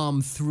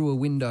arm through a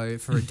window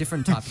for a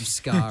different type of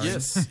scarring.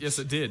 Yes,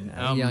 it did.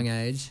 At a young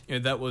age. Yeah,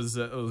 that was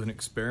an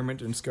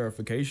experiment in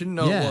scarification.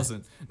 No, Yeah. it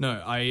wasn't. No,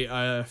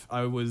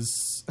 I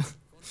was.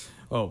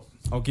 Well,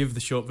 I'll give the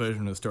short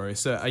version of the story.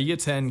 So, a year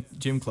 10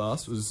 gym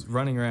class was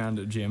running around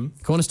a gym.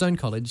 Cornerstone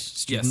College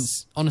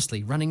students,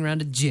 honestly, running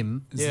around a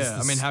gym. Yeah,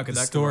 I mean, how could the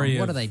that story go wrong?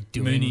 What are they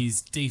doing?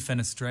 Mooney's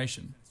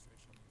defenestration.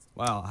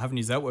 Wow, I haven't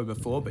used that word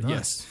before, but Nice.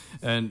 yes.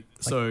 And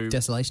so,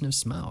 Desolation of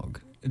Smaug.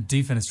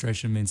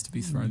 Defenestration means to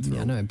be thrown through.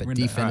 Yeah, I know, but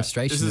window.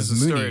 defenestration this of is the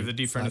story Mooney. of the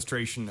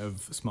defenestration of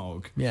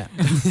Smaug. Yeah.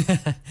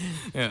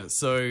 Yeah,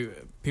 so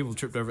people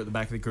tripped over at the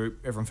back of the group,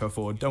 everyone fell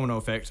forward, domino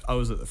effect. I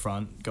was at the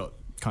front, got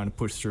kind of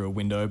pushed through a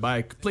window by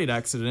a complete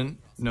accident.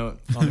 No,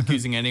 not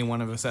accusing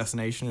anyone of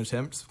assassination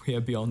attempts. We are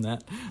beyond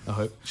that, I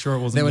hope. Sure, it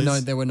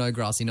wasn't. There were no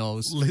grassy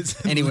knolls Liz-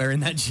 anywhere in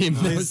that gym.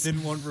 There Liz was-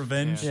 didn't want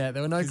revenge. Yeah,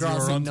 there were no 'cause you were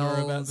grassy onto her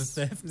knolls.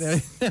 about the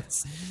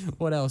thefts.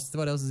 What else?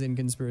 What else is in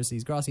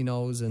conspiracies? Grassy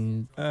knolls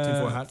and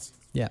Tinfoil hats.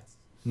 yeah,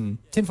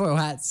 tinfoil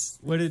hats.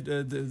 Where did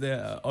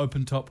the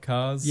open top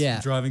cars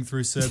Yeah. driving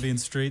through Serbian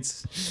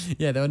streets?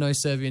 Yeah, there were no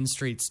Serbian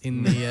streets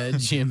in the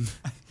gym.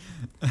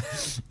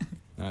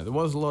 No, there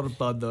was a lot of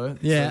blood though.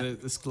 Yeah. So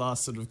this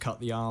glass sort of cut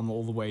the arm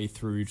all the way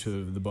through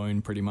to the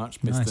bone pretty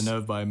much. Missed Nice. the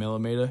nerve by a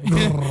millimeter.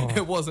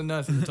 It wasn't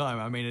nice at the time.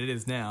 I mean, it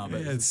is now, but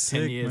Yeah, it's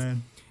 10 sick, years.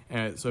 man.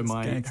 So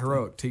my gangster.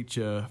 heroic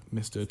teacher,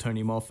 Mr.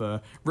 Tony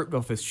Moffa, ripped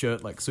off his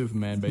shirt like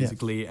Superman,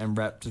 basically, and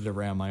wrapped it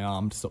around my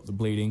arm to stop the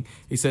bleeding.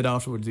 He said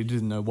afterwards he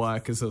didn't know why,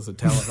 because there was a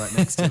towel right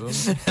next to him.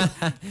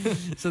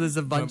 So there's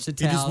a bunch of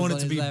He towels. just wanted on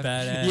to his be lap.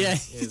 badass. Yeah,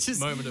 It's just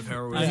moment of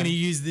heroism. I'm going to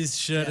use this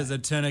shirt as a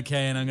tourniquet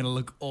and I'm going to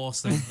look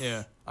awesome.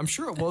 Yeah, I'm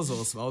sure it was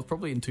awesome. I was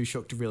probably too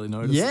shocked to really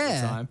notice Yeah.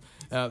 at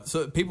the time.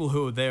 So people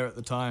who were there at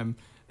the time,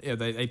 yeah,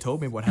 they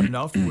told me what happened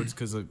afterwards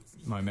because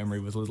my memory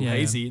was a little Yeah.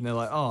 hazy, and they're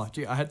like, "Oh,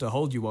 gee, I had to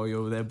hold you while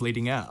you were there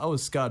bleeding out. I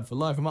was scarred for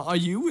life." I'm like, "Oh,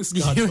 you were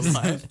scarred for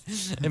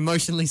life."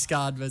 emotionally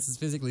scarred versus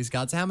physically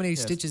scarred. So how many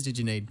Yes. stitches did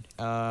you need?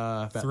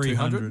 About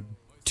 300.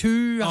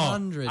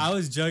 200. Oh, I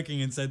was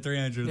joking and said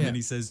 300 and then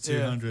he says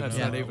 200. Yeah, that's I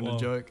was not like, even whoa. a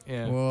joke.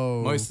 Yeah,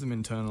 Whoa. most of them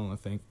internal, I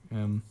think.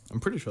 I'm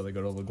pretty sure they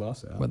got all the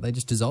glass out. What, they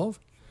just dissolve?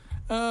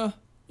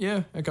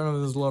 Yeah, it kind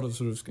of there's a lot of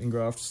sort of skin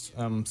grafts.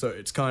 So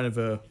it's kind of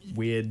a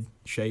weird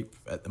shape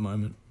at the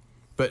moment.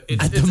 But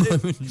it's, At the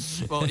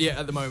moment. well, yeah,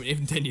 at the moment,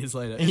 even 10 years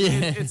later,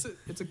 Yeah.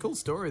 it's a cool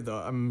story though.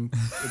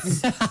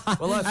 It's,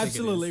 well, I think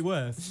Absolutely it is.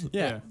 worth.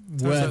 Yeah.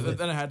 Worth So it.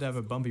 then I had to have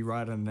a bumpy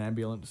ride on an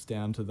ambulance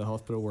down to the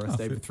hospital where I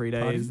stayed for 3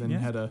 days, party, then yeah.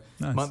 had a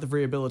Nice. month of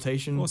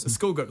rehabilitation. Awesome. The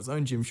school got its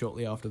own gym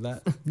shortly after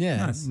that. Yeah,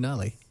 Nice.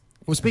 gnarly.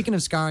 Well, speaking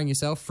of scarring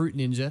yourself, Fruit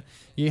Ninja,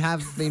 you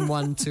have been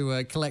one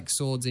to collect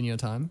swords in your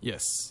time.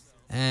 Yes.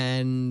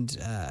 And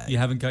You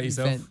haven't cut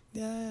yourself?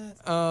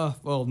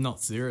 Well,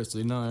 not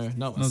seriously, no, not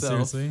Not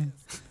myself. seriously?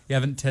 You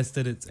haven't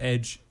tested its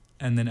edge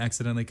and then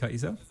accidentally cut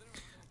yourself?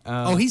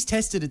 Oh, he's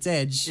tested its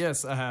edge.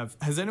 Yes, I have.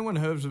 Has anyone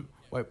heard of...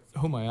 Wait,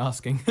 who am I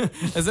asking?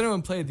 Has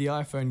anyone played the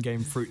iPhone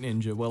game Fruit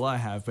Ninja? Well, I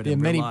have, but Yeah,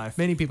 in many real life...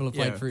 many people have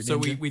played Fruit So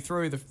Ninja. we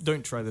throw the...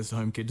 Don't try this at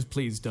home, kids.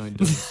 Please don't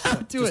do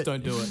it. Just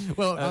don't do it.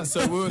 Well,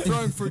 so we were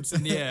throwing fruits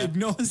in the air.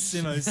 Ignore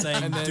Simo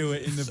saying And then- do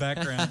it in the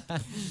background.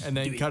 And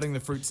then cutting the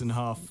fruits in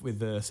half with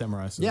the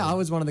samurai sword. Yeah, I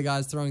was one of the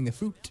guys throwing the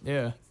fruit.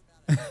 Yeah.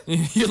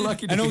 You're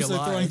lucky to And be also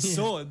alive. throwing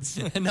swords.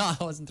 No,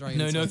 I wasn't throwing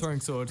No, any no swords. throwing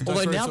swords. Don't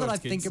Although throw now that I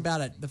swords, think kids.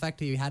 about it, the fact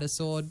that you had a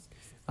sword,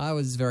 I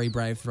was very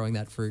brave throwing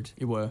that fruit.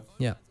 You were.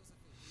 Yeah.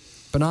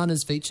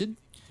 Bananas featured.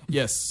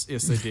 Yes,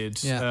 they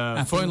did.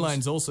 Yeah. Phone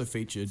lines also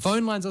featured.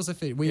 Phone lines also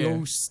featured. We Yeah.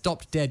 all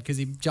stopped dead because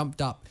he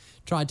jumped up,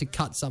 tried to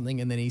cut something,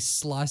 and then he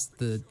sliced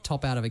the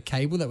top out of a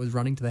cable that was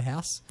running to the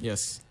house.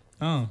 Yes.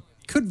 Oh.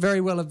 Could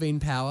very well have been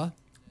power.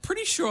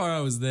 Pretty sure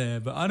I was there,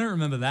 but I don't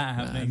remember that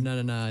happening. No.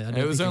 I don't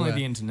It was think you only were.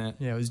 the internet.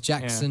 Yeah, it was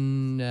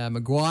Jackson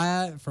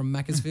Maguire from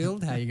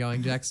Macclesfield. How you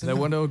going, Jackson? They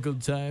weren't all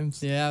good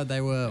times. Yeah, they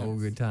were all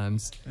good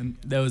times. And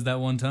there was that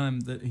one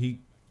time that he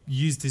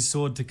used his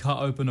sword to cut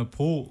open a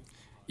pool.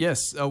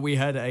 Yes, we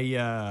had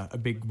a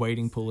big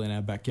wading pool in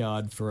our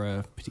backyard for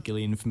a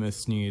particularly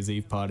infamous New Year's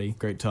Eve party.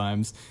 Great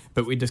times.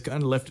 But we just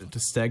kind of left it to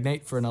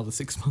stagnate for another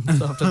 6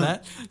 months after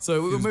that.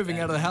 So we were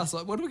moving out of the house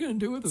like, what are we going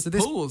to do with this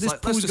pool? It's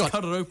like, let's just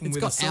cut it open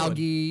with a sword. It's got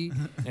algae.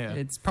 Yeah.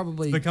 It's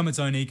probably... It's become its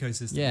own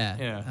ecosystem.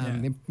 Yeah.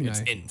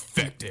 It's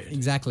infected.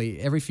 Exactly.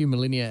 Every few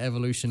millennia,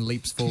 evolution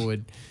leaps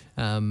forward.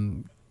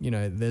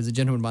 There's a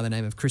gentleman by the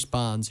name of Chris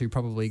Barnes who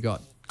probably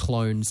got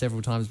cloned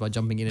several times by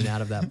jumping in and out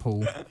of that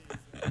pool.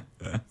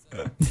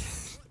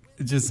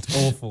 Just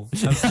awful.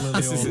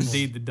 Absolutely This awful. is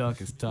indeed the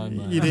darkest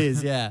timeline. It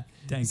is, yeah.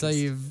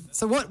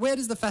 Dankers. Where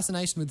does the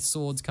fascination with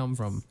swords come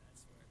from?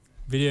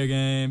 Video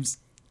games.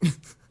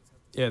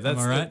 Yeah, that's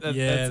Am I right?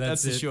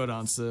 that's the it. short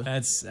answer.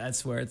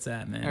 That's where it's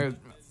at, man.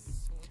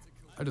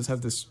 I just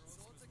have this.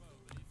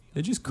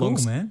 They're just cool,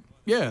 man.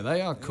 Yeah,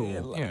 they are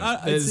cool.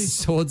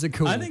 Swords are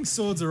cool. I think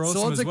swords are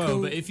awesome Swords as are well.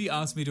 cool. But if you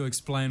ask me to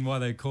explain why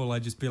they're cool,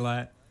 I'd just be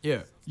like,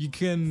 yeah, you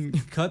can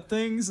cut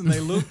things and they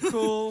look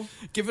cool.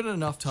 Given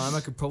enough time,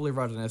 I could probably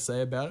write an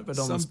essay about it. But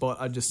on the spot,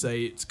 I'd just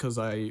say it's because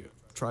I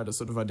try to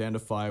sort of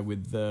identify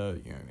with the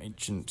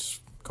ancient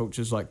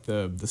cultures like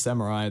the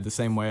samurai the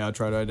same way I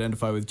try to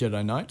identify with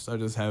Jedi Knights. I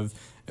just have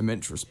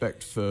immense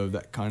respect for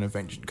that kind of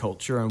ancient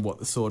culture and what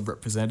the sword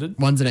represented.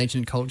 One's an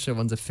ancient culture,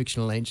 one's a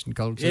fictional ancient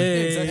culture. Yeah,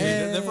 exactly.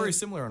 They're very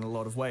similar in a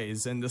lot of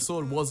ways, and the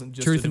sword wasn't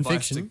just Truth a and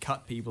device fiction. to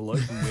cut people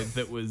open with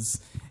that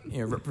was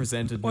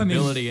represented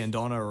nobility and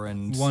honor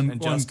and one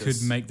justice.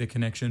 could make the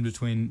connection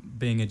between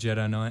being a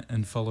Jedi Knight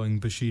and following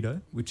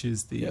Bushido, which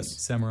is the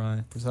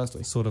samurai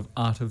sort of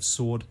art of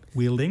sword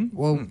wielding.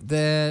 Well,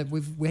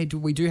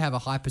 we do have a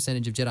high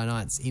percentage of Jedi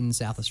Knights in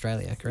South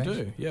Australia, correct? We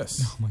do,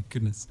 yes. Oh my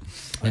goodness.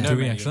 I know Do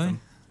we many of actually?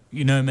 them.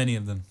 You know many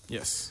of them.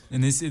 Yes.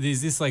 And is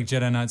this like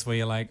Jedi Knights where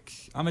you're like,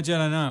 I'm a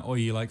Jedi Knight, or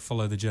you like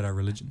follow the Jedi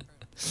religion?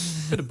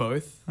 Bit of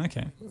both.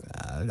 Okay.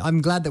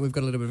 I'm glad that we've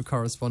got a little bit of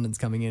correspondence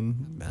coming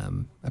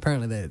in.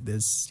 Apparently,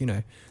 there's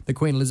the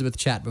Queen Elizabeth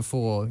chat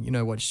before.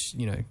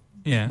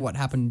 What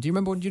happened? Do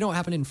you know what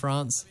happened in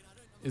France?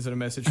 Is it a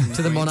message from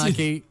to the Queen?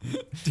 monarchy?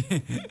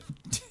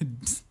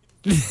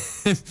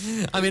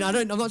 I mean,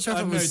 I'm not sure if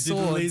it was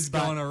swords. Did Liz go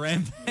on a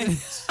rampage?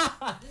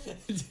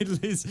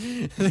 Did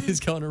Liz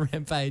go on a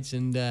rampage?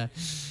 And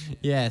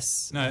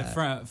yes.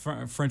 No,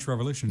 French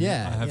Revolution.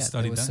 Yeah, I have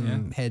studied there were that.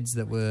 some heads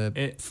that were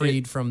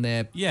freed from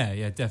their...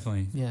 Yeah,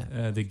 definitely.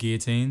 Yeah. The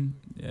guillotine.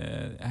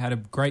 Had a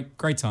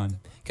great time.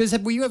 Because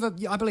were you ever...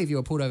 I believe you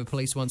were pulled over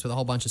police once with a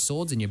whole bunch of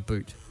swords in your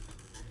boot.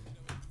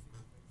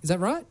 Is that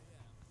right?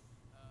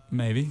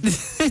 Maybe.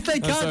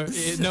 They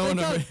can't.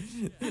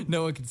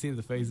 No one can see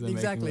the face they're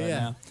Exactly, making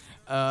right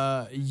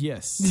now.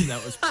 Yes,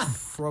 that was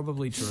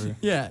probably true.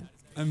 Yeah.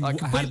 How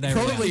did they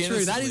probably react?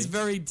 true. That is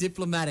very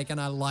diplomatic,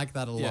 and I like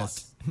that a lot.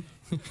 Yes.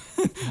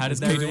 How did As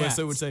they Peter react?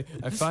 Wesso would say,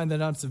 I find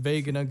that answer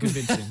vague and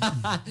unconvincing.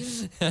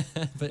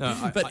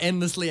 but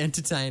endlessly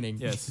entertaining.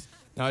 Yes.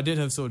 Now, I did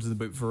have swords in the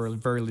boot for a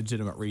very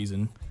legitimate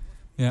reason.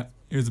 Yeah,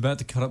 he was about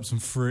to cut up some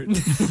fruit.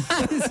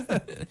 I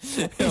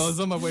was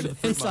on my way to the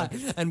fruit It's like,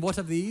 market. and what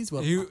are these?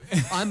 Well,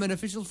 I'm an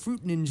official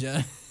fruit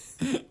ninja.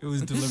 It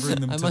was delivering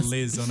them to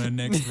Liz on her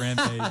next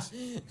rampage.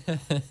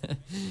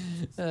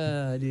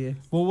 Oh, dear.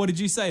 Well, what did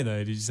you say, though?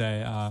 Did you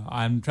say,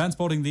 I'm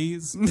transporting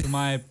these to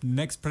my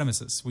next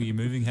premises? Were you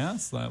moving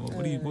house? Like,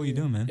 what are you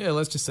doing, man? Yeah,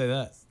 let's just say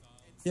that.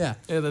 Yeah.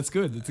 Yeah, that's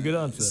good. That's a good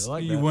answer. I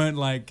like you that. weren't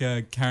like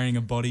carrying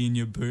a body in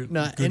your boot,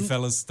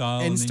 Goodfellas style.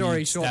 End and then story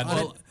you short.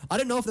 stabbed I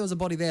don't know if there was a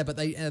body there, but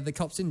the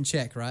cops didn't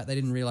check, right? They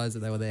didn't realise that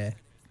they were there.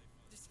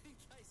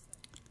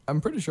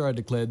 I'm pretty sure I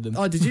declared them.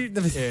 Oh, did you?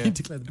 Yeah. You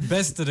declared them.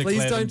 Best to declare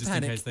Please them don't just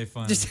panic. in case they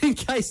find Just them. in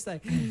case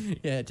they...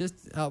 Yeah, just...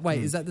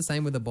 wait, is that the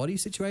same with a body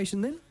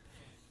situation then?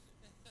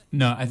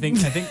 No, I think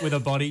with a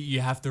body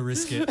you have to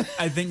risk it.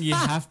 I think you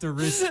have to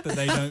risk that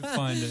they don't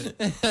find it.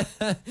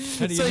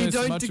 How do you So know you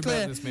so don't much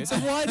declare... about this, mate? So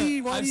why do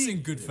you... I've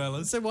seen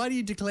Goodfellas. So why do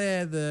you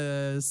declare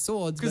the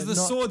swords? Because the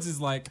swords is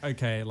like,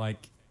 okay,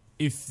 like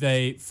if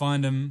they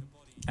find them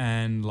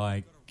and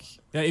like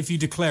if you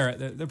declare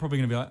it, they're probably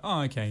going to be like,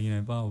 oh,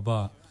 okay, blah, blah,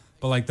 blah.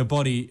 But like the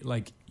body,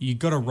 like you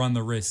got to run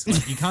the risk.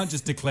 Like, you can't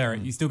just declare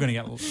it. You're still going to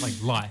get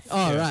like life.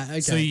 Oh, right,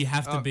 okay. So you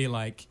have to be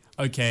like,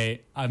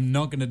 okay, I'm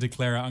not going to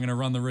declare it. I'm going to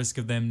run the risk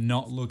of them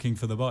not looking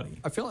for the body.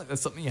 I feel like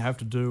that's something you have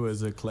to do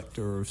as a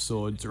collector of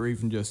swords, or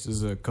even just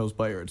as a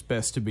cosplayer. It's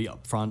best to be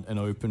upfront and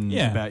open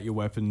about your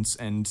weapons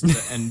and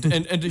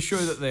to show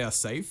that they are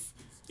safe.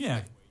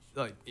 Yeah,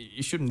 like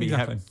you shouldn't be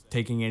Exactly.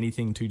 taking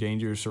anything too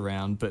dangerous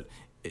around, but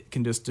it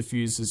can just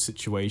diffuse the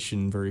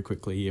situation very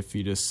quickly if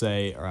you just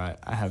say, all right,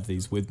 I have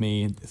these with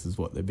me. This is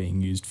what they're being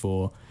used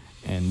for,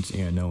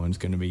 and no one's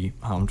going to be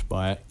harmed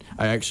by it.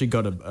 I actually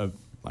got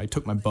I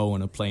took my bow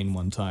on a plane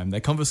one time.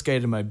 They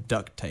confiscated my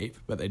duct tape,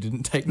 but they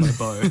didn't take my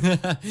bow.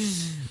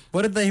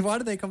 Why did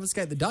they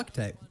confiscate the duct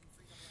tape?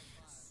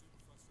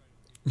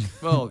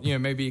 Well,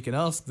 maybe you can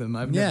ask them.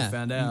 I've never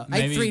found out.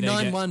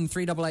 8391 They get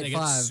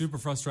 3885. super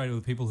frustrated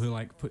with people who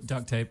like put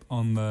duct tape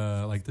on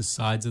the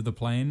sides of the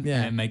plane, Yeah.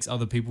 and it makes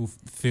other people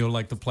feel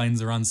like the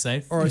planes are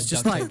unsafe. Or it's They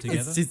just duct like tape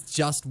together. it's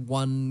just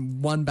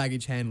one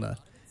baggage handler,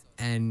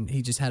 and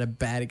he just had a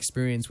bad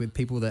experience with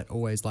people that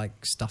always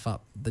like stuff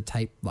up the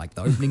tape, like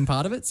the opening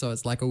part of it. So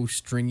it's like all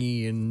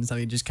stringy and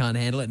something just can't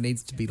handle it. It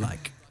needs to be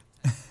like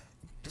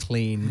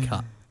clean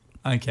cut.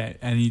 Okay,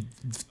 and he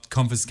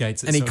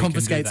confiscates it. And he so can do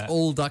confiscates that.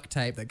 all duct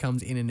tape that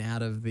comes in and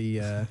out of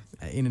the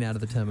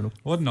terminal.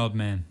 What an odd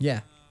man.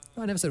 Yeah,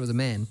 I never said it was a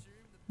man.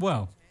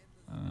 Well,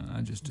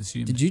 I just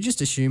assumed. Did you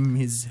just assume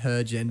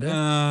her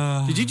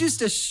gender? Did you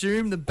just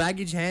assume the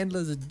baggage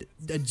handler's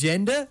a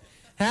gender?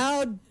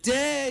 How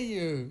dare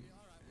you?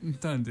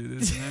 Don't do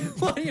this, man.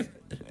 What are you...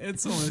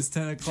 It's almost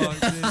 10 o'clock.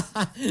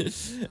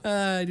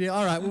 Yeah,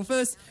 all right. Well,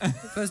 first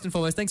and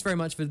foremost, thanks very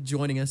much for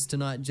joining us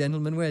tonight,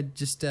 gentlemen. We're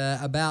just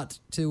about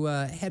to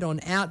head on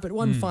out. But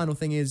one final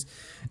thing is,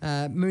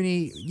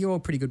 Mooney, you're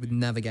pretty good with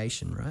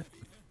navigation, right?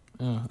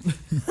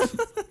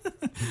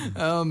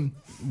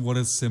 What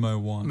does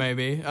Simo want?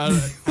 Maybe.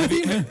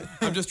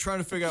 I'm just trying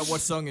to figure out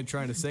what song you're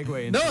trying to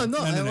segue into. No, I'm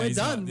not. No, we're he's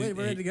done. not. We're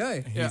ready to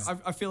go. Yeah,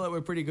 I feel like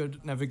we're pretty good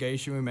at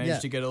navigation. We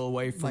managed to get all the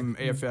way from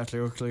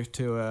Eyjafjallajökull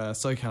to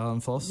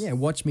Sauðárkróks. Yeah,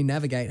 watch me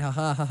navigate. Ha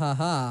ha ha ha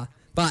ha.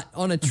 But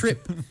on a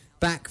trip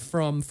back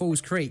from Falls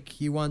Creek,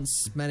 you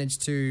once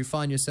managed to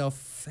find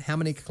yourself how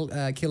many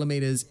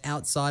kilometres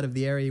outside of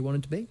the area you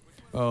wanted to be?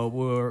 Oh,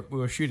 we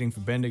were shooting for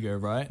Bendigo,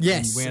 right?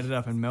 Yes. And we ended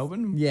up in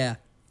Melbourne. Yeah.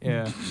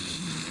 Yeah.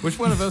 Which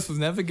one of us was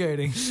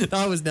navigating?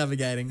 I was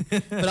navigating,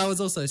 but I was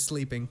also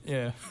sleeping.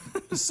 Yeah.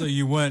 So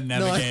you weren't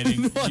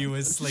navigating, No. you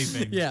were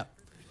sleeping. Yeah.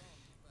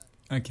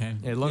 Okay.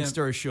 Yeah, long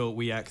story short,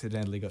 we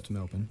accidentally got to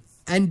Melbourne.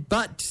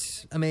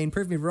 But I mean,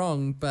 prove me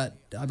wrong, but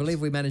I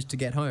believe we managed to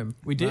get home.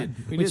 We did.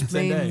 Right? We did.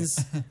 Same day.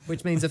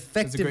 Which means was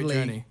a great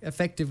journey.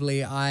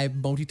 effectively, I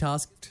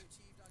multitasked,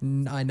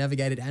 I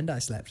navigated, and I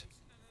slept.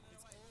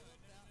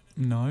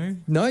 No?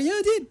 No, yeah,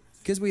 I did.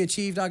 Because we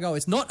achieved our goal.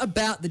 It's not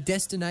about the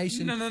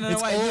destination. No,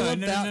 it's wait, all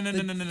no.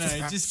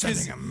 about Just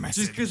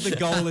because the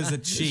goal is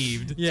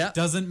achieved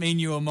doesn't mean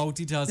you were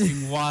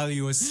multitasking while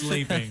you were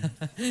sleeping.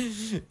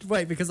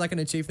 Wait, because I can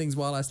achieve things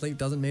while I sleep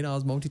doesn't mean I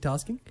was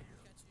multitasking?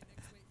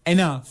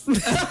 Enough.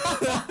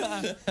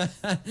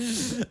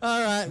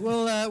 All right,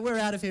 well, we're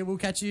out of here. We'll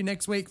catch you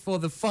next week for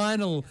the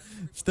final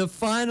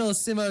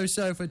Simo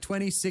show for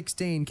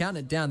 2016.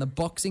 Counting it down, the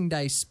Boxing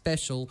Day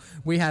special.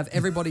 We have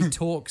Everybody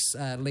Talks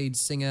lead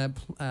singer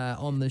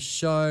on the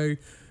show.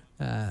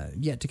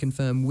 Yet to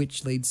confirm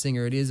which lead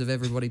singer it is of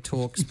Everybody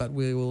Talks, but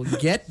we will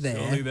get there.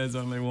 Surely there's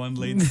only one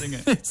lead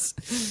singer.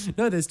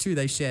 No, there's two.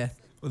 They share.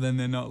 Well, then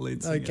they're not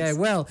lead singers. Okay,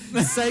 well,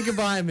 say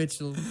goodbye,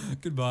 Mitchell.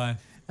 Goodbye.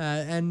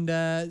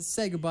 And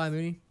say goodbye,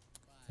 Mooney.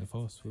 The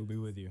Force will be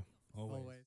with you always.